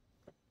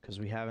because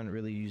we haven't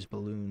really used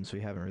balloons. We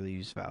haven't really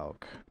used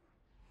Valk.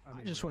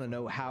 I just want to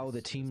know how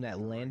the team that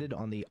landed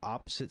on the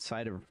opposite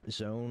side of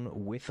zone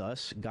with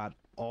us got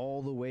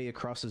all the way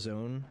across the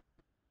zone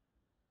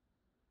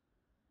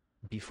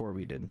before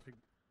we did.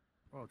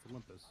 Oh, it's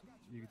Olympus.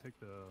 You can take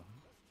the...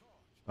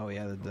 Oh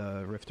yeah,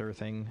 the Rifter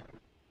thing.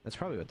 That's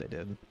probably what they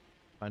did.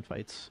 Find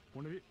fights.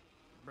 One of you...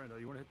 Brando,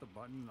 you want to hit the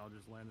button and I'll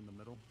just land in the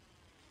middle?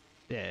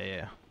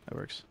 Yeah, that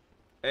works.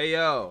 Hey,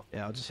 yo.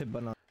 Yeah, I'll just hit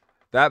button on.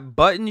 That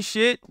button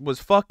shit was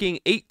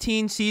fucking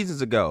 18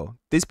 seasons ago.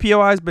 This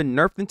POI has been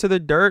nerfed into the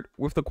dirt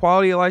with the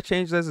quality of life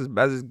changes as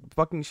his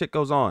fucking shit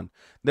goes on.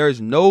 There is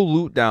no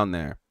loot down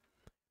there.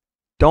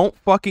 Don't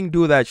fucking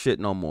do that shit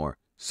no more.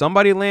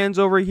 Somebody lands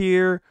over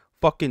here.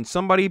 Fucking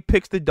somebody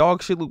picks the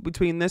dog shit loot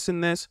between this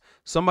and this.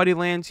 Somebody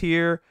lands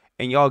here.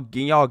 And y'all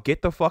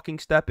get the fucking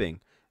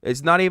stepping.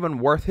 It's not even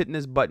worth hitting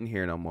this button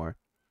here no more.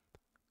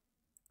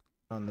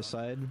 On the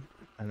side,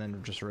 and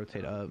then just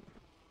rotate up.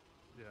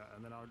 Yeah,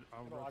 and then I'll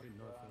rotate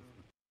north.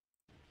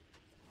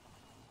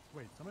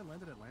 Wait, somebody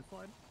landed at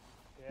landslide?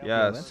 Yes.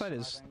 Yeah, that side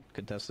is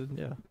contested.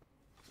 Yeah,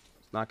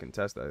 It's not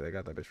contested. They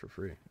got that bitch for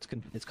free.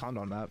 it's conned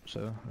on map,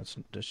 so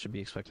that should be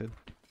expected.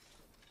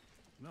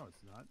 No,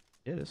 it's not.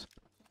 It is.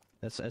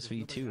 That's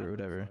SV2 or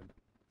whatever.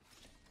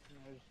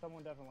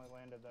 Someone definitely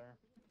landed there.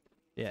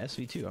 Yeah,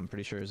 SV2. I'm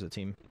pretty sure is a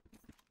team.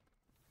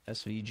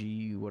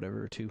 SVG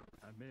whatever 2.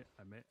 I may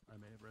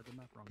have read the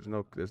map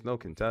wrong. There's no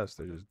contest.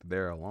 They're just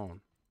there alone.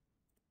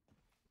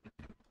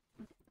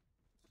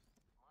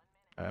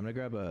 Alright, I'm gonna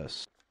grab a.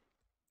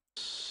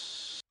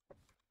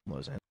 What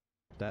was it?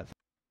 That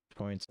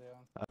points.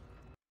 Yeah.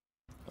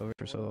 over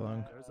for so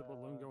long. There's a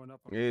balloon going up.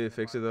 Yeah,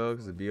 fix it though,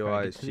 because the BOI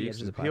Alright, is get to the cheap. edge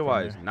of The the POI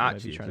platform is there. not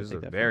Might be cheap. trying to This is a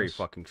take that from very us.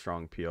 fucking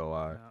strong POI.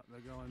 Yeah,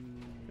 they're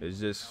going It's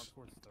just out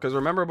towards the because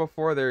remember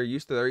before there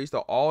used to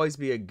always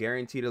be a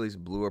guaranteed at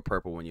least blue or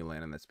purple when you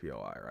land in this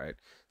POI, right?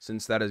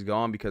 Since that is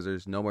gone because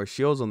there's no more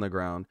shields on the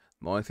ground,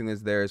 the only thing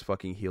that's there is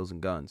fucking heals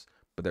and guns.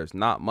 But there's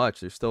not much.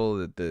 There's still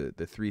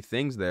the three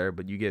things there,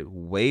 but you get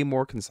way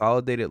more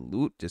consolidated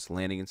loot just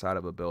landing inside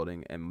of a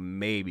building and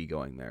maybe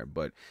going there.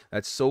 But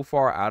that's so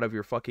far out of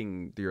your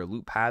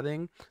loot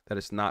pathing that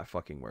it's not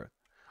fucking worth.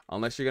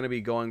 Unless you're gonna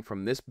be going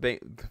from this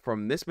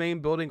main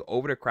building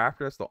over to Crafter,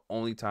 that's the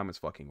only time it's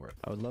fucking worth.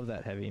 I would love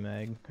that heavy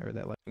mag or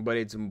that. But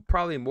it's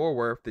probably more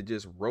worth to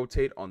just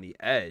rotate on the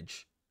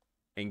edge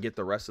and get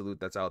the rest of the loot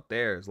that's out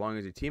there, as long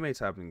as your teammates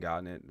haven't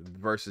gotten it,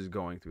 versus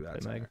going through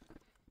that center.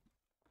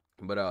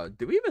 But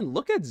did we even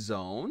look at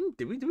zone?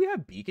 Do we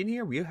have beacon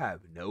here? We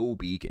have no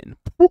beacon.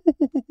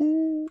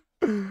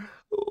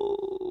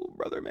 Oh,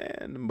 brother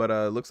man. But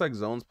looks like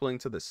zone's pulling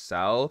to the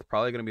south.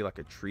 Probably gonna be like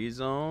a tree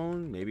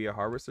zone, maybe a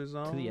harvester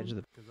zone. To the edge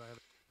of the.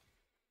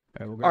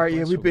 All right,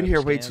 yeah, we've been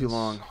here way too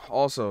long.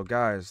 Also,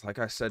 guys, like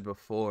I said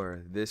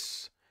before,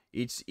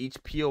 each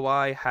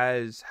POI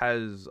has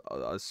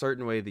a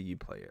certain way that you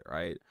play it,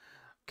 right?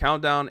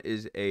 Countdown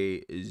is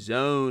a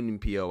zone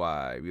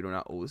POI. We do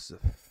not. Oh, this is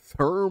a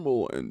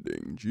thermal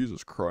ending.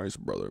 Jesus Christ,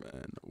 brother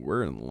man.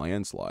 We're in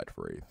landslide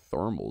for a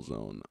thermal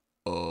zone.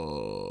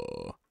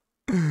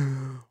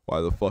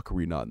 Why the fuck are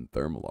we not in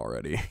thermal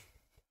already?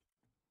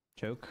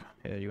 Choke.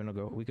 Yeah, you wanna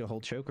go? We could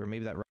hold choke, or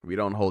maybe that. We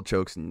don't hold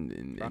chokes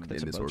in That's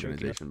this above choke,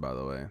 organization, by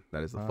the way.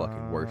 That is the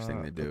fucking worst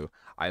thing to do.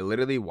 I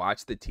literally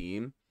watched the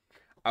team.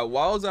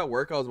 While I was at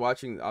work, I was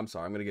watching. I'm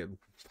sorry, I'm gonna get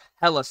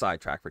hella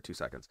sidetracked for 2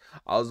 seconds.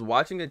 I was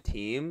watching a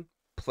team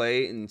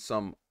play in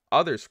some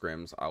other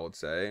scrims, I would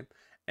say,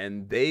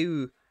 and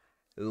they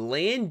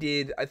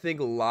landed, I think,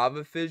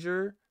 lava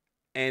fissure,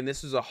 and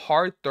this is a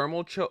hard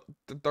thermal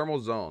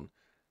zone.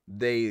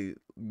 They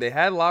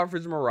had lava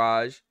fissure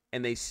mirage,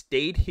 and they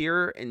stayed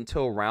here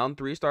until round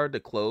 3 started to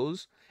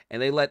close,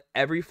 and they let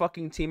every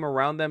fucking team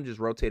around them just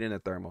rotate into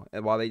thermal,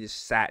 and while they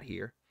just sat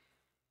here.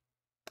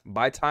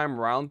 By time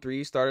round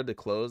 3 started to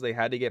close, they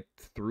had to get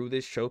through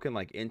this choke and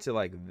like into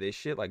like this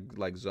shit,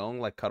 like zone,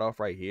 like cut off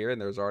right here,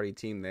 and there was already a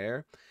team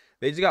there.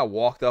 They just got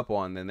walked up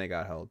on, and then they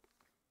got held.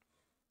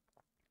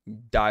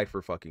 Died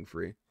for fucking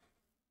free.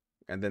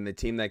 And then the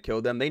team that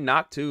killed them, they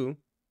knocked 2.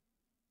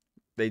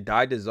 They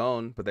died to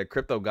zone, but their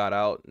crypto got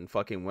out and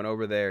fucking went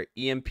over there.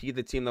 EMP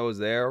the team that was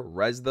there,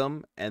 res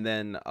them, and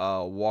then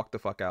walked the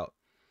fuck out.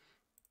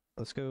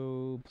 Let's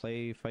go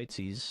play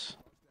fightsies.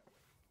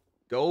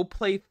 Go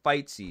play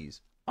fightsies.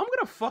 I'm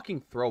gonna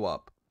fucking throw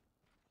up.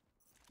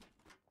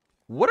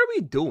 What are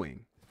we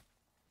doing?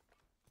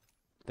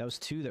 That was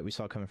 2 that we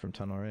saw coming from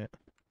tunnel, right?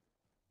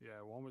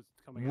 Yeah, one was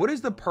coming. What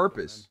is the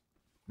purpose?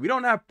 We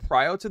don't have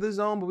prio to the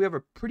zone, but we have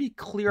a pretty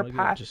clear Maybe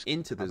path just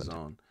into the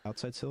zone.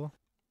 Outside still.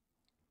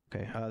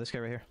 Okay, this guy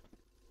right here.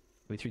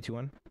 Wait, 3, 2,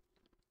 1.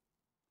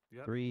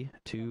 Yep. 3,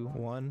 2,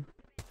 1.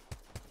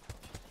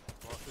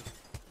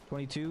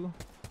 22.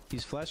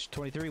 He's fleshed.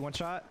 23. 1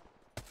 shot.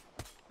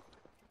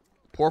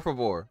 Por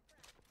favor.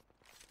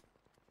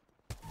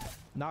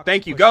 Knock.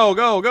 Thank you. Push. Go,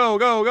 go, go,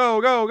 go,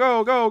 go, go,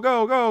 go, go,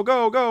 go, go,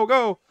 go, go,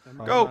 go.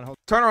 Go.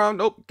 Turn around.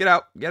 Nope. Get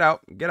out. Get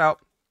out. Get out.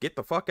 Get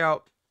the fuck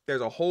out.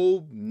 There's a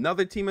whole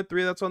another team of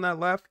 3 that's on that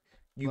left.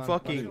 You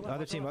fucking.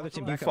 Other team.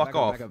 You Back fuck up,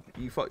 off. back up.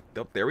 You fuck.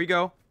 Oh, there we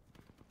go.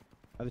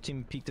 Other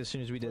team peeked as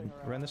soon as we did.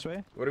 Run this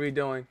way. What are we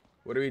doing?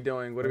 What are we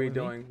doing? What are we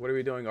doing? What are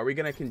we doing? Are we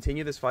gonna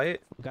continue this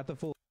fight? We got the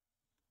full.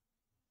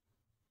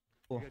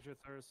 You get your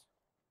thirst.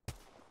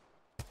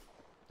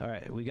 All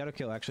right, we got a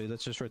kill. Actually,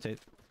 let's just rotate.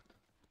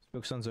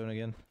 Focus on zone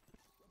again.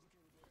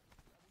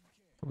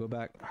 We'll go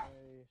back. I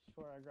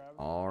swear I grabbed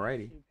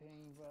Alrighty.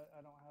 ping, but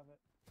I don't have it.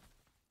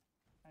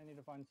 I need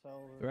to find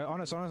cell. Right,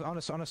 on us.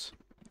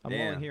 I'm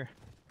Damn. rolling here.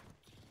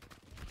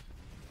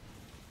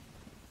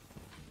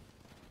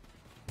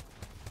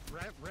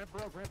 Ramp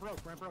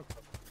broke.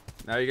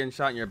 Now you're getting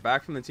shot in your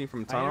back from the team from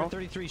I hit her tunnel.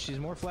 33. She's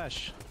more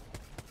flesh.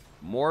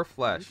 More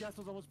flesh.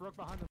 Newcastle's almost broke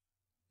behind them.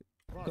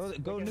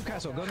 Go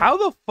Newcastle. Go. How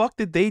the fuck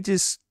did they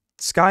just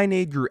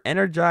skynade your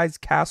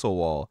energized castle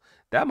wall?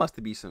 That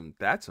must be some.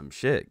 That's some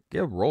shit.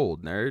 Get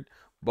rolled, nerd.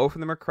 Both of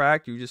them are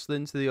cracked. You just slid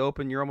into the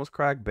open. You're almost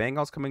cracked.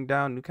 Bangall's coming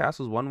down.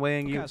 Newcastle's one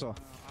waying you. Newcastle.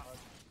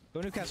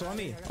 Go Newcastle. On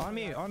me. You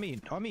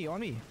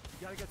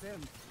gotta get to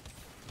him.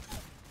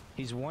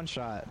 He's 1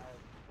 shot.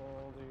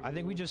 I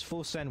think we just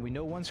full send. We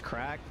know one's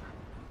cracked.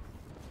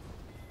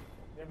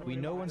 We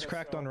know one's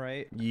cracked on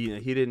right. Yeah,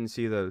 he didn't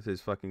see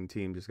his fucking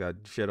team just got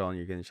shit on.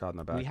 You're getting shot in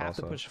the back. We have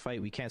also. to push a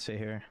fight. We can't stay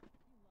here.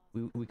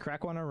 We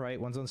crack one on right.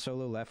 One's on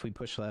solo left. We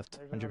push left.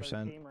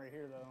 100%. Team right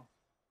here, though.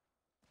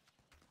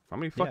 How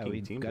many Yeah, fucking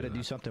we teams? gotta are do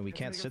there? something. We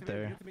can't sit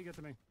there. Get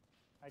to me.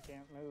 I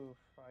can't move.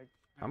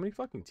 How many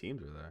fucking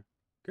teams are there?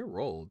 Get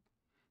rolled.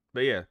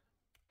 But yeah,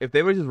 if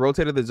they would just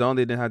rotated the zone,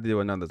 they didn't have to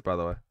do none of this. By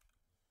the way.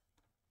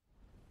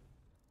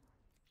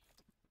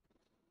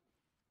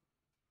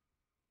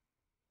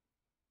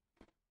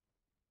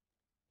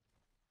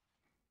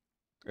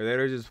 Or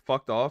they're just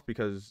fucked off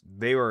because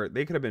they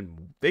could have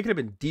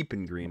been deep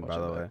in green, by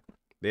the way.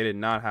 They did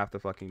not have to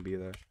fucking be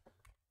there.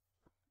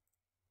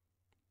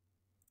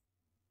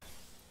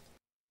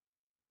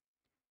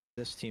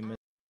 This team.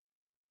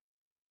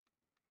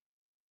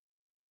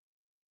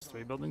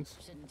 3 buildings.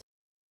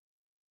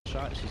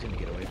 Shot. She's gonna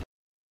get away.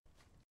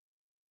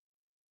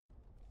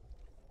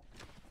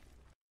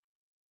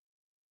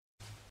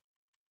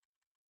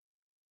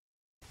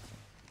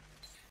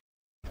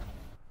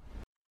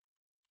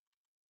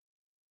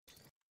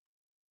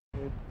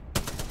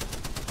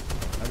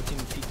 Other team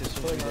peeked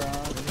this way.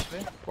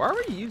 Why are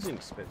we using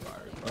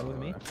Spitfires? Go with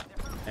me.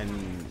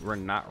 And we're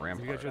not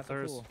Rampart. You got your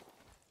thirst.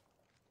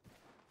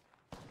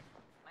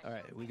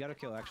 Alright, we got a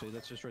kill actually.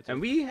 Let's just rotate. And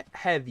we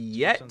have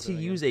yet to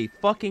use a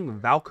fucking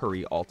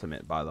Valkyrie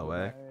ultimate, by the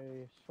way.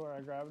 I swear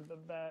I grabbed the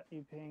bat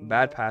you pinged.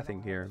 Bad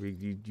pathing here.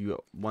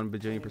 You 1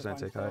 bajillion%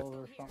 take height.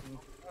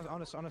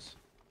 Honest.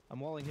 I'm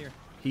walling here.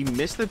 He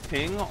missed the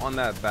ping on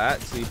that bat,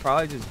 so he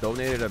probably just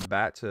donated a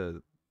bat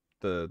to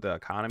the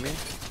economy.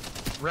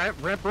 Ramp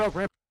broke.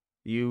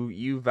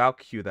 You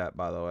Valk Q that,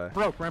 by the way.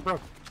 Ramp broke.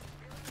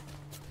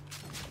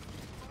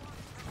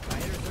 I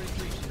hit her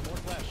 33. She's more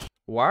flash.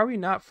 Why are we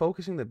not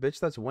focusing the bitch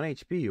that's 1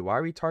 HP? Why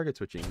are we target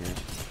switching here?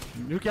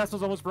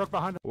 Newcastle's almost broke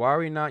behind Why are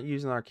we not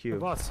using our the Q?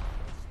 bus.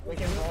 We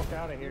can walk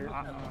out of here.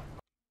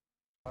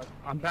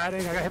 I'm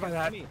batting. I got hit by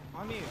that.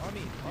 On me.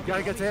 You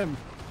gotta get to him.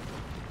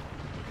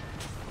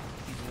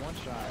 He's one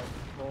shot.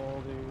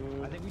 Full,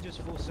 dude. I think we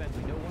just full send.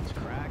 We know one's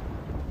cracked.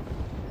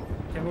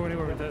 Can't move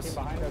anywhere with Team this.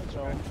 behind us,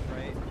 Joe.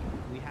 Right?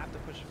 We have to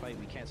push a fight.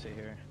 We can't sit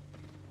here.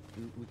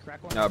 We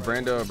crack one. No,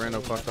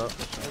 Brando fucked up.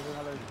 There's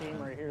another team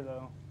right here,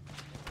 though.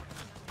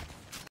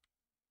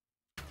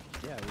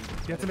 Yeah,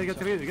 Get to me. I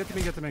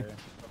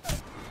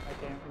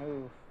can't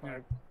move.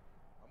 Like,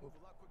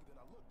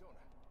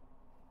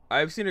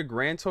 I've seen a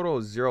grand total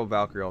of 0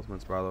 Valkyrie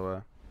ultimates, by the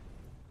way.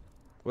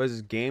 What is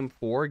this, game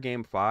 4,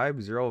 game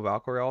 5, 0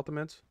 Valkyrie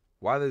ultimates?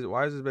 Why is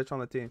this bitch on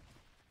the team?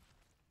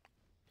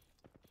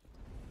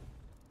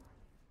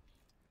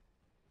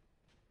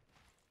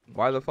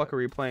 Why the fuck are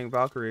we playing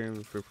Valkyrie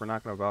if we're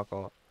not gonna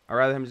Valkyrie? I'd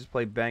rather him just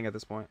play Bang at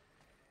this point.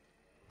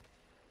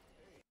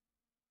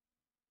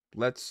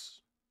 Let's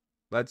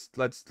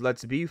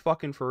be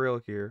fucking for real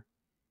here.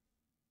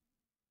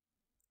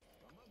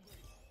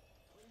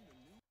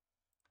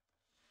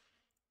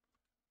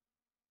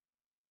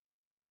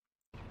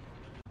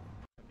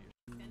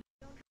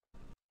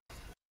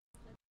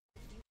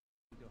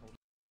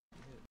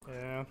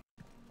 Yeah.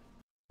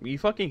 You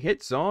fucking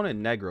hit zone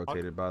and neg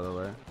rotated, by the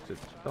way.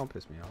 Just don't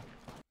piss me off.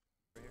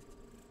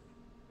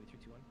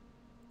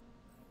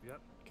 Yep.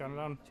 Count it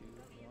on.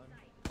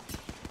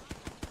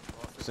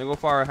 Single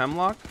fire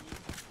hemlock.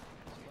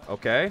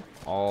 Okay.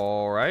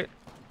 All right.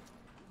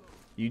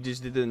 You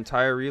just did the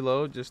entire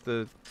reload. Just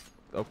the.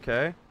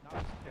 Okay.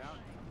 Yep.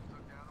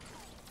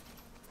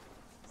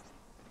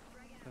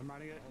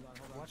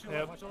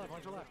 Yep.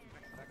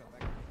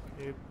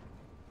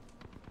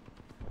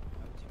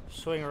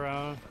 Swing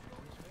around.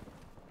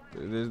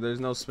 There's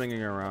no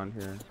swinging around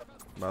here.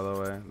 By the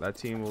way, that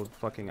team will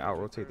fucking out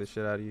rotate the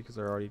shit out of you because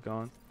they're already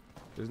gone.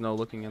 There's no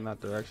looking in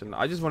that direction.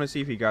 I just want to see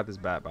if he got this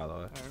bat, by the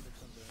way,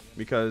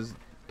 because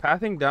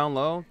pathing down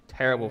low,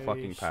 terrible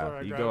fucking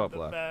path. You go up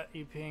left. Bat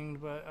you pinged,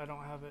 but I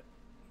don't have it.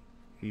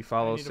 He I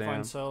follows need to Sam.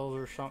 find cells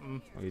or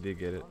something. Oh, he did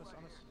get it.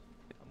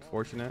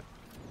 Fortunate.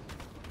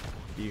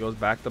 He goes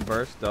back to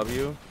burst.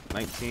 W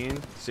 19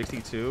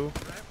 62.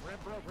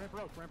 Ramp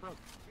broke.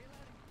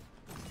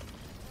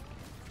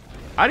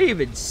 I didn't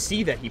even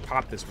see that he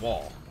popped this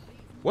wall.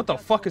 What the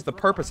fuck is the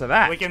purpose of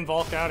that? We can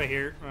Volk out of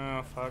here.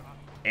 Oh fuck.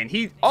 And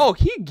he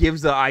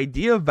gives the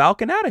idea of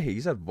Valking out of here. He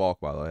said Volk,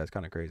 by the way. That's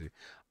kind of crazy.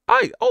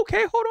 Okay,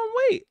 hold on,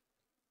 wait.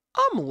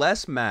 I'm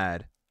less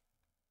mad.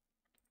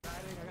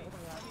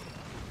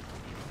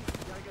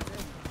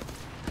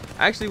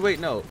 Actually, wait,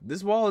 no.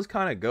 This wall is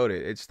kind of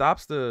goated. It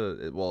stops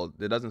well,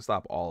 it doesn't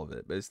stop all of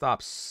it, but it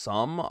stops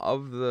some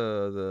of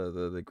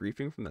the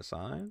griefing from the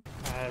sign.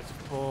 That's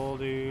bull,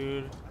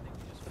 dude.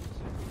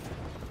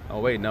 Oh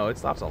wait, no, it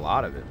stops a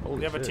lot of it. Holy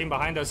We have shit. a team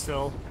behind us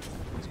still.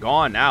 It's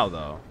gone now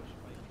though.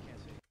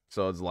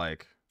 So it's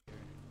like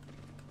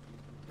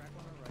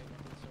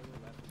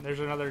There's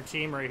another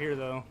team right here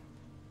though.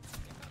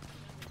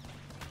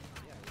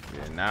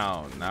 yeah,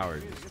 now we're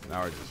just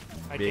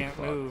I big can't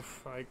fuck.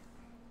 move.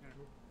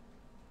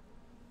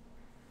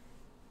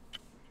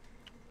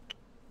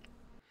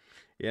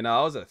 Yeah, no,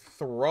 that was a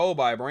throw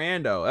by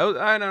Brando. That was,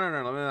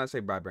 no. Let me not say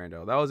by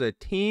Brando. That was a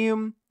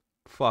team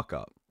fuck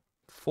up.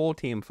 Full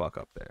team fuck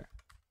up there.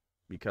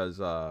 Because,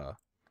 why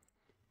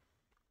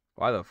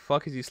the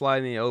fuck is he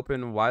sliding in the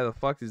open? Why the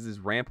fuck is this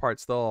Rampart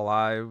still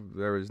alive?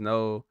 We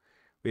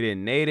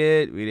didn't nade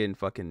it. We didn't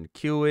fucking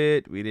Q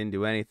it. We didn't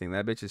do anything.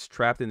 That bitch is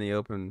trapped in the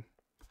open.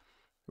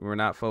 We're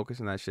not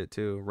focusing that shit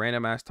too.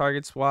 Random ass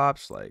target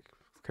swaps. Like,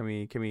 can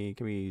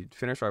we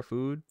finish our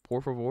food? Por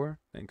favor.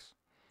 Thanks.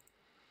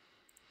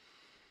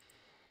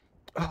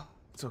 Oh,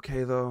 it's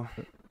okay though.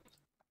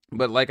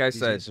 But like I These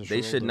said, guys just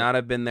they should rolled not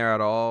have been there at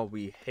all.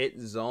 We hit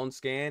zone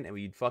scan and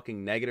we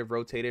fucking negative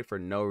rotated for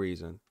no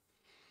reason.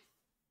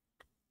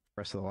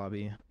 Rest of the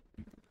lobby.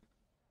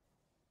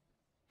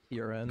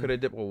 Your end. Could have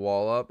dipped a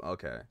wall up.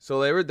 Okay,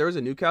 so there was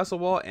a Newcastle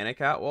wall and a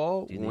cat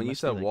wall. Dude, they When you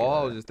must said be like wall,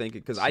 I a was just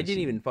thinking because I didn't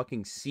CC. even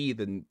fucking see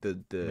Maybe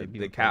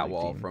the a cat public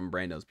wall team. from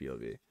Brando's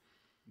POV.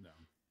 No.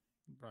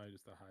 Probably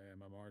just a high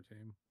MMR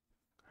team.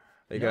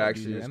 They No, could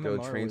actually dude, just go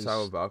MMR train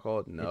style was- with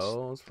alcohol.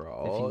 No, it's for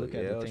all. look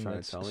at Yeah, the I was thing trying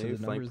that's- to tell so you. the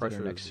Flame numbers that are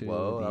pressure next is to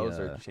low. That the, was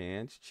their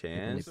chance. If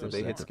they posted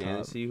hit at the scan to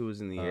top, see who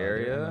was in the their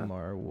area.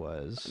 MMR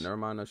was Never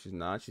mind. No, she's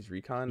not. She's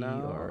recon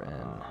now.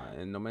 ERN.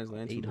 And No Man's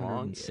Land too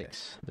long. Yeah.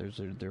 806.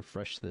 They're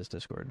fresh to this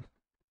Discord.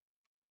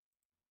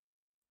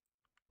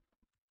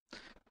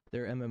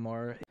 Their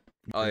MMR.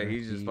 Oh yeah,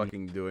 he's just the-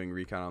 fucking doing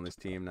recon on this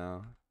team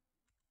now.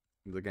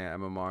 He's looking at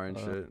MMR and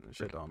shit.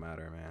 Shit don't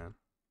matter, man.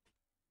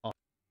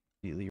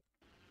 completely-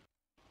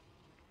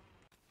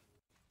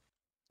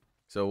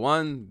 So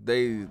one,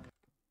 they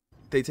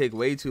take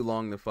way too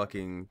long to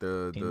fucking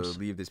the Teams.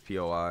 leave this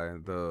POI.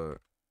 I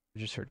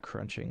just heard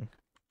crunching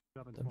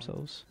Seven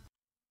themselves.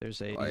 There's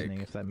a Like-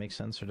 reasoning if that makes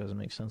sense or doesn't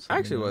make sense. let me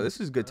Actually, know. well,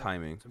 this is good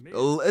timing. To me,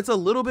 It's a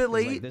little bit 'Cause,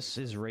 like, late, this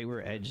is right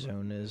where edge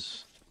zone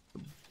is.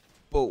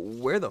 but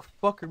where the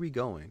fuck are we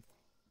going?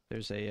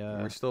 There's a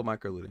We're still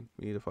micro looting.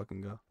 We need to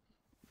fucking go.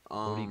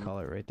 what do you call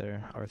it right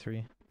there?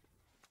 R3.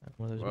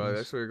 One of those Well, I ones.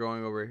 guess we were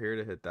going over here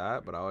to hit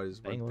that, but I always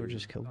went Bangalore through.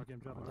 just killed Dog game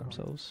dropping down.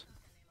 themselves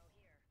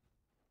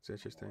It's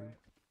interesting.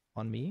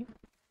 on me.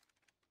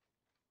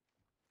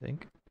 I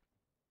think.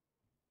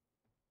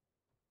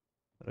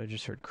 But I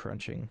just heard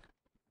crunching.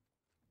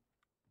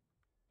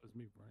 It was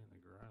me running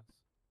the grass.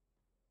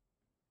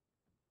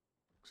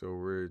 So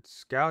we're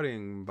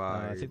scouting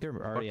by I think they're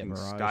already at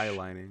fucking Mirage.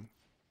 skylining.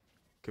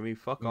 Can we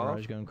fuck off?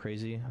 Mirage going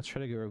crazy. Let's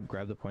try to go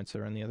grab the points that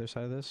are on the other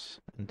side of this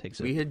and take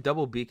We it. hit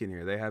double beacon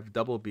here. They have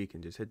double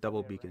beacon. Just hit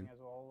double Yeah, beacon. ring as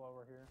well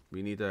over here.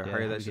 We need to Yeah,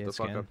 hurry how that we shit get the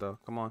fuck scan? up though.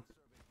 Come on.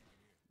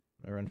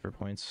 I run for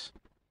points.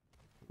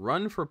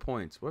 Run for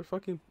points. What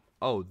fucking?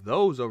 Oh,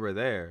 those over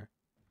there.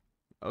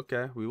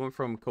 Okay, we went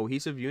from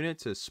cohesive unit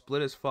to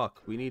split as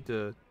fuck. We need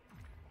to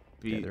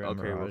be Yeah, they're at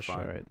okay. We're Mirage. fine.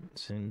 Alright.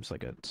 Seems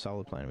like a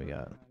solid plan we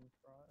got.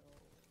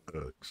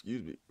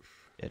 Excuse me.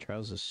 Yeah,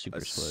 Trials is super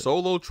A split.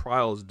 solo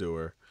trials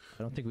doer.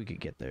 I don't think we could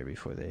get there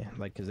before they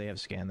because they have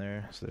scan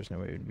there, so there's no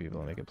way we'd be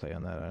able to make a play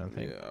on that. I don't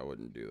think. Yeah, I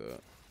wouldn't do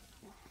that.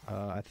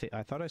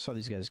 I thought I saw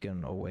these guys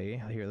getting away.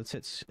 Here, let's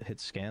hit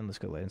scan. Let's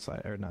go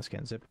landslide or not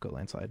scan zip. Go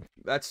landslide.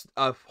 That's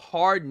a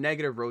hard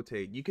negative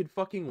rotate. You could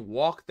fucking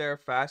walk there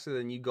faster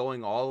than you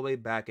going all the way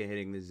back and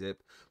hitting the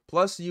zip.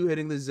 Plus, you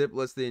hitting the zip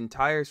lets the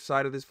entire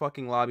side of this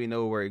fucking lobby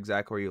know where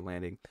exactly where you're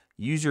landing.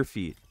 Use your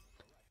feet,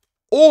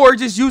 or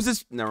just use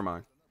this. Never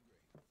mind.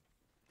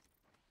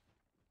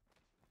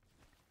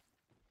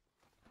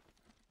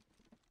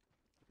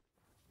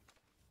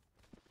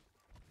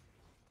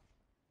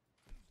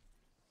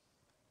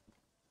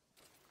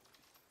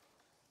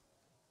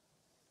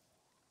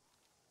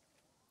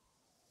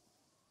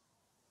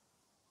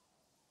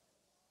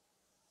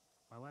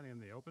 Am I landing in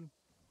the open?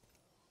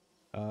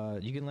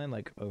 You can land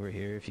like over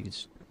here if you could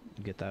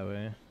get that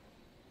way.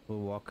 We'll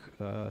walk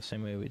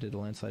same way we did the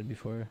landslide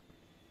before.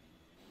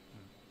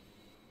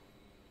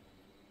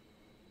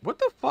 What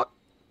the fuck?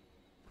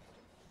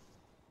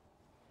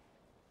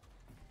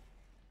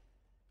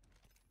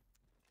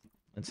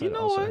 Landslide know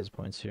also what? has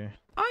points here.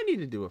 I need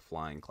to do a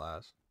flying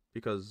class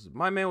because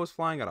my man was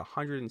flying at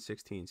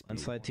 116 speed.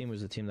 Landslide team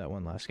was the team that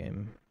won last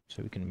game,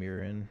 so we can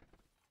mirror in.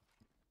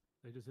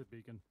 They just hit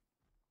beacon.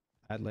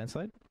 Add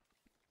landslide?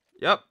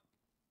 Yep.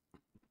 Am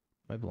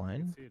I I can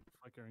blind? see it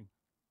flickering.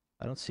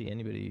 I don't see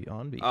anybody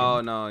on beacon.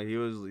 Oh no, he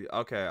was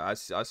okay. I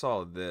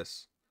saw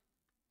this.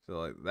 So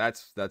like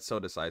that's so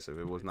decisive.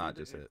 It was It's not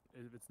either- just it.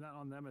 If it's not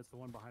on them, it's the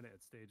one behind it.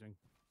 It's staging.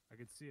 I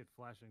could see it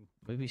flashing.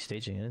 Maybe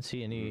staging. I didn't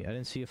see any. I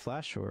didn't see a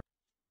flash or.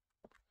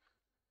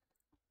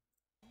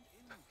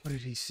 What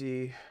did he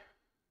see?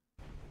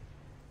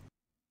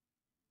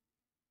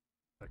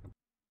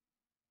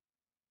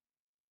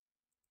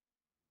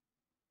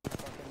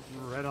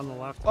 Right on the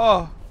left.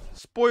 Oh,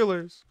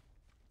 spoilers.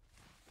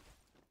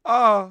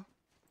 Ah,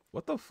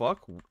 what the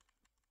fuck?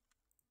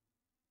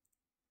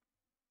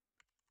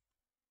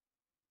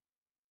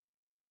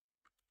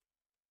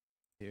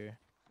 Here.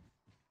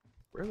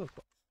 Where the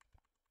fuck?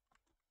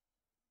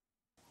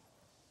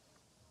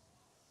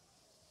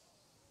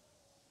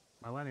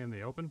 Am I landing in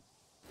the open?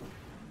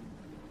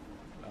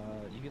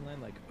 You can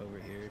land like over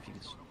here if you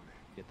could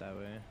get that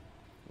way.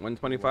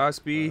 125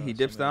 speed. He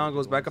dips down,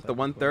 goes back up to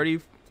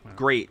 130.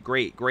 Great,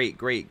 great, great,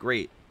 great,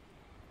 great.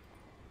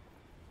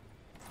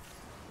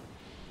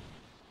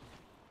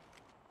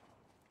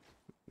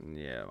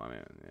 Yeah, my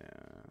man.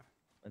 Yeah.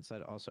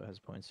 Inside also has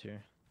points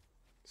here.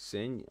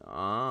 Sin.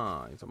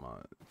 Ah, you're talking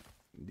about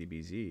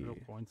DBZ. No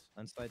points.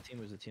 Landslide team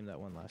was the team that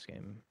won last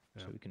game,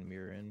 so Yeah. we can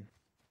mirror in.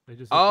 They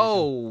just hit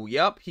Oh,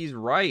 yep, he's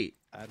right.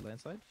 Add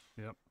landslide.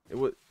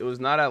 It was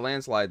not at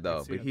landslide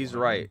though, see but it he's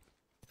blind. right.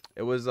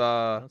 It was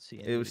I don't see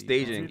it was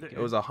anybody- staging. See the- It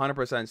was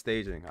 100%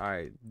 staging. All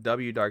right,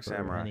 W Dark or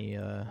Samurai.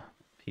 Any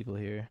people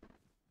here?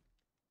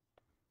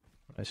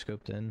 I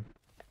scoped in.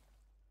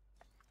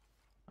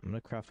 I'm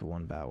gonna craft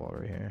one bat while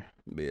we're here.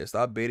 But yeah,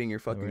 stop baiting your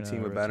we're fucking gonna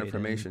team with bad rotate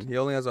information. in. He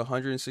only has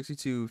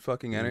 162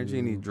 fucking energy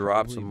and he Ooh,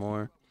 drops probably some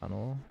more.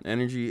 Tunnel.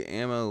 Energy,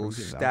 ammo, Or we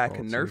get stack,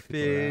 Valkyrie, see where people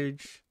are at.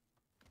 nerfage.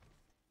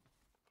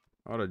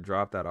 I would have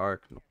dropped that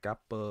arc. No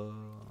kappa.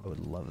 I would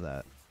love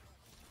that.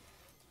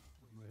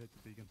 I'm gonna hit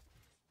the beacon.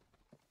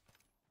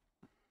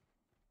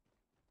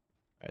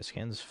 Alright,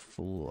 scan's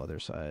full other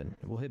side.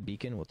 We'll hit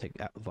beacon. We'll take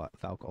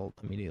Valk ult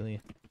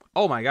immediately.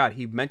 Oh my god,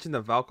 he mentioned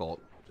the Valk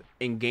ult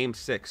in game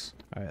 6.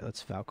 Alright,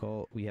 let's Valk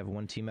ult. We have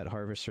one team at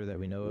Harvester that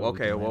we know. of.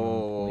 Okay, We can land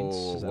on points.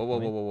 Is that whoa.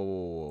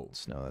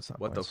 point? No, that's not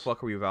What the points.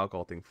 fuck are we Valk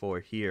ulting for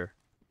here?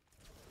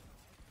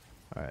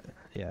 Alright,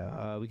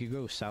 yeah, we could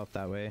go south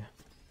that way.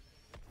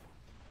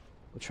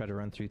 We'll try to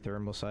run through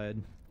thermal side.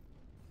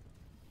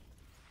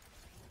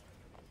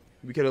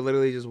 We could have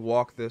literally just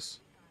walked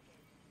this.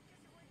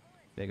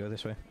 Yeah, go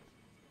this way.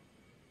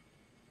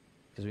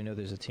 Because we know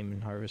there's a team in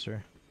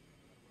Harvester.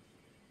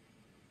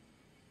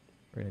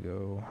 We're gonna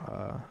go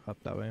up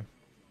that way.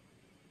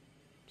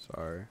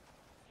 Sorry.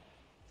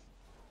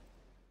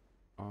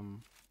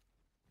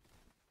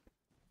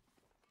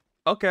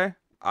 Okay,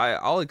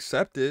 I'll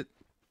accept it.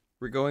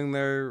 We're going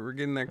there. We're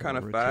getting there kind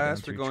of rotate down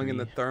fast. We're through going in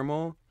the tree.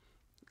 thermal.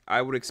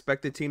 I would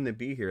expect the team to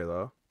be here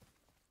though.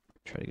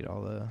 Try to get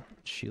all the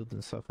shields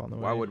and stuff on the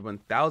way. I would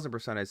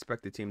 1000%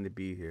 expect the team to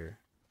be here.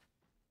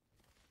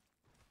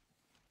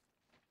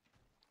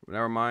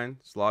 Never mind.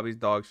 This lobby's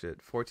dog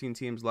shit. 14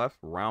 teams left.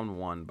 Round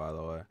 1, by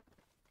the way.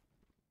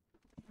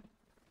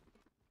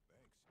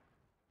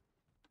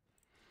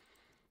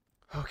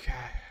 Okay.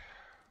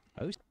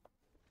 Oh.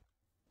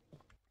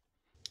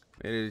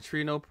 Made it a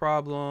tree, no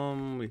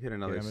problem. We hit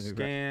another I'm gonna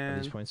grab all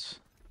these scan. points.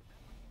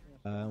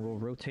 We'll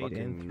rotate in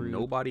Fucking through.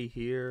 nobody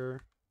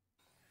here.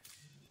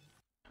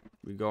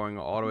 We going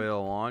all the way to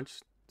launch.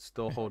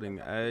 Still holding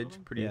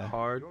edge pretty Yeah.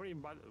 hard. You don't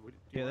even buy the,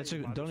 Yeah, that's a,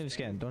 don't even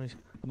scan. Don't even.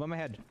 Above my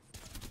head.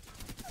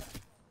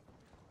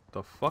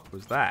 The fuck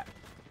was that?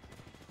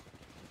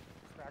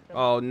 Cracked him.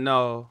 Oh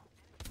no.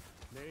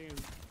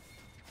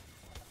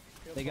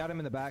 They got him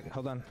in the back.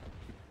 Hold on.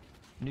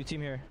 New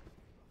team here.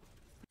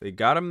 They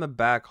got him in the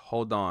back.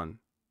 Hold on.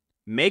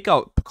 Make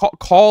a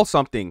call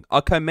something.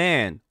 A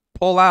command.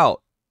 Pull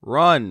out.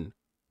 Run.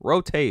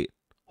 Rotate.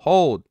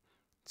 Hold.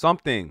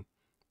 Something.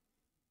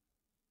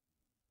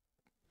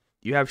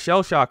 You have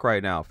shell shock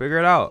right now. Figure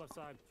it out. Left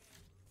side.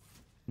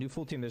 New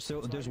full team.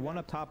 There's one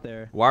up top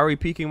there. Why are we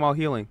peeking while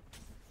healing?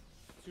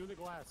 Two in the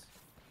glass.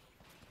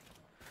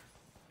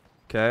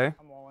 Okay.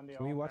 I'm all in the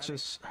Can we all watch ready.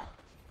 this?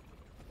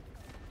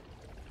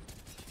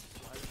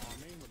 Live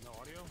on me with no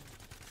audio.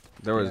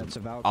 There was Yeah, it's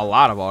about a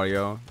lot of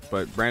audio,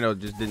 but Brando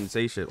just didn't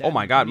say shit. Oh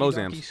my god,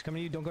 Mozams. Come to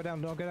you. Don't go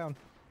down. Don't go down.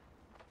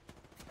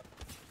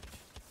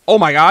 Oh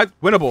my god,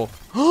 winnable.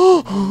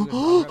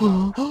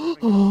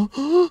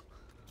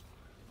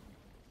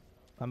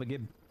 I'm gonna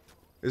get.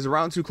 This is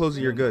round 2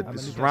 closing, you're good. I'm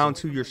This gonna is do round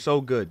that. 2, you're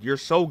so good. You're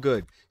so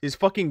good. Just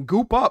fucking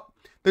goop up.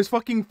 There's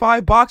fucking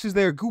 5 boxes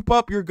there. Goop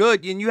up, you're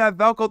good. And you have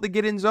Valko to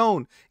get in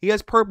zone. He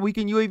has purple. We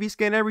can UAV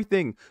scan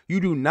everything. You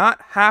do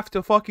not have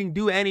to fucking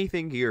do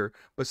anything here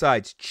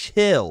besides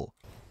chill.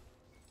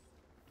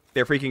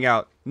 They're freaking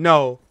out.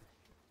 No.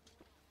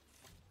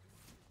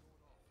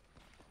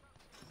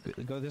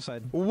 Go this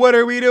side. What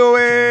are we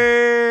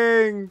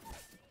doing?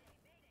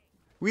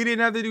 We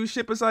didn't have to do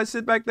shit besides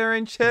sit back there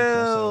and cross that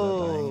without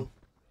chill. dying.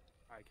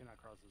 I cannot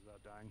cross this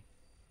without dying.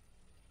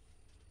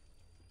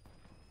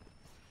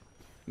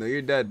 No,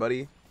 you're dead,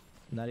 buddy.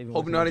 Not even.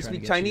 Hope you with know how me to trying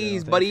speak get you, I don't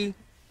Chinese, think. buddy.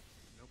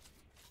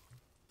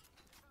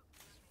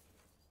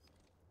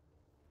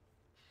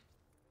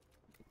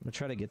 I'm gonna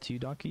try to get to you,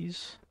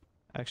 donkeys.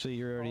 Actually,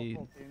 you're already.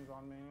 Multiple teams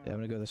on me. Yeah, I'm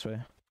gonna go this way.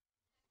 I'm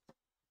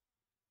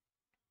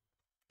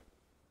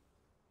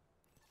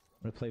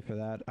gonna play for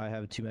that. I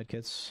have 2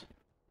 medkits.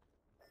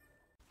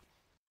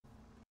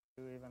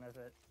 Even if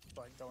it's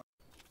like going.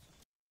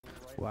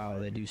 right Wow,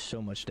 side. they do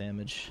so much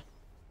damage.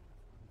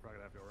 I'm probably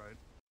gonna have to go right.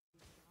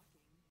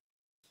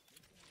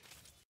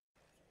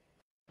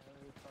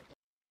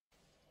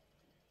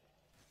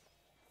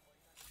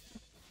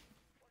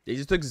 They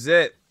just took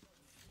Zit.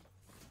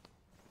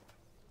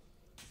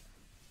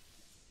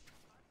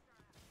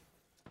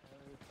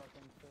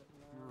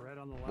 Right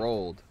on the left.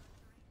 Rolled.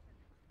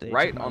 They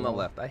Right took my on the wall.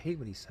 left. I hate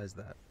when he says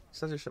that. He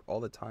says this shit all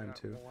the time, Got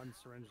too. one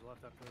syringe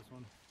left after this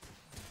one.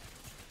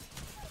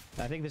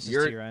 I think this is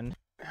You're- tier end.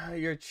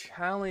 You're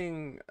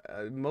channeling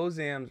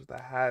Mozams with the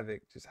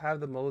Havoc. Just have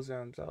the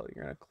Mozams out.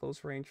 You're in a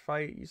close range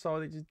fight. You saw what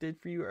they just did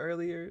for you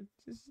earlier.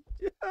 Just,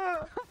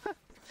 yeah.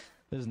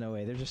 There's no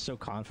way. They're just so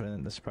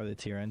confident. This is probably the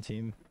tier end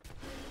team.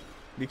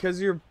 Because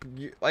you're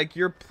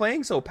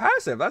playing so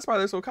passive. That's why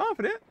they're so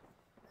confident.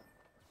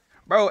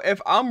 Bro,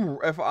 if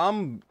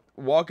I'm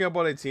walking up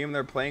on a team and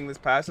they're playing this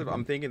passive,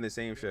 I'm thinking the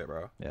same shit,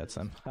 bro. Yeah, it's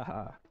them.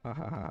 Haha.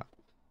 Haha.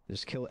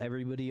 Just kill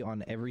everybody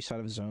on every side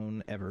of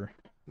zone ever.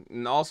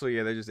 And also,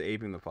 yeah, they're just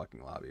aping the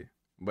fucking lobby.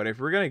 But if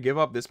we're gonna give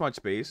up this much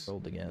space,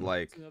 Rolled again.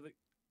 like,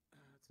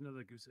 It's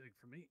another goose egg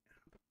for me.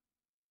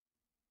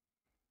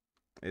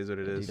 It is what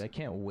it is. Dude, I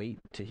can't wait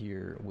to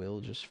hear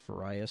Will just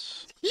fry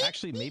us.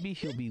 Actually, maybe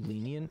he'll be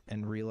lenient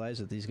and realize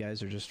that these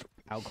guys are just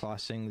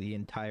outclassing the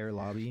entire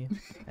lobby,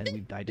 and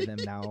we've died to them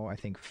now. I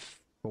think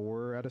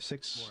 4 out of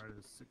 6 4 out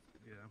of 6.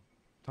 Yeah.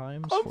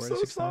 times. I'm 4 out so of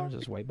 6 sorry. times,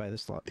 just wiped by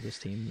this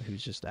team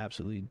who's just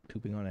absolutely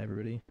pooping on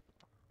everybody.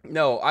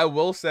 No, I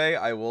will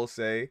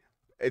say,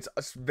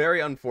 it's very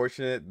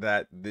unfortunate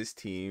that this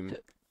team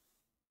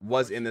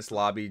was in this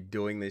lobby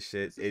doing this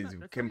shit.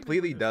 It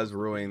completely does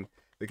ruin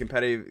the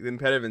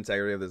competitive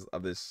integrity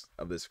of this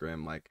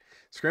scrim. Like,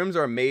 scrims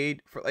are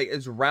made for, like,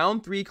 it's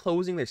round 3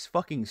 closing. There's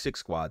fucking 6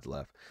 squads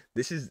left.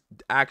 This is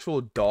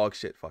actual dog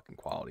shit fucking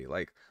quality.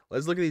 Like,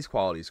 let's look at these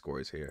quality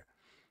scores here.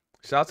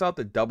 Shouts out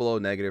to 00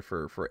 negative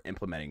for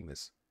implementing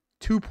this.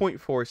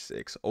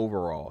 2.46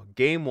 overall.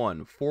 Game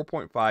 1,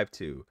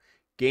 4.52.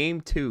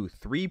 Game 2,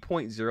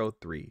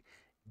 3.03.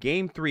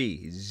 Game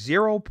 3,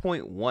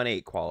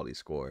 0.18 quality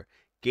score.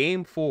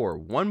 Game 4,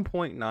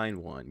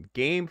 1.91.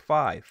 Game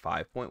 5,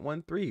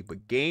 5.13.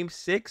 But Game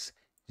 6,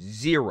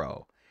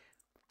 0.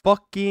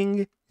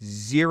 Fucking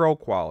 0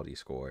 quality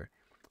score.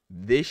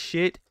 This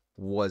shit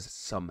was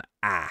some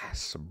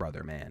ass,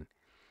 brother, man.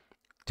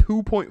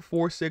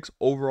 2.46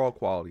 overall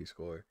quality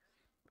score.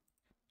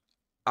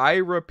 I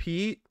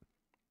repeat,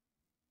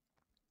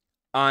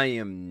 I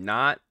am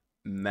not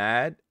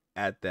mad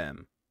at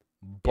them.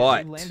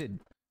 But,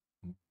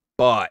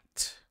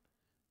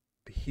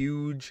 the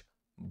huge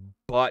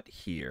but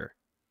here,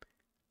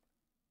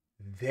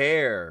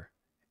 there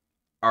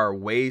are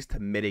ways to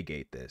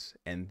mitigate this,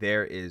 and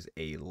there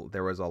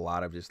was a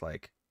lot of just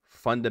like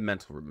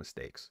fundamental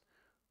mistakes.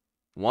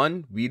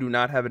 One, we do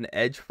not have an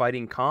edge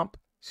fighting comp.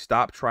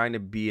 Stop trying to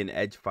be an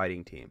edge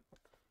fighting team.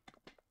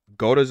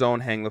 Go to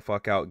zone, hang the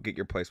fuck out, get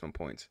your placement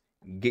points,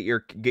 get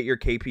your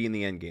KP in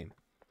the end game.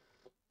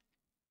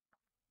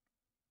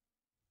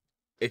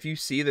 If you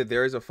see that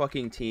there is a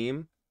fucking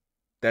team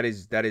that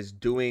is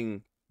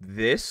doing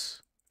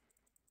this,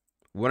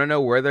 want to know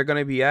where they're going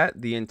to be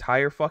at the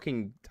entire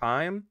fucking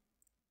time?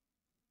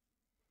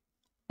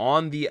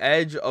 On the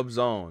edge of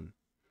zone.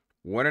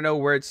 Want to know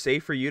where it's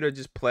safe for you to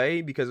just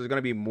play because there's going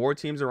to be more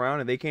teams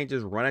around and they can't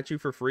just run at you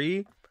for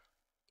free?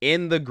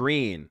 In the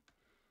green.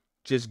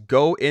 Just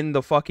go in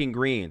the fucking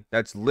green.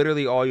 That's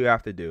literally all you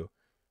have to do.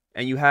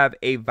 And you have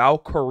a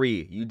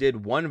Valkyrie. You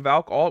did one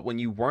Valk ult when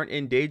you weren't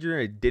in danger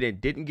and it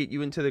didn't get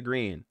you into the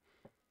green.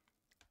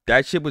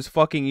 That shit was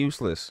fucking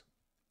useless.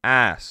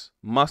 Ass.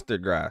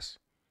 Mustard grass.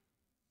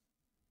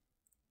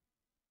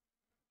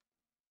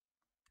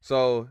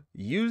 So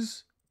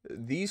use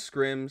these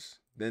scrims,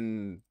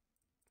 then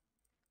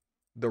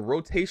the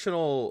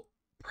rotational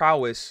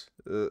prowess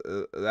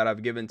that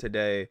I've given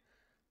today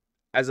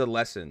as a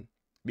lesson.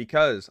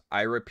 Because,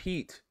 I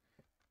repeat,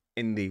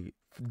 in the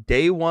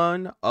day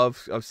 1 of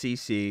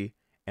CC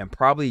and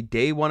probably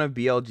day 1 of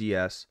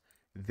BLGS,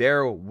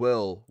 there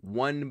will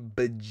 1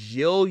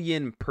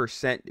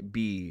 bajillion%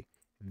 be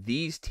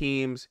these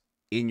teams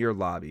in your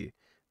lobby.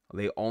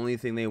 The only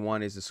thing they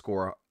want is to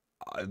score,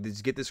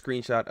 just get the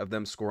screenshot of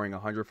them scoring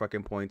 100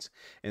 fucking points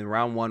in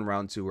round 1,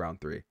 round 2, round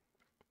 3.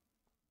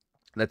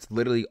 That's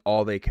literally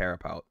all they care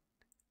about.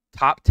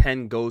 Top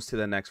 10 goes to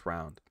the next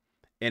round.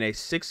 In a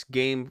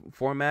 6-game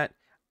format,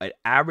 it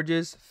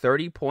averages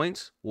 30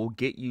 points will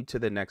get you to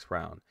the next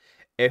round.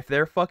 If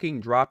they're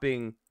fucking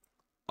dropping,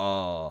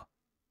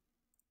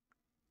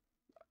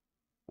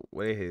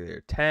 wait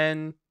here,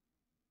 10,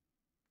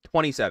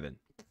 27.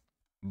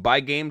 By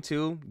game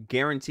 2,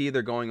 guarantee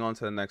they're going on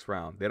to the next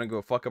round. They don't give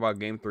a fuck about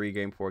game 3,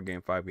 game 4,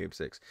 game 5, game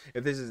 6.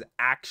 If this is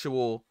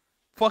actual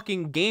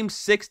fucking game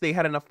 6, they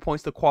had enough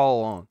points to qual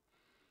alone.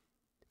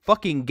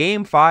 Fucking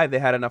game 5, they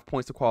had enough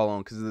points to qual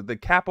alone because the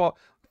cap all.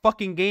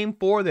 Fucking game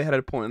 4, they had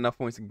enough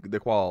points to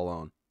qual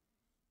alone.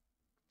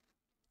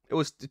 It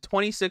was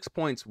 26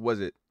 points, was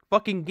it?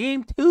 Fucking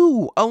game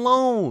 2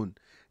 alone.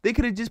 They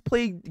could have just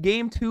played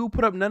game 2,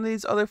 put up none of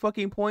these other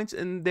fucking points,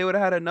 and they would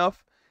have had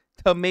enough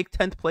to make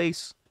 10th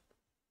place.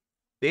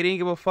 They didn't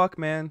give a fuck,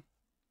 man.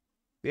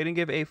 They didn't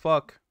give a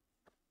fuck.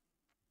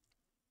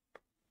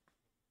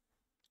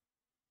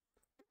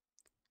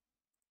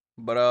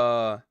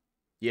 But,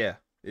 yeah.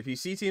 If you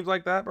see teams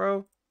like that,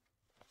 bro,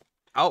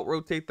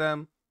 out-rotate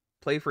them.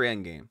 Play for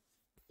endgame.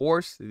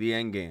 Force the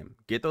endgame.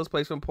 Get those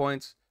placement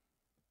points.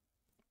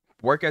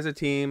 Work as a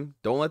team.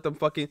 Don't let them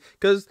fucking...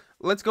 Because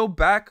let's go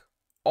back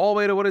all the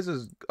way to what is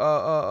this?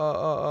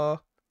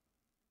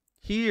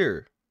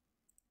 Here.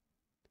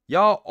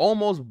 Y'all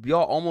almost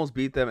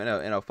beat them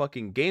in a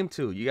fucking game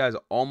 2. You guys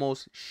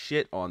almost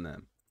shit on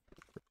them.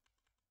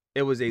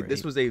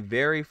 This was a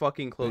very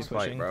fucking close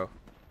fight, bro.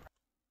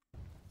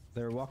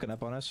 They're walking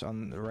up on us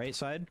on the right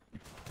side.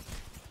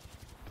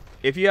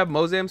 If you have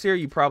Mozams here,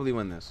 you probably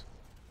win this.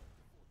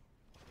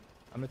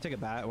 I'm gonna take a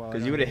bat while.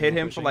 Because you would have hit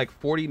him for like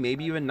 40,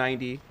 maybe even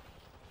 90.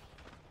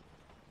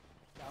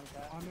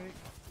 On me.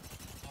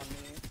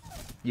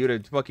 You would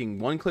have fucking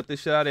one-clipped the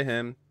shit out of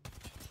him.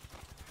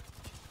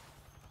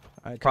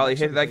 I Probably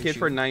hit that kid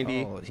for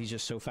 90. Oh, he's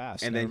just so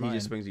fast. And then he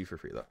just swings you for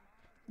free, though.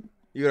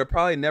 you would have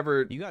probably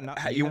never. You got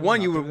not. You have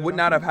won. You knocked would him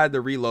not have out? had the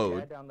Yeah,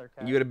 reload. down there,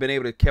 You would have been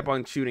able to keep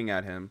on shooting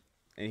at him,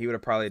 and he would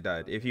have probably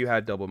died if you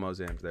had double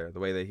Mozams there. The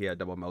way that he had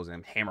double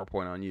Mozam hammer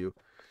point on you.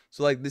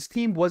 So like this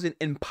team wasn't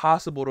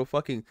impossible to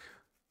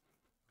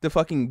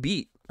fucking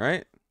beat,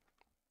 right?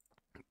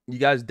 You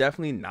guys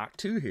definitely knocked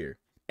 2 here.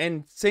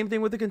 And same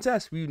thing with the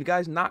contest. You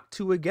guys knocked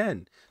 2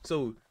 again.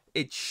 So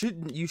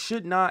you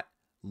should not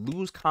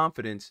lose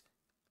confidence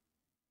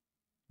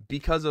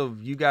because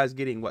of you guys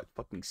getting what,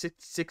 fucking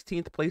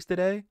 16th place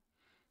today.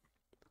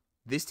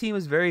 This team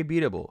is very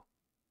beatable.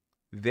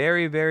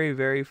 Very, very,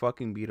 very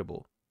fucking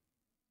beatable.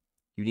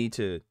 You need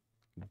to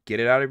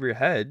get it out of your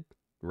head,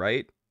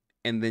 right?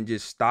 And then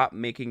just stop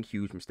making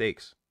huge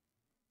mistakes.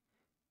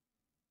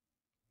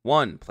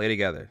 1, play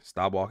together.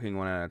 Stop walking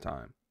one at a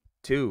time.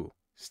 2,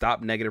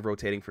 stop negative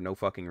rotating for no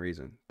fucking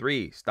reason.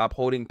 3, stop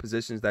holding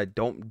positions that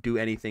don't do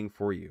anything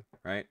for you,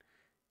 right?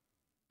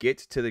 Get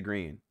to the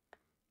green.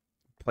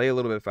 Play a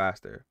little bit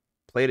faster.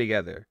 Play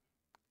together.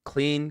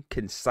 Clean,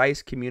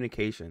 concise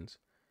communications.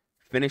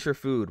 Finish your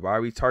food. Why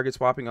are we target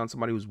swapping on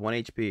somebody who's 1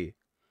 HP?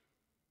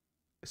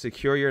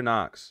 Secure your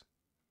knocks.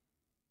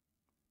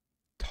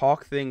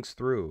 Talk things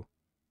through.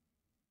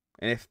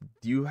 And if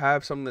you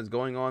have something that's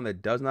going on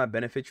that does not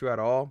benefit you at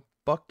all,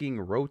 fucking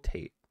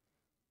rotate.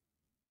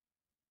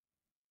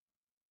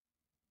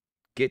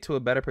 Get to a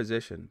better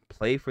position.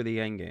 Play for the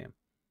end game.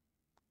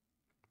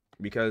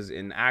 Because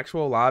in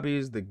actual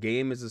lobbies, the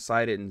game is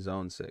decided in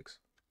Zone 6.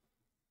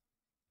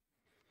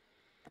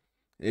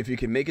 If you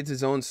can make it to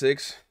Zone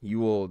 6, you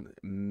will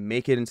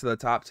make it into the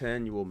top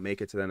 10. You will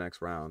make it to the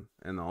next round.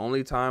 And the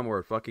only time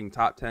where fucking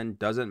top 10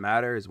 doesn't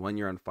matter is when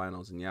you're in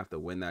finals and you have to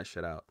win that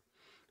shit out.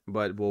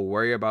 But we'll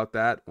worry about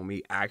that when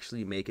we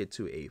actually make it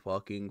to a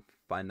fucking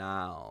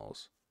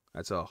finals.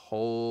 That's a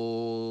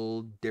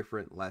whole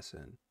different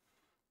lesson.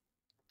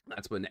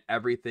 That's when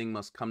everything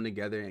must come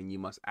together and you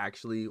must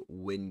actually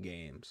win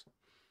games.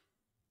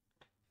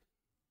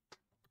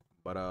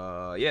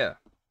 But yeah.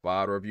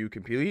 VOD review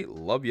complete.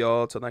 Love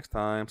y'all. Till next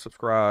time.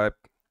 Subscribe.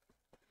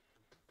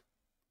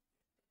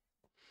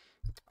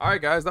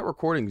 Alright guys, that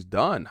recording's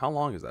done. How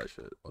long is that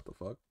shit? What the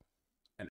fuck?